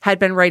had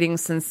been writing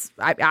since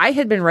I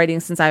had been writing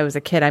since I was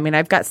a kid. I mean,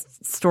 I've got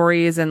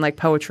stories and like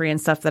poetry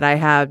and stuff that I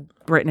had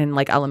written in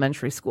like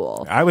elementary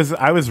school. I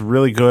was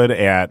really good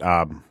at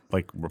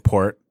like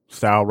report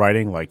style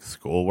writing, like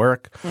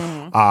schoolwork.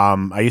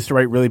 Mm-hmm. I used to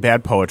write really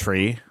bad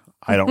poetry.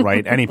 I don't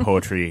write any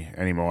poetry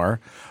anymore.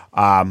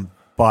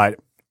 But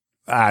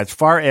as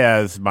far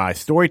as my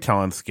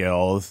storytelling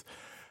skills,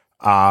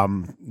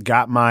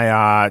 got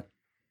my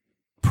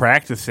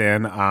practice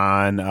in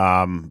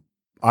on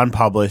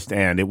unpublished,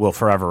 and it will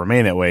forever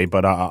remain that way,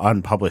 but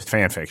unpublished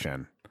fan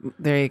fiction.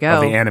 There you go.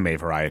 Of the anime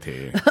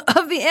variety.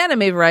 Of the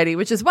anime variety,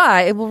 which is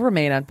why it will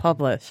remain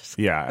unpublished.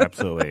 Yeah,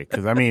 absolutely.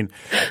 Because, I mean,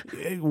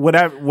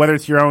 whether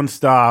it's your own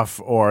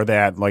stuff or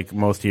that, like,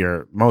 most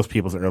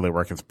people's early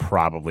work is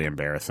probably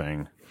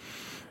embarrassing.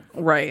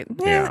 Right.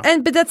 Yeah.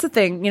 But that's the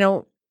thing,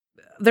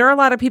 there are a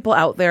lot of people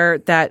out there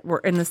that were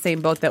in the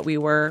same boat that we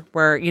were,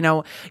 where,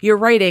 you're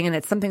writing and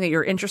it's something that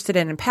you're interested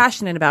in and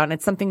passionate about, and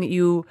it's something that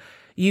you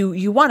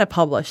want to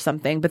publish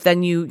something, but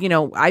then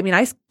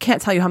I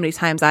can't tell you how many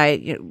times I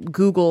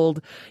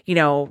Googled,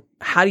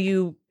 how do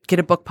you get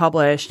a book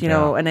published,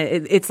 and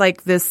it's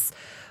like this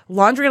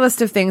laundry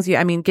list of things.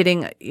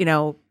 Getting,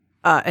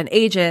 an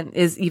agent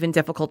is even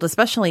difficult,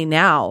 especially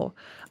now.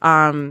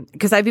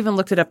 Because I've even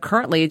looked it up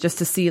currently just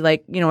to see,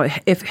 like,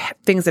 if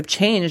things have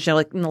changed,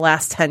 like in the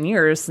last 10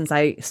 years since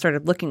I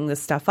started looking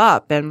this stuff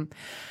up. And,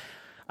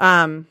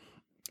 for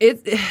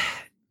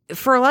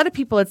a lot of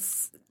people,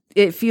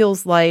 it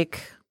feels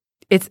like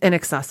it's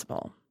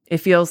inaccessible. It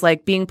feels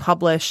like being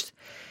published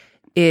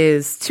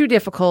is too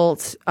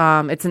difficult.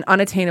 It's an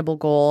unattainable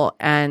goal.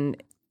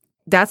 And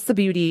that's the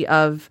beauty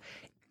of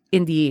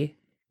indie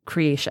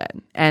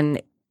creation.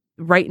 And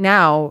right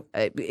now,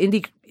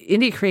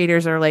 indie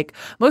creators are like,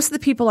 most of the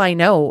people I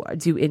know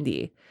do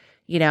indie,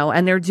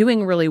 and they're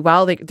doing really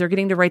well. They're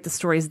getting to write the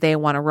stories they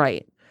want to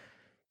write.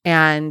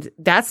 And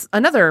that's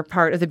another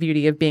part of the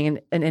beauty of being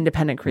an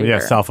independent creator. Yeah,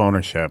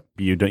 self-ownership.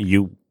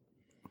 You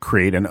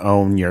create and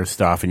own your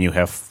stuff, and you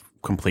have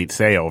complete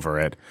say over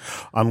it,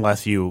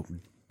 unless you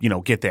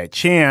get that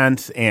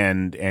chance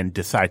and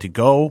decide to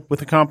go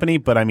with a company.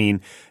 But I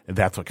mean,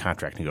 that's what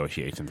contract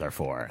negotiations are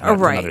for.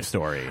 That's another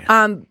story.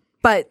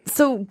 But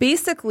so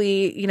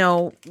basically,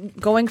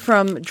 going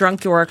from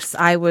Drunk Dorks,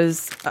 I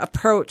was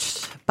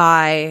approached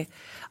by,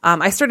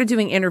 I started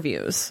doing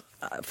interviews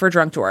for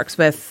Drunk Dorks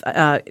with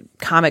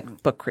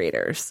comic book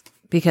creators,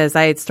 because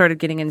I had started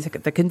getting into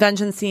the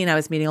convention scene. I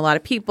was meeting a lot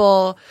of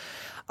people.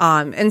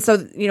 And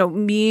so,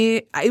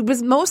 it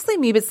was mostly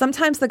me, but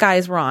sometimes the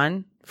guys were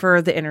on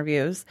for the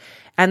interviews.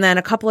 And then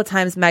a couple of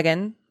times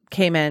Megan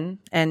came in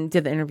and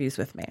did the interviews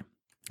with me.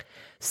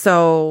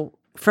 So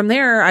from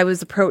there, I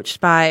was approached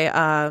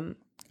by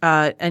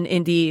an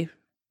indie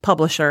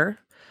publisher,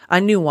 a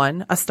new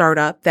one, a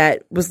startup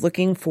that was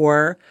looking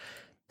for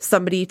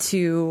somebody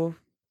to,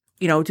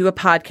 do a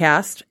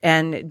podcast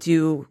and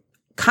do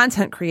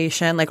content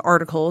creation, like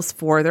articles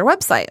for their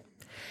website.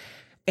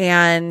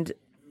 And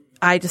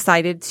I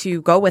decided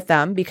to go with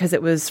them because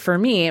it was, for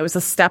me, it was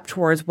a step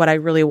towards what I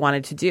really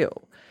wanted to do,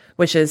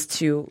 which is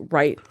to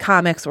write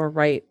comics or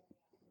write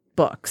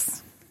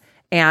books.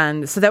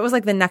 And so that was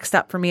like the next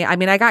step for me. I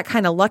mean, I got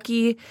kind of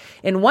lucky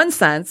in one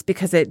sense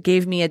because it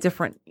gave me a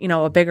different,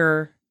 a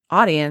bigger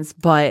audience,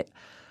 but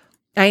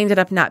I ended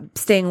up not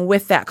staying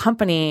with that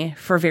company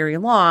for very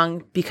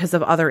long because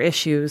of other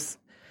issues.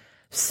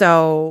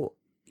 So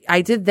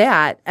I did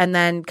that and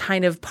then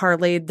kind of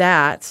parlayed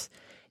that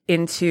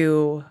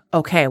into,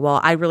 okay, well,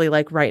 I really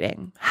like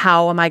writing.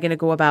 How am I going to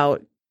go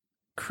about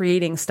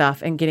creating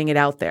stuff and getting it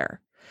out there?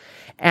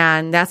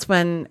 And that's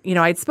when,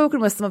 I'd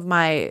spoken with some of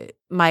my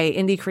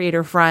indie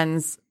creator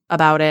friends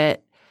about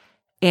it.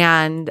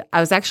 And I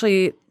was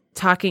actually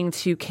talking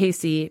to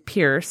Casey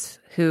Pierce,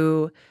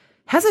 who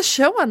has a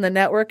show on the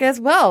network as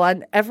well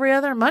on every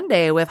other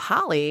Monday with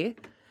Holly.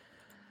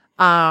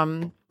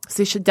 So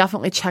you should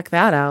definitely check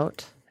that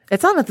out.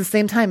 It's on at the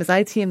same time as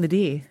IT and the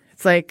D.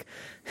 It's like,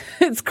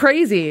 it's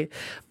crazy.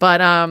 But,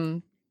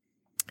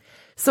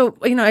 so,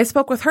 I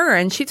spoke with her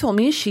and she told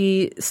me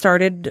she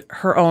started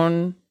her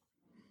own,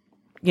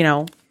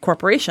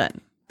 corporation.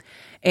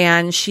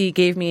 And she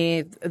gave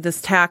me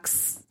this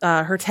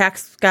her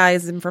tax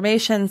guy's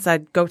information,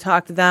 said, go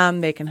talk to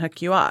them. They can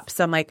hook you up.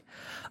 So I'm like,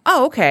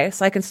 oh, okay.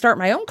 So I can start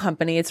my own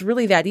company. It's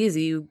really that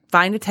easy. You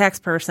find a tax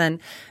person.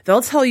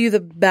 They'll tell you the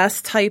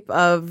best type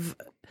of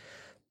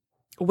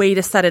way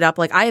to set it up.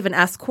 Like I have an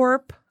S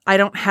Corp. I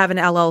don't have an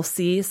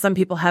LLC. Some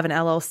people have an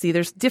LLC.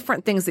 There's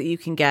different things that you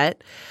can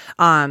get.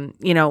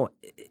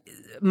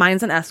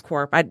 Mine's an S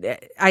corp.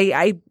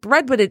 I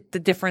read what the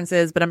difference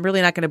is, but I'm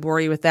really not going to bore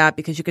you with that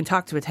because you can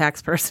talk to a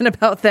tax person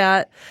about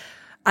that.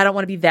 I don't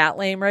want to be that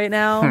lame right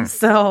now.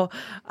 So,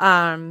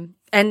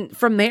 and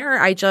from there,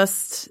 I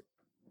just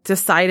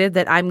decided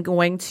that I'm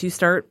going to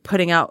start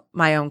putting out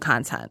my own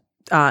content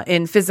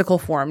in physical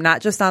form,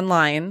 not just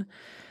online,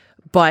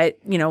 but,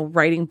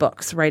 writing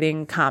books,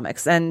 writing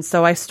comics. And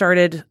so I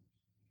started,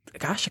 a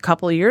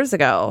couple of years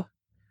ago.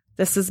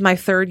 This is my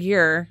third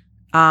year.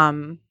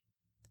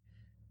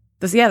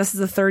 This is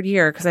the third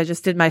year because I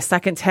just did my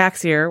second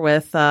tax year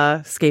with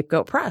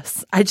Scapegoat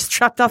Press. I just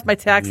dropped off my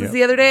taxes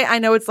the other day. I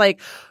know it's like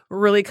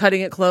really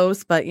cutting it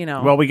close, but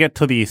Well, we get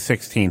to the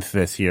 16th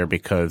this year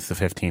because the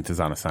 15th is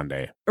on a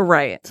Sunday.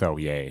 Right. So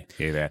yay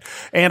that.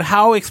 And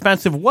how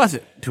expensive was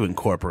it to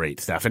incorporate,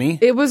 Stephanie?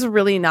 It was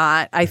really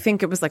not. I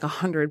think it was like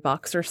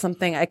 $100 or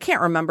something. I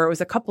can't remember. It was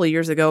a couple of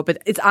years ago,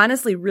 but it's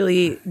honestly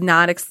really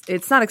not.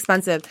 It's not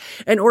expensive.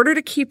 In order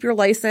to keep your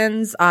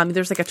license,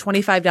 there's like a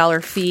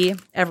 $25 fee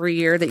every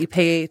year that you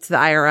pay to the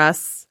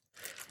IRS.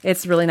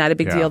 It's really not a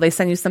big deal. They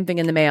send you something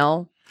in the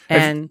mail.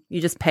 And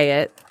you just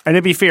pay it. And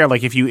to be fair,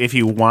 like if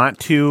you want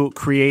to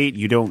create,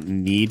 you don't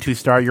need to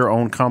start your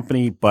own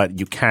company, but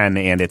you can,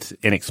 and it's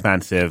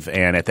inexpensive.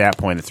 And at that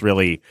point, it's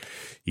really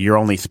you're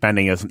only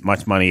spending as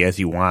much money as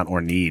you want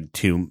or need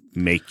to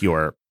make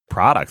your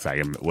products.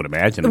 I would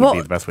imagine would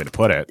be the best way to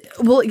put it.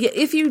 Well,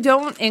 if you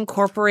don't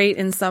incorporate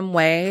in some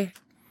way,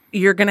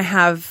 you're going to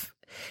have.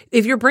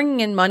 If you're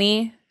bringing in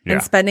money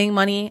and spending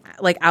money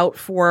like out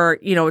for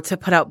to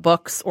put out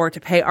books or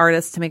to pay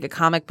artists to make a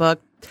comic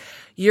book.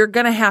 You're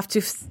gonna have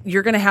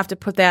to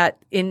put that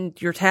in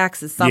your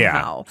taxes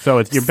somehow. Yeah. So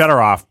you're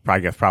better off, I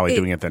guess, probably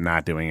doing it than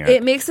not doing it.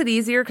 It makes it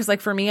easier because,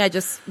 like for me, I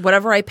just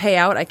whatever I pay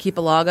out, I keep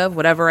a log of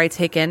whatever I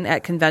take in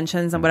at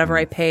conventions and whatever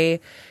I pay.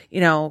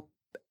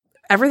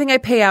 Everything I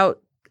pay out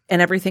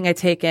and everything I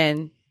take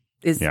in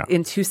is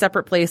in two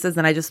separate places,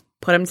 and I just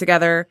put them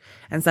together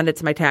and send it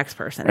to my tax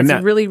person.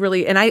 It's really,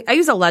 really, and I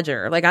use a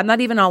ledger. Like I'm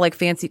not even all like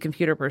fancy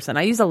computer person.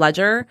 I use a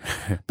ledger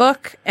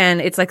book, and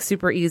it's like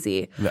super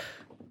easy.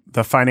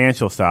 The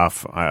financial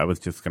stuff, I was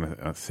just going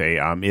to say,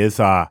 is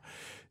the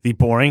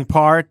boring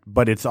part,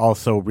 but it's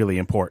also really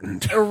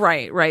important.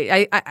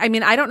 Right. I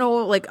mean, I don't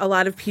know, like a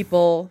lot of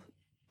people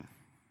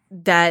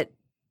that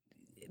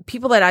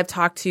I've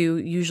talked to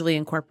usually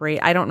incorporate.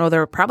 I don't know.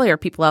 There probably are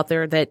people out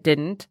there that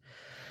didn't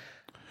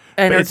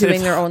and are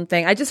doing their own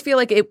thing. I just feel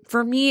like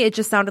for me, it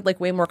just sounded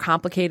like way more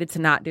complicated to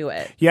not do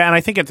it. Yeah, and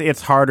I think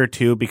it's harder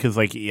too because,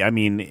 like, I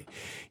mean,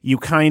 you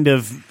kind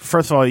of,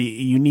 first of all,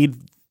 you need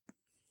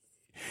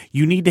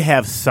to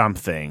have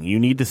something. You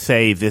need to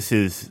say this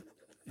is,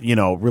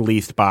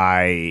 released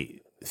by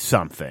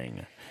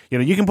something.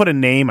 You can put a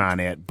name on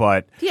it,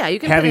 but you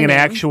can having an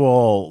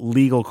actual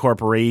legal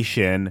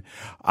corporation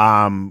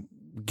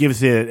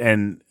gives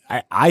it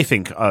I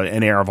think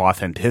an air of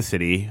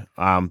authenticity.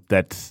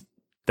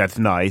 That's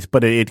nice,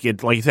 but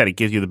it like you said, it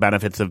gives you the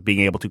benefits of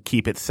being able to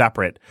keep it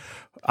separate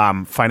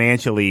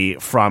financially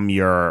from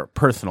your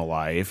personal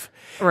life,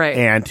 right?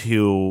 And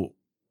to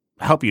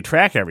help you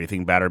track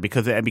everything better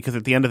because at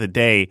the end of the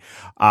day,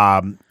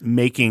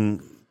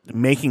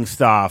 making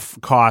stuff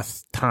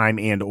costs time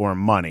and or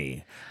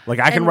money. Like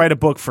I can write a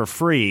book for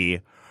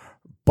free,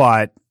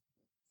 but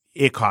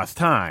it costs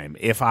time.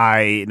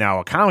 Now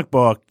a comic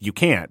book, you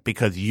can't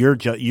because you're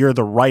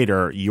the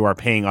writer. You are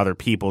paying other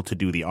people to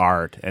do the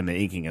art and the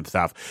inking and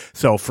stuff.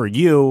 So for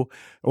you,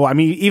 well, I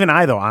mean, even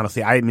I though,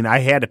 honestly, I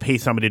had to pay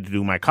somebody to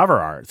do my cover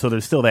art. So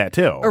there's still that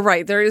too.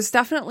 Right. There is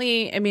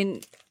definitely, I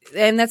mean,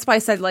 and that's why I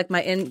said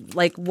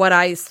what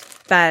I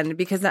spend,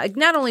 because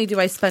not only do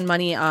I spend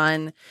money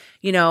on,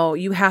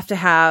 you have to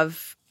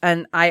have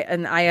an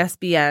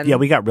ISBN. Yeah,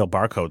 we got real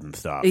barcodes and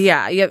stuff.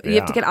 Yeah, you have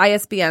to get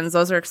ISBNs.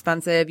 Those are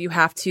expensive. You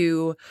have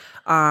to,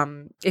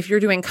 if you're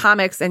doing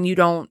comics and you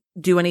don't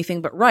do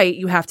anything but write,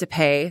 you have to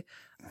pay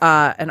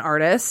an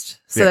artist.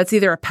 So that's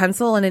either a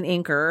pencil and an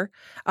inker,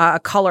 a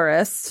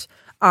colorist.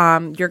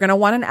 You're going to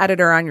want an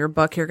editor on your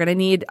book. You're going to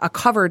need a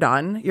cover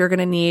done. You're going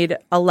to need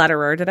a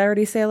letterer. Did I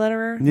already say a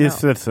letterer?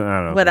 Yes, no. That's I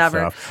don't know.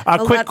 Whatever.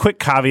 Quick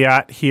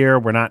caveat here.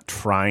 We're not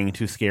trying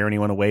to scare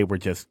anyone away. We're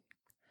just,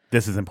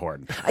 this is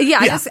important.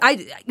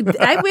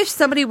 I wish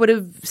somebody would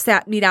have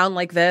sat me down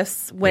like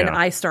this when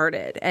I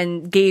started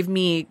and gave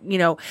me,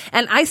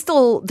 and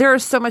there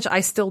is so much I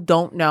still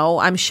don't know.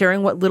 I'm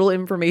sharing what little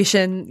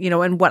information,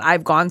 and what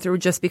I've gone through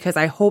just because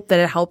I hope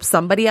that it helps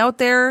somebody out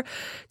there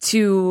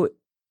to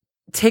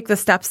take the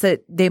steps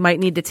that they might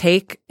need to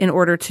take in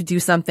order to do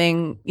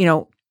something,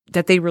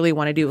 that they really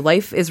want to do.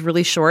 Life is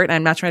really short.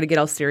 I'm not trying to get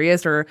all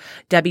serious or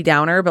Debbie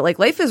Downer, but like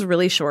life is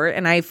really short.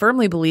 And I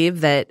firmly believe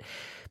that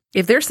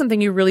if there's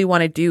something you really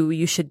want to do,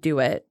 you should do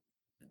it.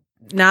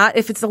 Not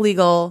if it's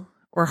illegal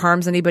or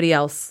harms anybody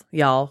else,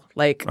 y'all.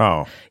 Like,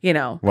 well,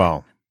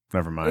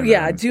 never mind.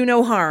 Yeah, do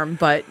no harm,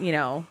 but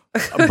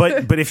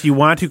but if you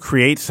want to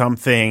create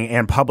something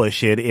and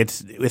publish it,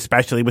 it's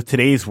especially with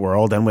today's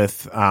world and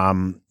with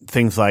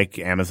things like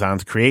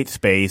Amazon's Create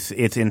Space,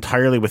 it's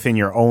entirely within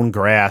your own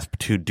grasp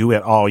to do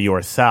it all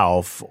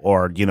yourself,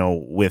 or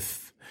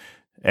with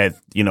as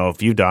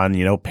if you've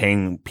done,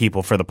 paying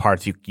people for the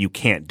parts you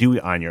can't do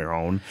on your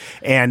own,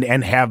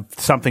 and have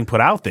something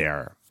put out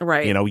there.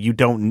 Right. You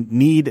don't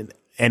need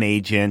an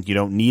agent. You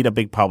don't need a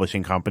big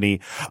publishing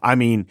company. I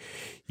mean,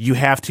 you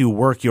have to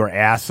work your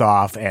ass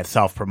off at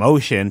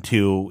self-promotion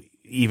to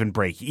even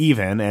break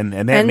even, and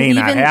that may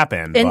not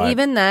happen. And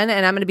even then,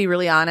 and I'm going to be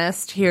really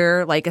honest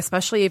here, like,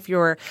 especially if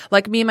you're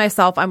like me,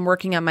 myself, I'm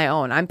working on my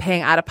own. I'm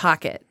paying out of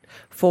pocket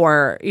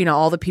for,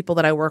 all the people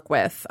that I work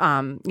with.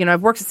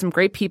 I've worked with some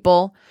great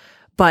people,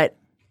 but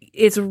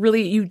it's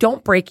really, you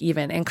don't break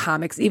even in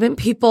comics. Even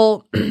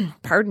people,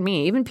 pardon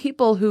me, even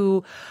people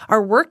who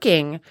are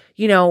working,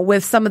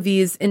 with some of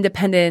these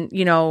independent,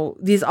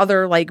 these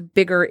other like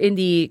bigger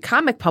indie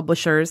comic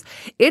publishers,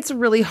 it's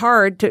really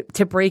hard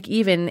to break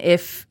even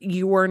if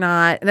you are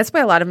not, and that's why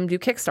a lot of them do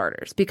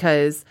Kickstarters,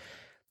 because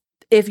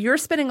if you're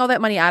spending all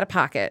that money out of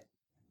pocket,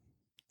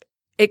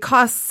 it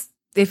costs,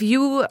 if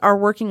you are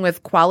working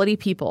with quality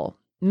people,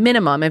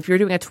 minimum, if you're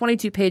doing a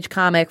 22-page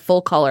comic,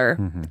 full color,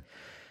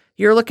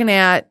 you're looking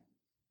at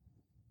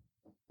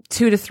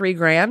 $2,000 to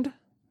 $3,000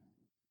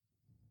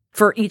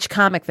 for each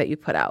comic that you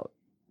put out.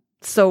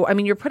 So, I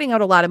mean, you're putting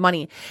out a lot of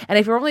money. And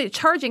if you're only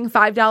charging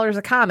 $5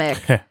 a comic,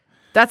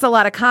 that's a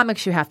lot of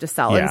comics you have to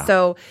sell. Yeah. And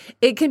so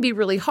it can be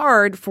really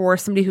hard for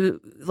somebody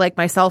who, like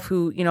myself,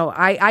 who,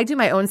 I do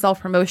my own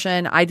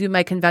self-promotion. I do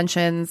my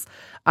conventions.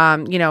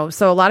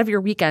 So a lot of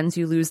your weekends,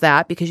 you lose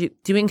that because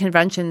doing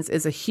conventions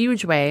is a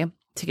huge way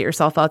to get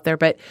yourself out there.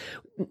 But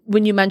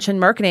when you mention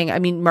marketing, I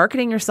mean,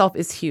 marketing yourself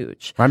is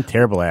huge. I'm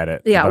terrible at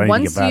it. Yeah.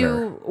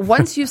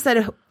 Once you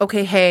said,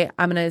 okay, hey,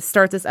 I'm going to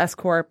start this S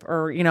Corp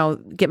or,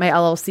 get my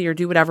LLC or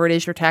do whatever it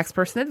is your tax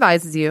person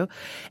advises you,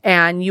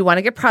 and you want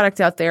to get product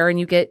out there, and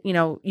you get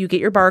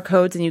your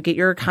barcodes and you get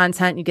your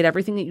content, and you get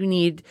everything that you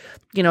need,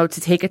 to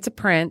take it to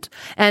print.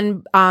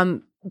 And,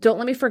 don't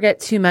let me forget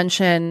to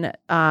mention,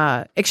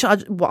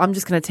 actually, I'm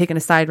just going to take an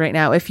aside right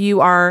now. If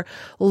you are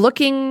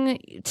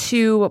looking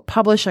to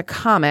publish a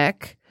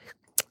comic,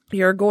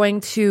 you're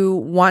going to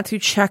want to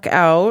check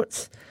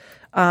out,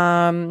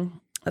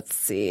 let's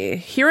see,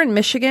 here in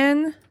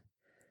Michigan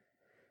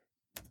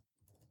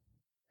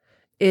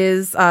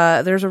is,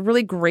 there's a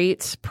really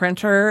great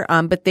printer,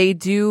 but they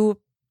do,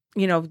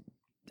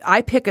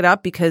 I pick it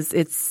up because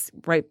it's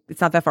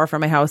not that far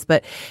from my house,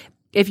 but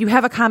if you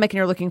have a comic and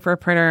you're looking for a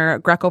printer,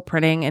 Greco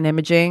Printing and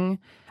Imaging,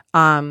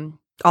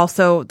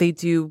 also they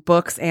do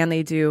books and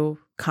they do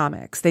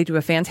comics. They do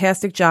a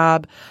fantastic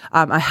job.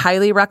 I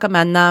highly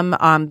recommend them.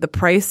 The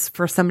price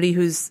for somebody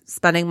who's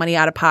spending money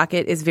out of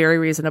pocket is very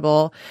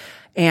reasonable.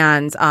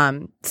 And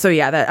so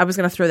yeah, I was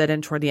going to throw that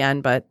in toward the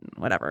end, but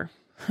whatever.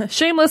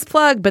 Shameless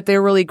plug, but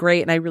they're really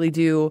great, and I really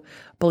do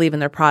believe in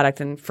their product.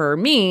 And for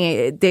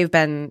me, they've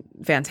been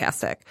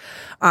fantastic.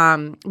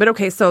 But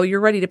okay, so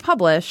you're ready to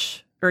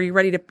publish, or you're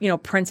ready to,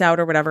 print out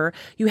or whatever,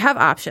 you have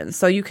options.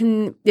 So you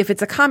can, if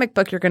it's a comic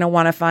book, you're going to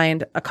want to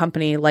find a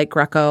company like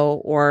Greco,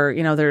 or,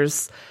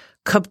 there's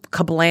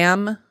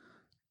Kablam.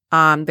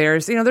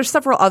 There's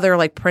several other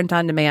like print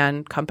on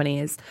demand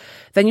companies.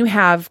 Then you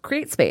have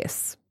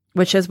CreateSpace,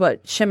 which is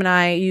what Shim and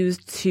I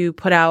used to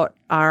put out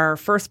our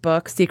first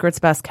book, Secrets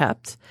Best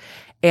Kept.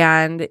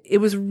 And it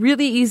was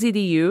really easy to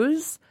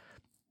use.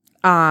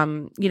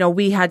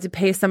 We had to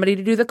pay somebody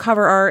to do the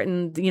cover art,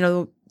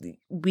 and,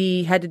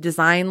 we had to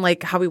design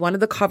like how we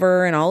wanted the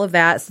cover and all of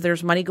that. So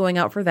there's money going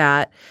out for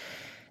that.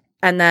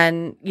 And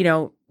then,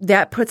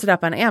 that puts it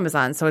up on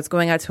Amazon. So it's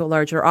going out to a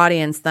larger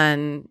audience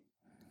than,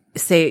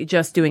 say,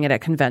 just doing it at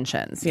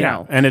conventions, you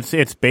know. And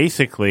it's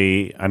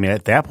basically, I mean,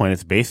 at that point,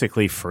 it's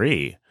basically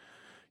free.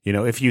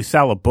 If you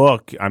sell a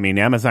book, I mean,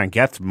 Amazon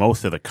gets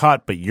most of the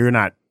cut, but you're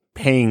not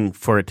paying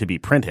for it to be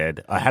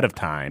printed ahead of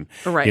time.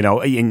 Right.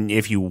 And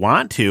if you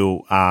want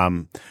to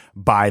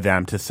buy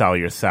them to sell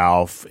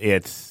yourself,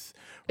 it's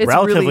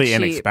relatively really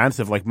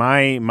inexpensive. Like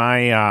my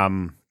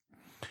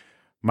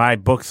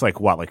books, like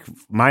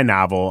my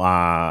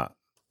novel,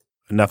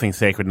 Nothing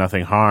Sacred,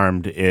 Nothing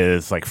Harmed,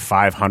 is like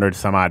 500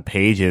 some odd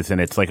pages,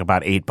 and it's like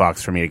about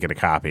 $8 for me to get a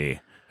copy.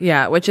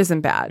 Yeah, which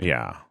isn't bad.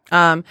 Yeah.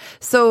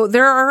 So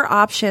there are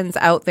options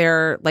out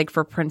there like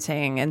for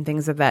printing and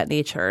things of that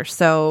nature.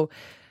 So,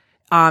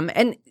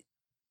 and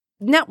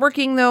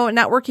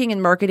networking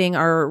and marketing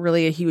are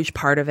really a huge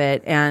part of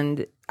it.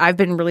 And I've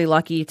been really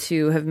lucky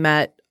to have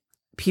met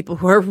people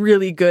who are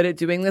really good at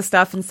doing this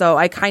stuff. And so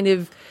I kind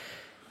of,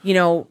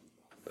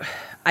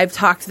 I've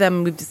talked to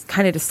them, we've just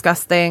kind of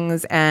discussed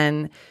things,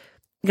 and,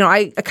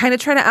 I kind of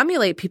try to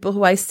emulate people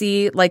who I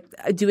see like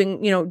doing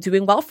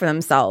well for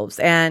themselves.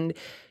 And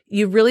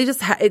you really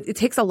just, it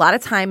takes a lot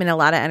of time and a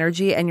lot of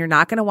energy, and you're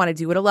not going to want to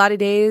do it a lot of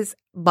days.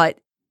 But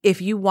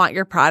if you want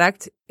your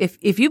product,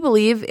 if you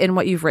believe in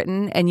what you've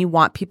written and you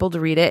want people to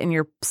read it and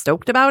you're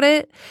stoked about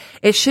it,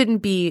 it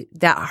shouldn't be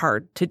that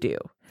hard to do.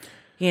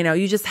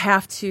 You just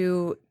have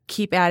to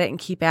keep at it and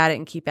keep at it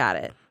and keep at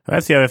it.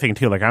 That's the other thing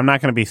too. Like, I'm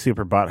not going to be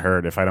super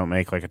butthurt if I don't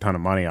make like a ton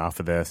of money off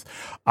of this.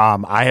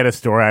 I had a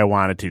story I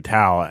wanted to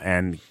tell,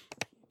 and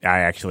I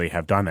actually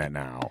have done that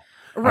now.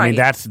 Right. I mean,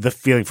 that's the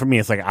feeling for me.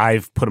 It's like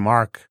I've put a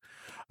mark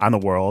on the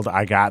world.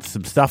 I got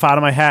some stuff out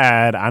of my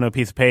head on a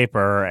piece of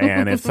paper,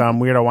 and if some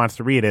weirdo wants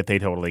to read it, they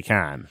totally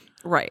can.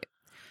 Right.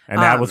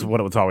 And that was what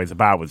it was always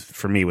about.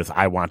 Was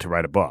I want to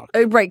write a book.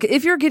 Right.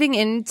 If you're getting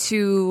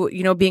into,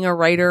 being a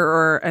writer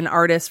or an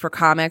artist for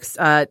comics,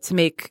 to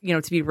make,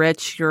 to be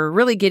rich, you're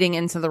really getting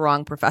into the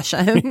wrong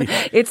profession.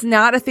 It's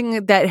not a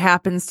thing that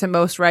happens to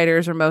most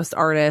writers or most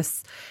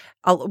artists.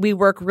 We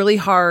work really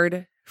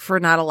hard for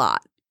not a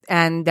lot.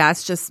 And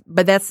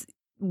that's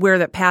where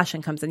that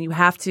passion comes in. You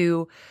have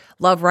to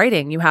love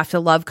writing. You have to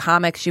love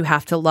comics. You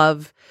have to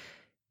love,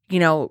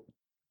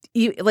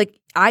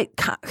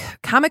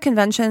 comic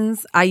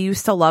conventions. I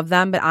used to love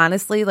them, but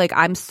honestly,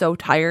 I'm so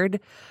tired.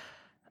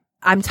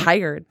 I'm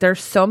tired.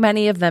 There's so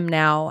many of them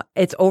now.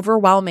 It's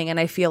overwhelming. And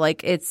I feel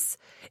like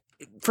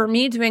for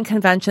me, doing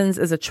conventions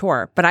is a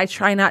chore, but I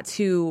try not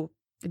to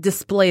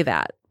display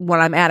that when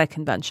I'm at a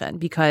convention,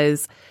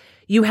 because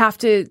you have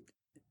to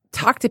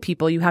talk to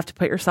people. You have to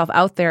put yourself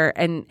out there,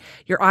 and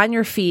you're on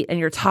your feet and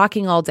you're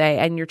talking all day,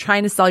 and you're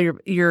trying to sell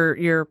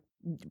your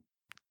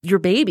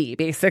baby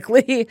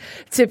basically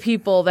to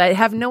people that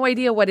have no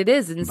idea what it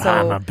is. And so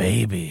I'm a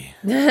baby.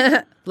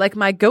 Like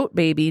my goat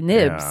baby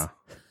Nibs,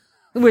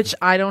 which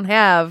I don't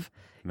have.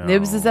 No.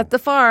 Nibs is at the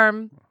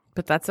farm,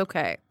 but that's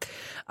okay.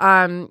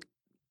 And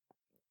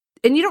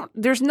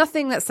there's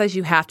nothing that says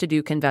you have to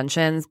do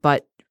conventions,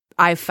 but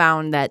I've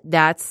found that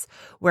that's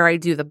where I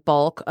do the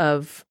bulk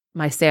of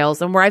my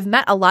sales, and where I've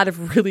met a lot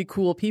of really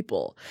cool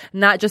people,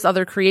 not just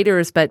other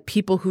creators, but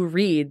people who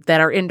read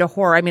that are into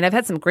horror. I mean, I've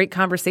had some great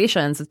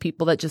conversations with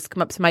people that just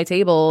come up to my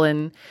table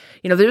and,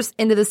 they're just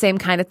into the same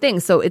kind of thing.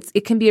 So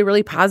it can be a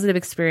really positive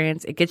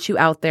experience. It gets you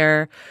out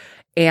there.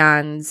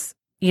 And,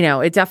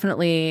 it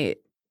definitely,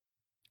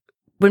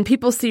 when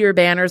people see your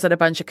banners at a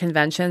bunch of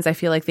conventions, I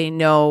feel like they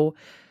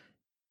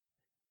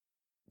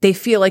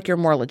feel like you're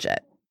more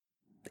legit,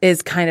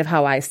 is kind of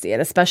how I see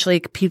it, especially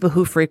people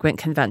who frequent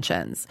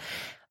conventions.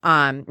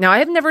 Now I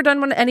have never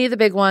done any of the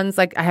big ones.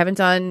 Like I haven't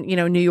done,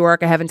 New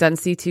York. I haven't done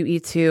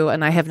C2E2,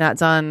 and I have not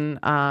done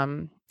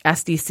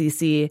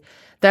SDCC.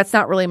 That's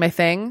not really my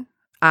thing.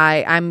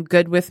 I'm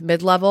good with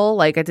mid-level.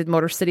 Like I did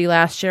Motor City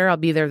last year. I'll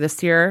be there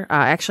this year,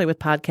 actually with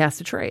Podcast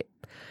Detroit.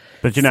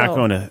 But you're not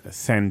going to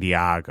San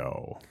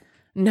Diego.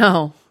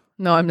 No,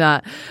 I'm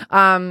not.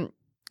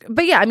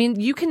 But yeah, I mean,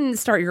 you can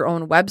start your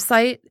own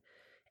website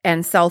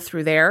and sell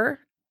through there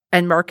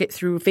and market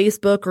through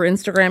Facebook or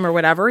Instagram or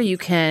whatever. You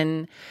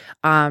can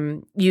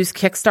use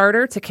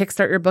Kickstarter to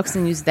kickstart your books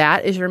and use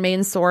that as your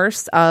main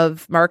source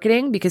of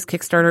marketing, because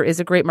Kickstarter is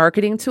a great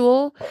marketing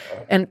tool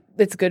and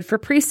it's good for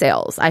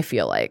pre-sales, I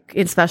feel like,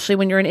 especially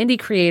when you're an indie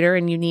creator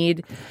and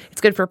it's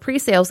good for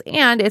pre-sales,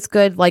 and it's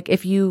good like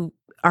if you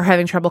are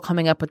having trouble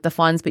coming up with the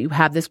funds, but you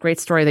have this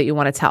great story that you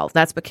want to tell.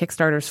 That's what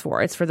Kickstarter's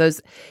for. It's for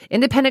those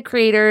independent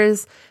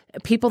creators,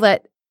 people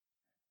that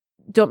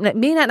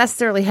may not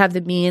necessarily have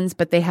the means,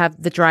 but they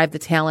have the drive, the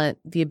talent,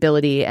 the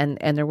ability, and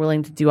they're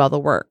willing to do all the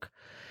work.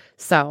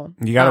 So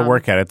you got to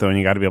work at it though, and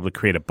you got to be able to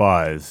create a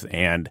buzz.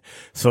 And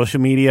a social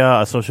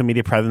media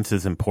presence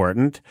is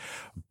important,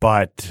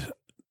 but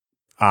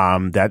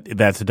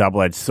that's a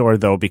double-edged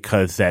sword though,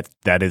 because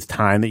that is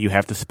time that you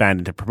have to spend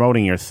into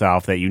promoting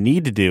yourself that you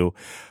need to do.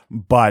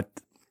 But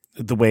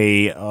the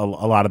way a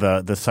lot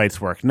of the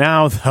sites work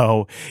now,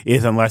 though,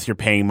 is unless you're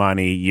paying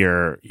money,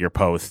 your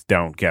posts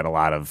don't get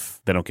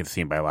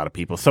seen by a lot of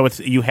people. So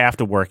you have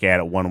to work at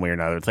it one way or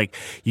another. It's like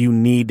you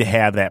need to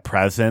have that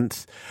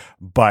presence,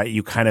 but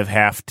you kind of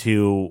have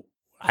to.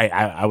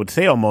 I would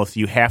say almost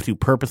you have to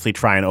purposely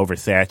try and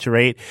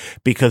oversaturate,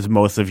 because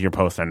most of your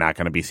posts are not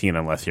going to be seen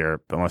unless you're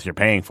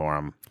paying for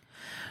them.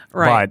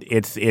 Right. But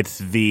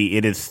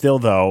it is still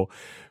though.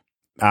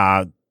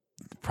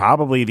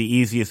 Probably the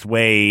easiest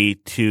way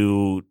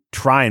to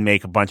try and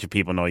make a bunch of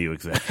people know you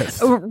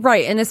exist.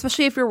 Right. And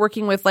especially if you're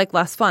working with like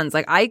less funds.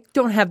 Like I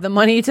don't have the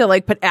money to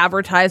like put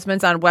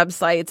advertisements on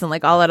websites and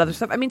like all that other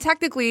stuff. I mean,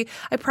 technically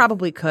I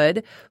probably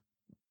could,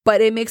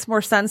 but it makes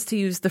more sense to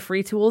use the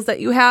free tools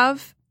that you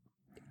have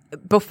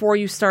before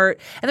you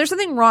start. And there's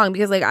something wrong,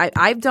 because like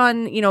I've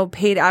done,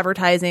 paid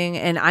advertising,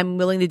 and I'm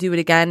willing to do it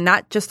again,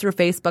 not just through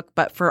Facebook,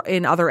 but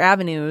in other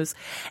avenues.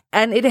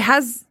 And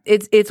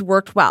it's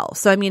worked well.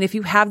 So, I mean, if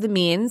you have the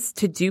means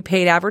to do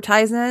paid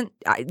advertisement,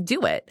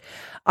 do it.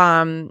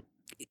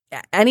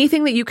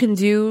 Anything that you can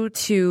do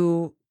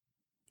to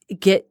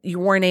get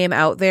your name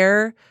out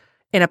there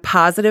in a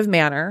positive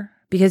manner,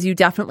 because you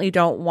definitely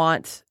don't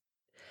want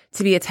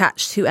to be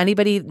attached to any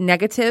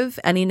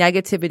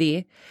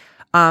negativity.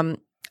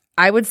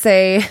 I would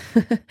say,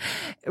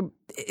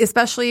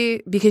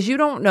 especially because you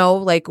don't know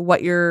like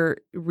what your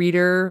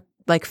reader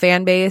like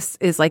fan base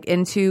is like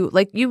into,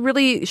 like you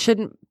really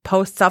shouldn't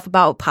post stuff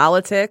about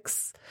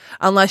politics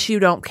unless you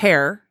don't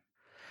care,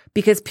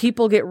 because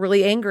people get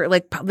really angry.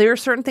 Like there are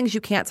certain things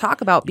you can't talk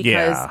about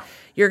because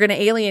you're going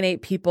to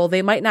alienate people.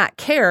 They might not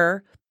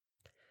care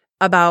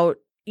about,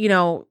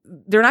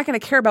 they're not going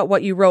to care about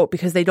what you wrote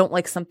because they don't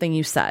like something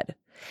you said.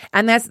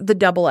 And that's the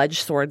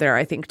double-edged sword there,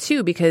 I think,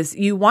 too, because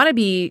you want to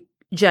be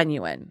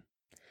genuine,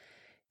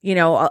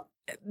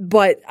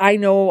 but I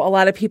know a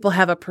lot of people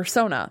have a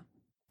persona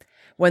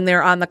When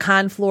they're on the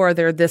con floor,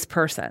 they're this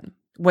person.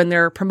 When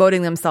they're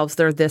promoting themselves,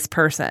 they're this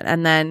person.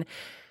 And then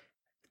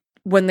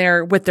when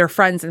they're with their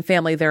friends and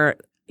family, they're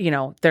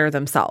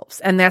themselves.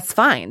 And that's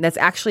fine. That's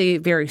actually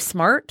very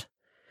smart,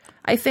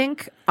 I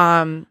think.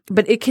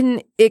 But it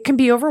can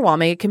be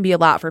overwhelming. It can be a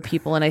lot for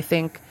people. And I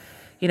think,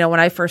 when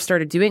I first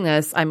started doing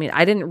this, I mean,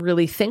 I didn't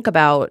really think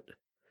about,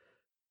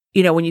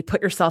 when you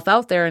put yourself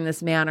out there in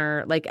this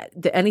manner, like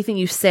anything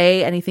you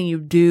say, anything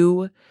you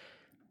do,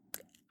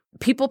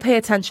 people pay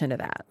attention to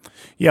that.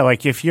 Yeah,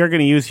 like if you're going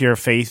to use your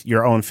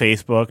own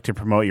Facebook to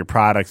promote your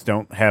products,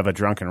 don't have a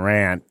drunken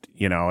rant,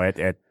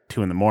 at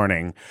 2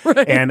 a.m.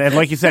 Right. And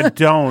like you said,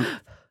 don't.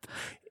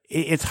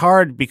 It's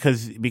hard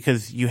because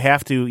you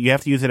have to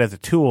use it as a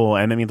tool.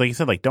 And I mean, like you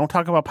said, like don't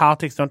talk about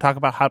politics, don't talk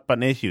about hot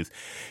button issues.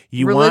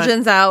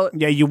 Religion's out.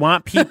 Yeah, you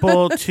want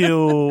people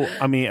to.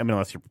 I mean,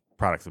 unless your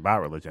product's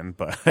about religion,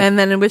 but and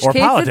then in which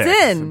case politics.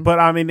 It's in. But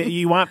I mean,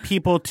 you want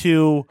people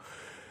to.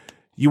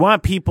 You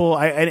want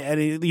people.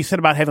 You said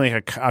about having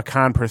like a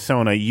con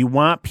persona. You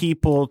want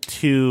people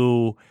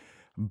to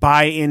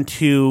buy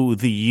into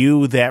the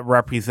you that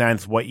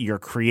represents what you're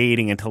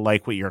creating and to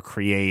like what you're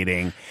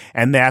creating,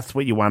 and that's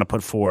what you want to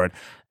put forward.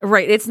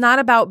 Right. It's not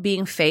about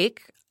being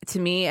fake to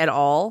me at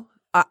all.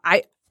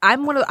 I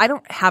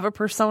don't have a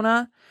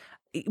persona.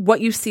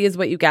 What you see is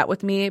what you get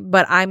with me,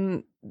 but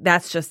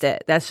that's just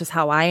it. That's just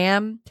how I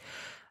am.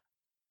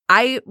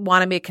 I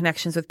want to make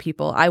connections with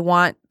people. I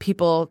want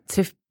people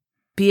to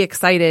be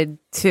excited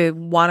to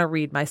want to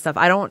read my stuff.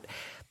 I don't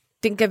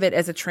think of it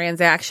as a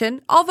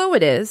transaction, although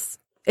it is.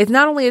 It's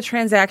not only a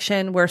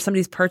transaction where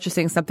somebody's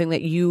purchasing something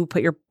that you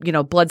put your,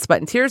 blood, sweat,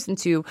 and tears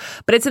into,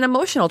 but it's an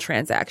emotional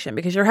transaction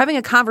because you're having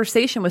a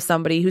conversation with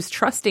somebody who's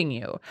trusting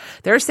you.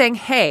 They're saying,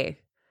 hey,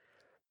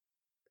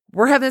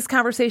 we're having this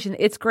conversation.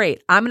 It's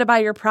great. I'm going to buy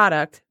your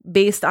product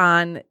based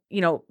on,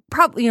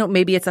 probably,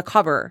 maybe it's the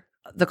cover.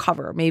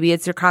 Maybe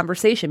it's your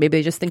conversation. Maybe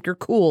they just think you're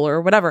cool or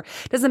whatever.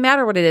 It doesn't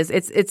matter what it is.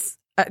 It's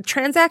a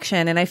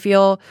transaction. And I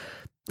feel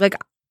like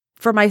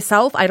for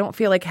myself, I don't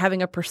feel like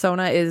having a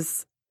persona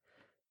is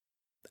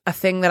a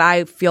thing that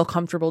I feel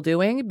comfortable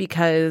doing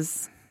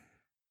because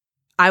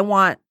I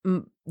want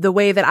the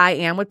way that I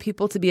am with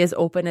people to be as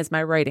open as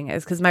my writing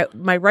is. Because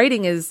my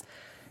writing is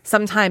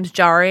sometimes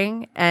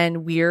jarring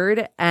and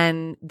weird,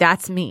 and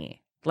that's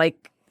me.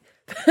 Like,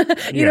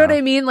 you know what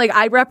I mean? Like,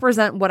 I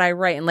represent what I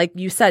write. And like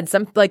you said,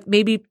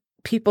 maybe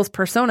people's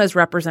personas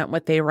represent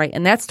what they write,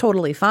 and that's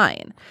totally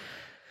fine.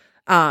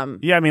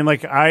 Yeah, I mean,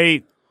 like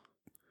I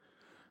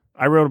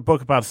wrote a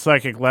book about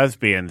psychic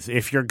lesbians.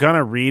 If you're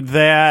gonna read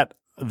that,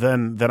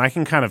 then I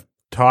can kind of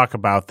talk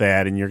about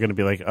that, and you're gonna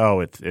be like, oh,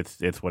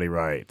 it's what he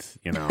writes,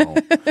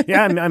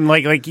 Yeah, I'm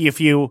like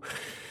if you,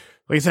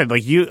 like I said,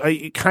 like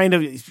you kind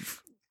of.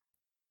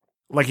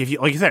 Like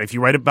you said, if you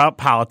write about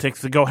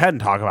politics, then go ahead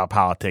and talk about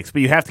politics.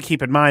 But you have to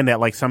keep in mind that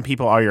like some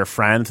people are your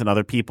friends and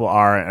other people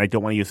are, and I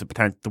don't want to use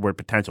the word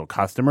potential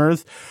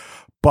customers,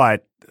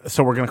 but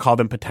so we're going to call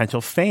them potential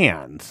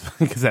fans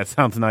because that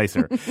sounds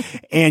nicer.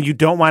 And you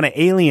don't want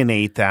to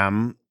alienate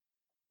them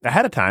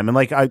ahead of time. And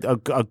like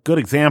a good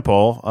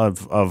example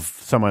of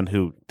someone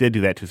who did do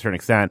that to a certain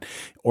extent,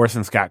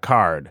 Orson Scott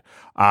Card.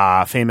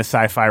 Famous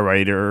sci-fi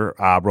writer,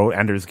 wrote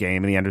Ender's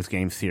Game in the Ender's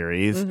Game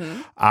series.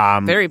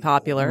 Mm-hmm. Very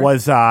popular.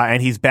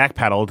 And he's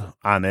backpedaled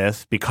on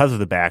this because of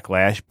the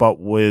backlash, but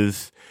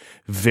was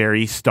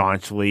very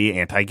staunchly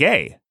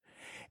anti-gay.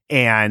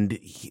 And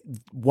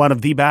one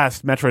of the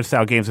best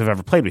Metroid-style games I've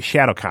ever played was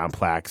Shadow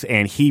Complex,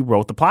 and he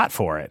wrote the plot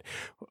for it,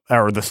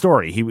 or the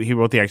story. He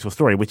wrote the actual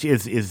story, which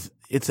is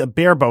it's a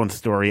bare-bones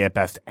story at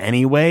best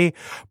anyway,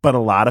 but a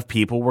lot of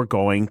people were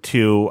going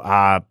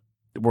to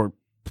were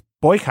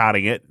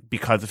boycotting it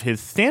because of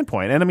his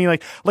standpoint. And I mean,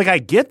 like I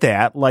get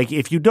that. Like,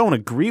 if you don't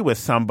agree with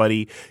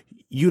somebody,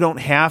 you don't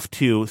have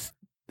to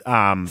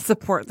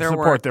support their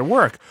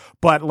work.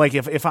 But like,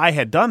 if I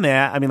had done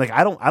that, I mean, like,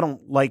 I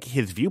don't like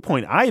his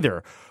viewpoint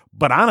either.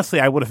 But honestly,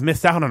 I would have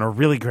missed out on a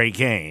really great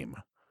game.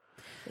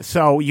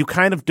 So you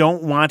kind of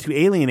don't want to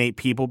alienate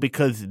people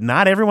because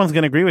not everyone's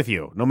going to agree with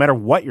you, no matter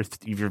what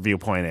your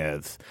viewpoint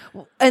is.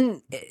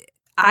 And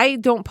I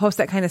don't post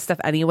that kind of stuff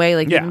anyway.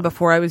 Like, even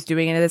before I was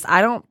doing any of this,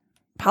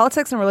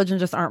 politics and religion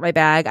just aren't my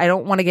bag. I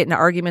don't want to get into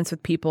arguments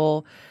with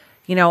people.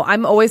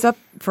 I'm always up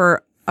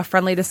for a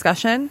friendly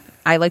discussion.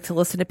 I like to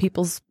listen to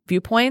people's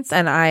viewpoints,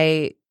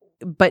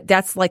 but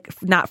that's like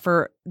not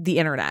for the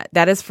internet.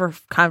 That is for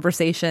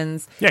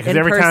conversations. Yeah, because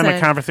every time a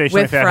conversation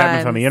like that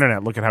happens on the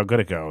internet, look at how good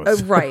it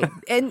goes. Right.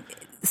 And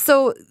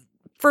so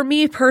for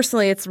me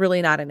personally, it's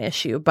really not an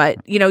issue. But,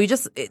 we'll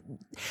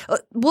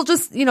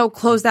just,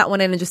 close that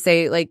one in and just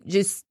say, like,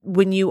 just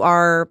when you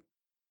are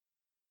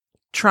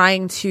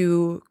trying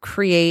to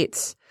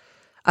create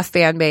a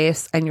fan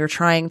base and you're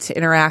trying to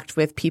interact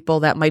with people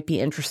that might be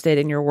interested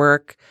in your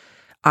work,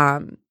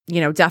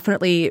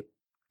 definitely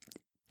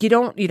you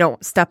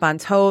don't step on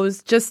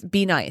toes. Just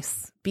be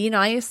nice. Be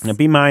nice. And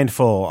be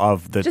mindful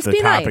of the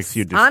topics nice.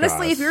 You discuss.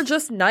 Honestly, if you're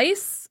just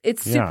nice,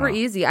 it's super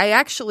easy. I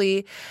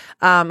actually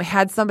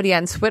had somebody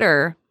on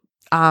Twitter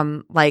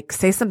like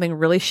say something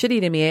really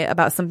shitty to me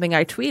about something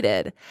I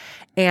tweeted.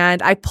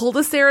 And I pulled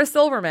a Sarah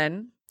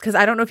Silverman, because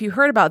I don't know if you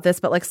heard about this,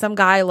 but like some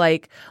guy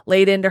like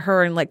laid into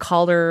her and like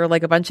called her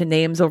like a bunch of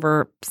names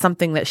over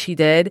something that she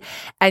did.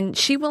 And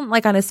she went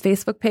like on his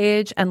Facebook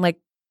page and like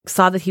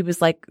saw that he was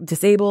like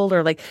disabled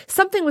or like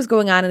something was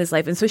going on in his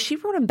life. And so she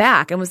wrote him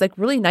back and was like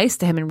really nice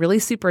to him and really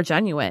super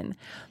genuine.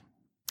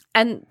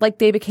 And like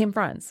they became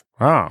friends.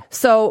 Oh.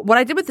 So what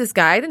I did with this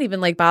guy, I didn't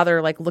even like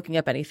bother like looking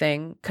up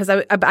anything, because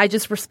I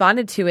just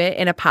responded to it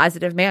in a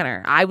positive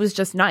manner. I was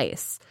just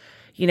nice,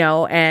 you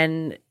know,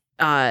 and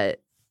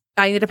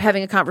I ended up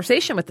having a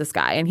conversation with this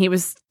guy and he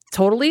was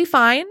totally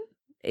fine.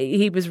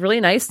 He was really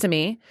nice to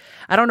me.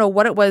 I don't know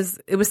what it was.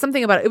 It was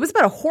something about, it was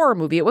about a horror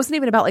movie. It wasn't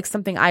even about like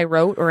something I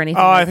wrote or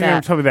anything like that. I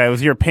think you told me that. It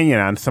was your opinion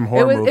on some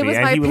horror movie. It was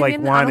and my he like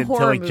opinion wanted on a to like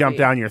horror jump movie.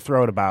 down your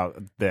throat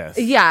about this.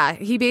 Yeah.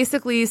 He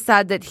basically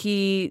said that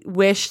he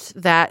wished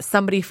that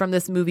somebody from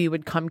this movie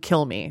would come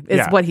kill me,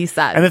 is what he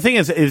said. And the thing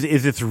is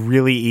it's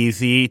really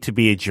easy to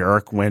be a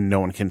jerk when no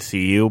one can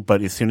see you.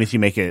 But as soon as you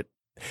make it,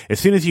 as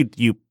soon as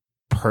you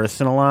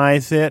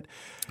personalize it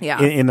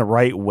in the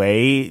right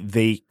way,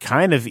 they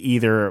kind of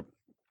either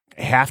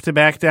have to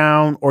back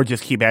down or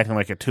just keep acting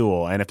like a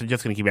tool. And if they're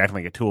just going to keep acting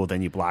like a tool,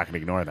 then you block and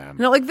ignore them.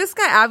 No, like this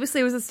guy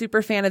obviously was a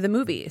super fan of the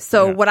movie.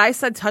 So what I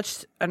said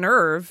touched a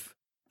nerve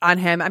on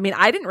him. I mean,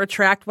 I didn't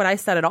retract what I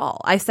said at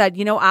all. I said,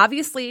 you know,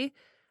 obviously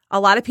a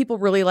lot of people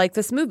really like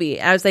this movie.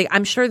 And I was like,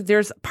 I'm sure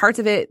there's parts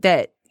of it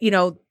that, you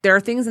know, there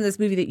are things in this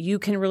movie that you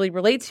can really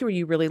relate to or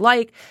you really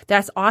like.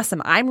 That's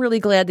awesome. I'm really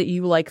glad that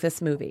you like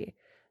this movie.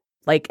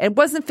 Like, it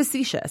wasn't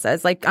facetious. I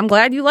was like, I'm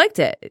glad you liked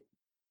it.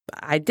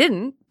 I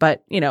didn't,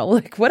 but you know,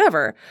 like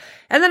whatever.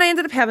 And then I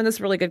ended up having this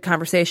really good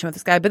conversation with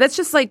this guy. But that's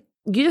just like,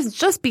 you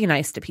just be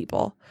nice to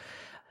people.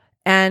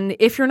 And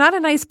if you're not a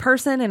nice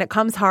person and it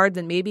comes hard,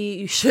 then maybe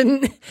you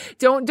shouldn't.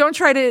 Don't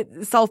try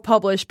to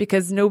self-publish,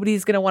 because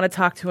nobody's going to want to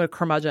talk to a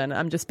curmudgeon.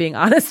 I'm just being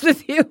honest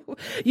with you.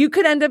 You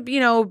could end up, you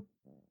know,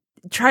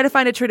 try to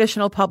find a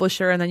traditional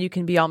publisher, and then you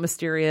can be all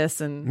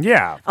mysterious and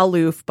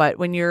aloof. But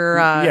when you're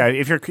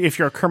if you're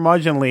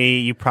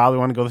curmudgeonly, you probably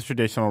want to go the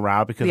traditional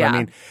route, because I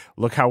mean,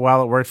 look how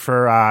well it worked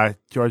for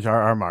George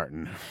R.R.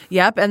 Martin.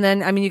 Yep. And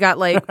then I mean, you got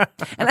like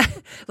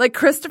like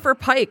Christopher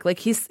Pike. Like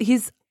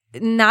he's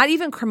not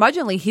even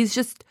curmudgeonly. He's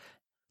just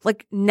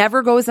like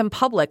never goes in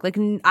public. Like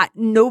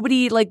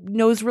nobody like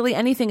knows really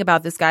anything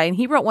about this guy. And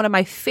he wrote one of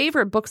my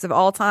favorite books of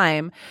all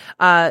time,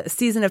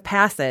 Season of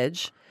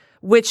Passage,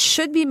 which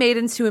should be made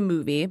into a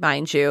movie,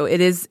 mind you. It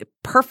is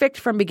perfect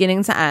from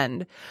beginning to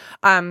end.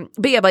 But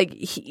yeah, like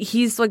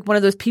he's like one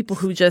of those people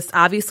who just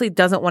obviously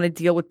doesn't want to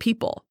deal with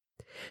people.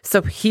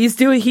 So he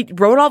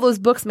wrote all those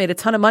books, made a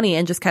ton of money,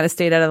 and just kind of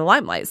stayed out of the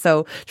limelight.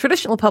 So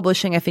traditional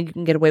publishing, I think you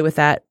can get away with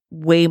that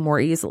way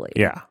more easily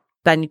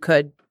than you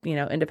could, you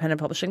know,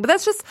 independent publishing. But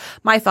that's just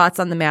my thoughts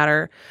on the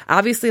matter.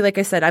 Obviously, like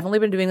I said, I've only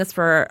been doing this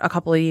for a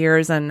couple of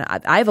years and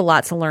I have a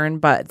lot to learn,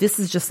 but this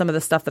is just some of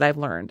the stuff that I've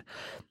learned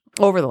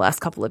over the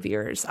last couple of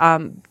years.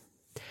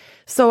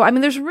 So, I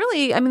mean,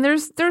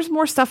 there's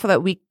more stuff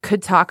that we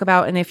could talk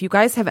about. And if you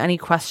guys have any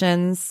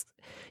questions,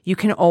 you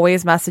can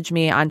always message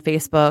me on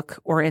Facebook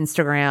or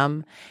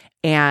Instagram,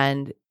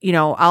 and, you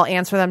know, I'll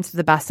answer them to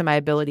the best of my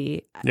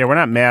ability. Yeah, we're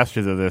not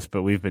masters of this,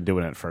 but we've been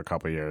doing it for a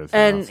couple of years.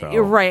 And now, so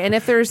you're right. And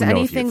if there's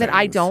anything that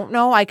I don't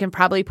know, I can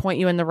probably point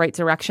you in the right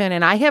direction.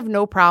 And I have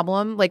no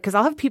problem, like, because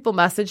I'll have people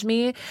message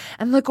me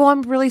and like, oh,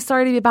 I'm really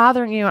sorry to be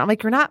bothering you. I'm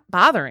like, you're not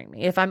bothering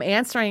me. If I'm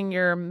answering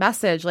your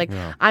message, like,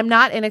 I'm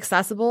not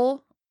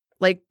inaccessible.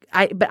 Like,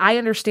 but I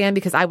understand,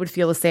 because I would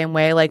feel the same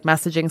way, like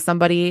messaging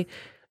somebody,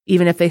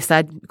 even if they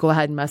said, go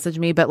ahead and message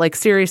me. But like,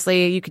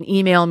 seriously, you can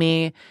email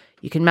me.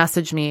 You can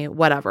message me,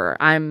 whatever.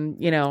 I'm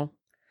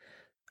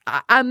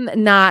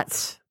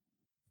not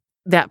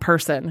that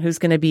person who's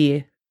going to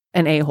be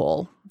an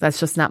a-hole. That's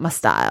just not my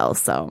style.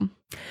 So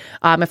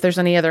if there's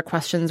any other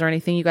questions or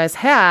anything you guys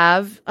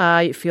have,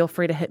 feel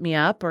free to hit me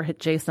up or hit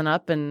Jason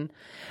up. And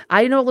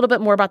I know a little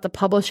bit more about the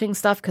publishing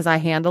stuff because I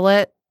handle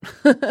it.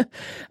 But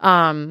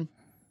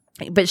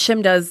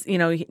Shim does,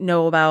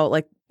 know about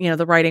like,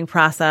 the writing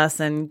process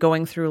and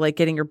going through like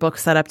getting your book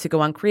set up to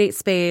go on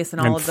CreateSpace and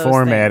all of those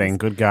formatting. things.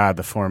 Good God,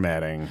 the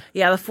formatting.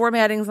 Yeah, the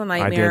formatting's a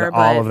nightmare. I did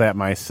all of that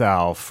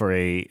myself.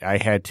 I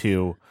had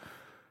to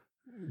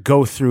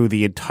go through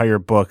the entire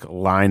book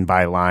line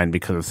by line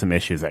because of some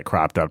issues that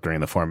cropped up during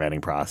the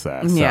formatting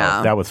process. So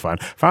that was fun.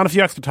 Found a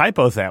few extra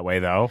typos that way,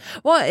 though.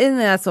 Well, and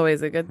that's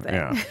always a good thing.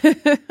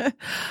 Yeah.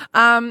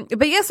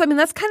 But yes, I mean,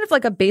 that's kind of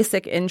like a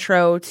basic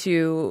intro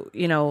to,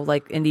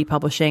 like indie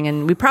publishing.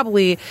 And we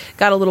probably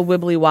got a little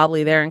wibbly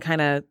wobbly there and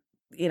kind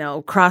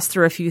of, crossed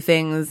through a few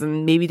things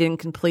and maybe didn't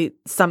complete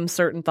some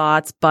certain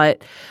thoughts.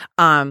 But,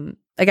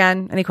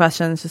 again, any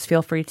questions, just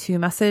feel free to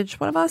message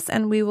one of us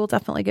and we will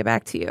definitely get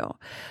back to you.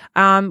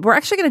 We're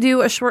actually going to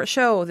do a short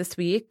show this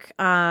week.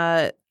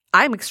 I'm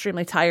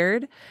extremely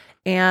tired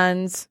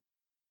and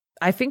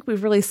I think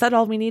we've really said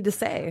all we need to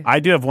say. I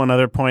do have one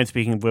other point,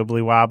 speaking of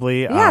wibbly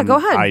wobbly. Yeah, go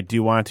ahead. I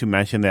do want to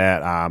mention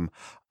that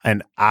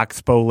An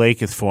oxbow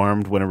lake is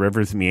formed when a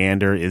river's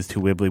meander is too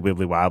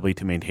wibbly wobbly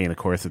to maintain the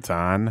course it's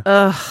on.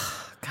 Ugh.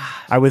 God.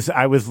 I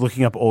was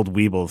looking up old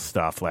Weebles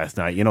stuff last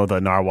night. You know, the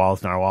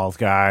Narwhals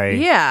guy?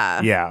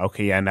 Yeah. Yeah,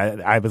 okay. And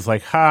I was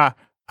like,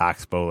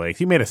 oxbow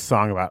lakes. You made a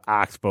song about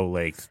oxbow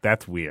lakes.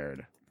 That's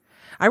weird.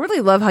 I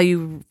really love how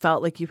you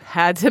felt like you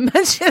had to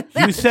mention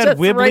that. You said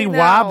wibbly right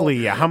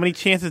wobbly. How many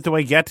chances do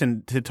I get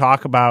to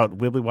talk about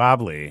wibbly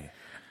wobbly?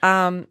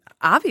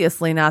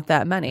 Obviously not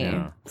that many.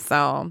 Yeah.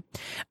 So,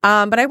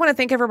 but I want to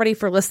thank everybody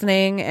for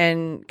listening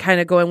and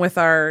kind of going with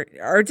our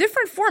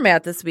different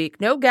format this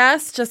week. No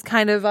guests, just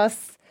kind of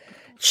us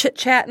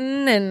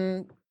chit-chatting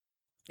and,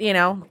 you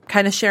know,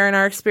 kind of sharing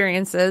our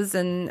experiences.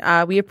 And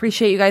we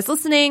appreciate you guys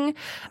listening.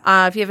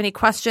 If you have any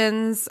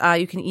questions,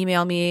 you can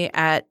email me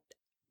at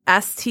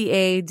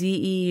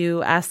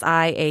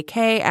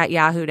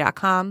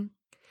stadeusiak@yahoo.com.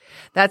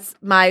 That's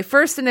my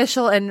first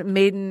initial and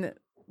maiden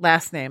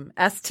last name,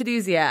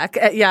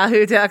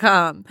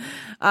 stadeusiak@yahoo.com.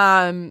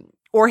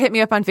 Or hit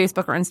me up on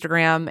Facebook or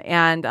Instagram,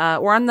 and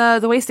or on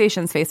the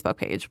Waystations Facebook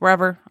page,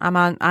 wherever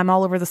I'm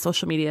all over the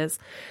social medias.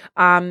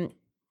 And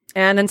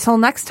until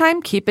next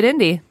time, keep it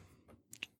indie.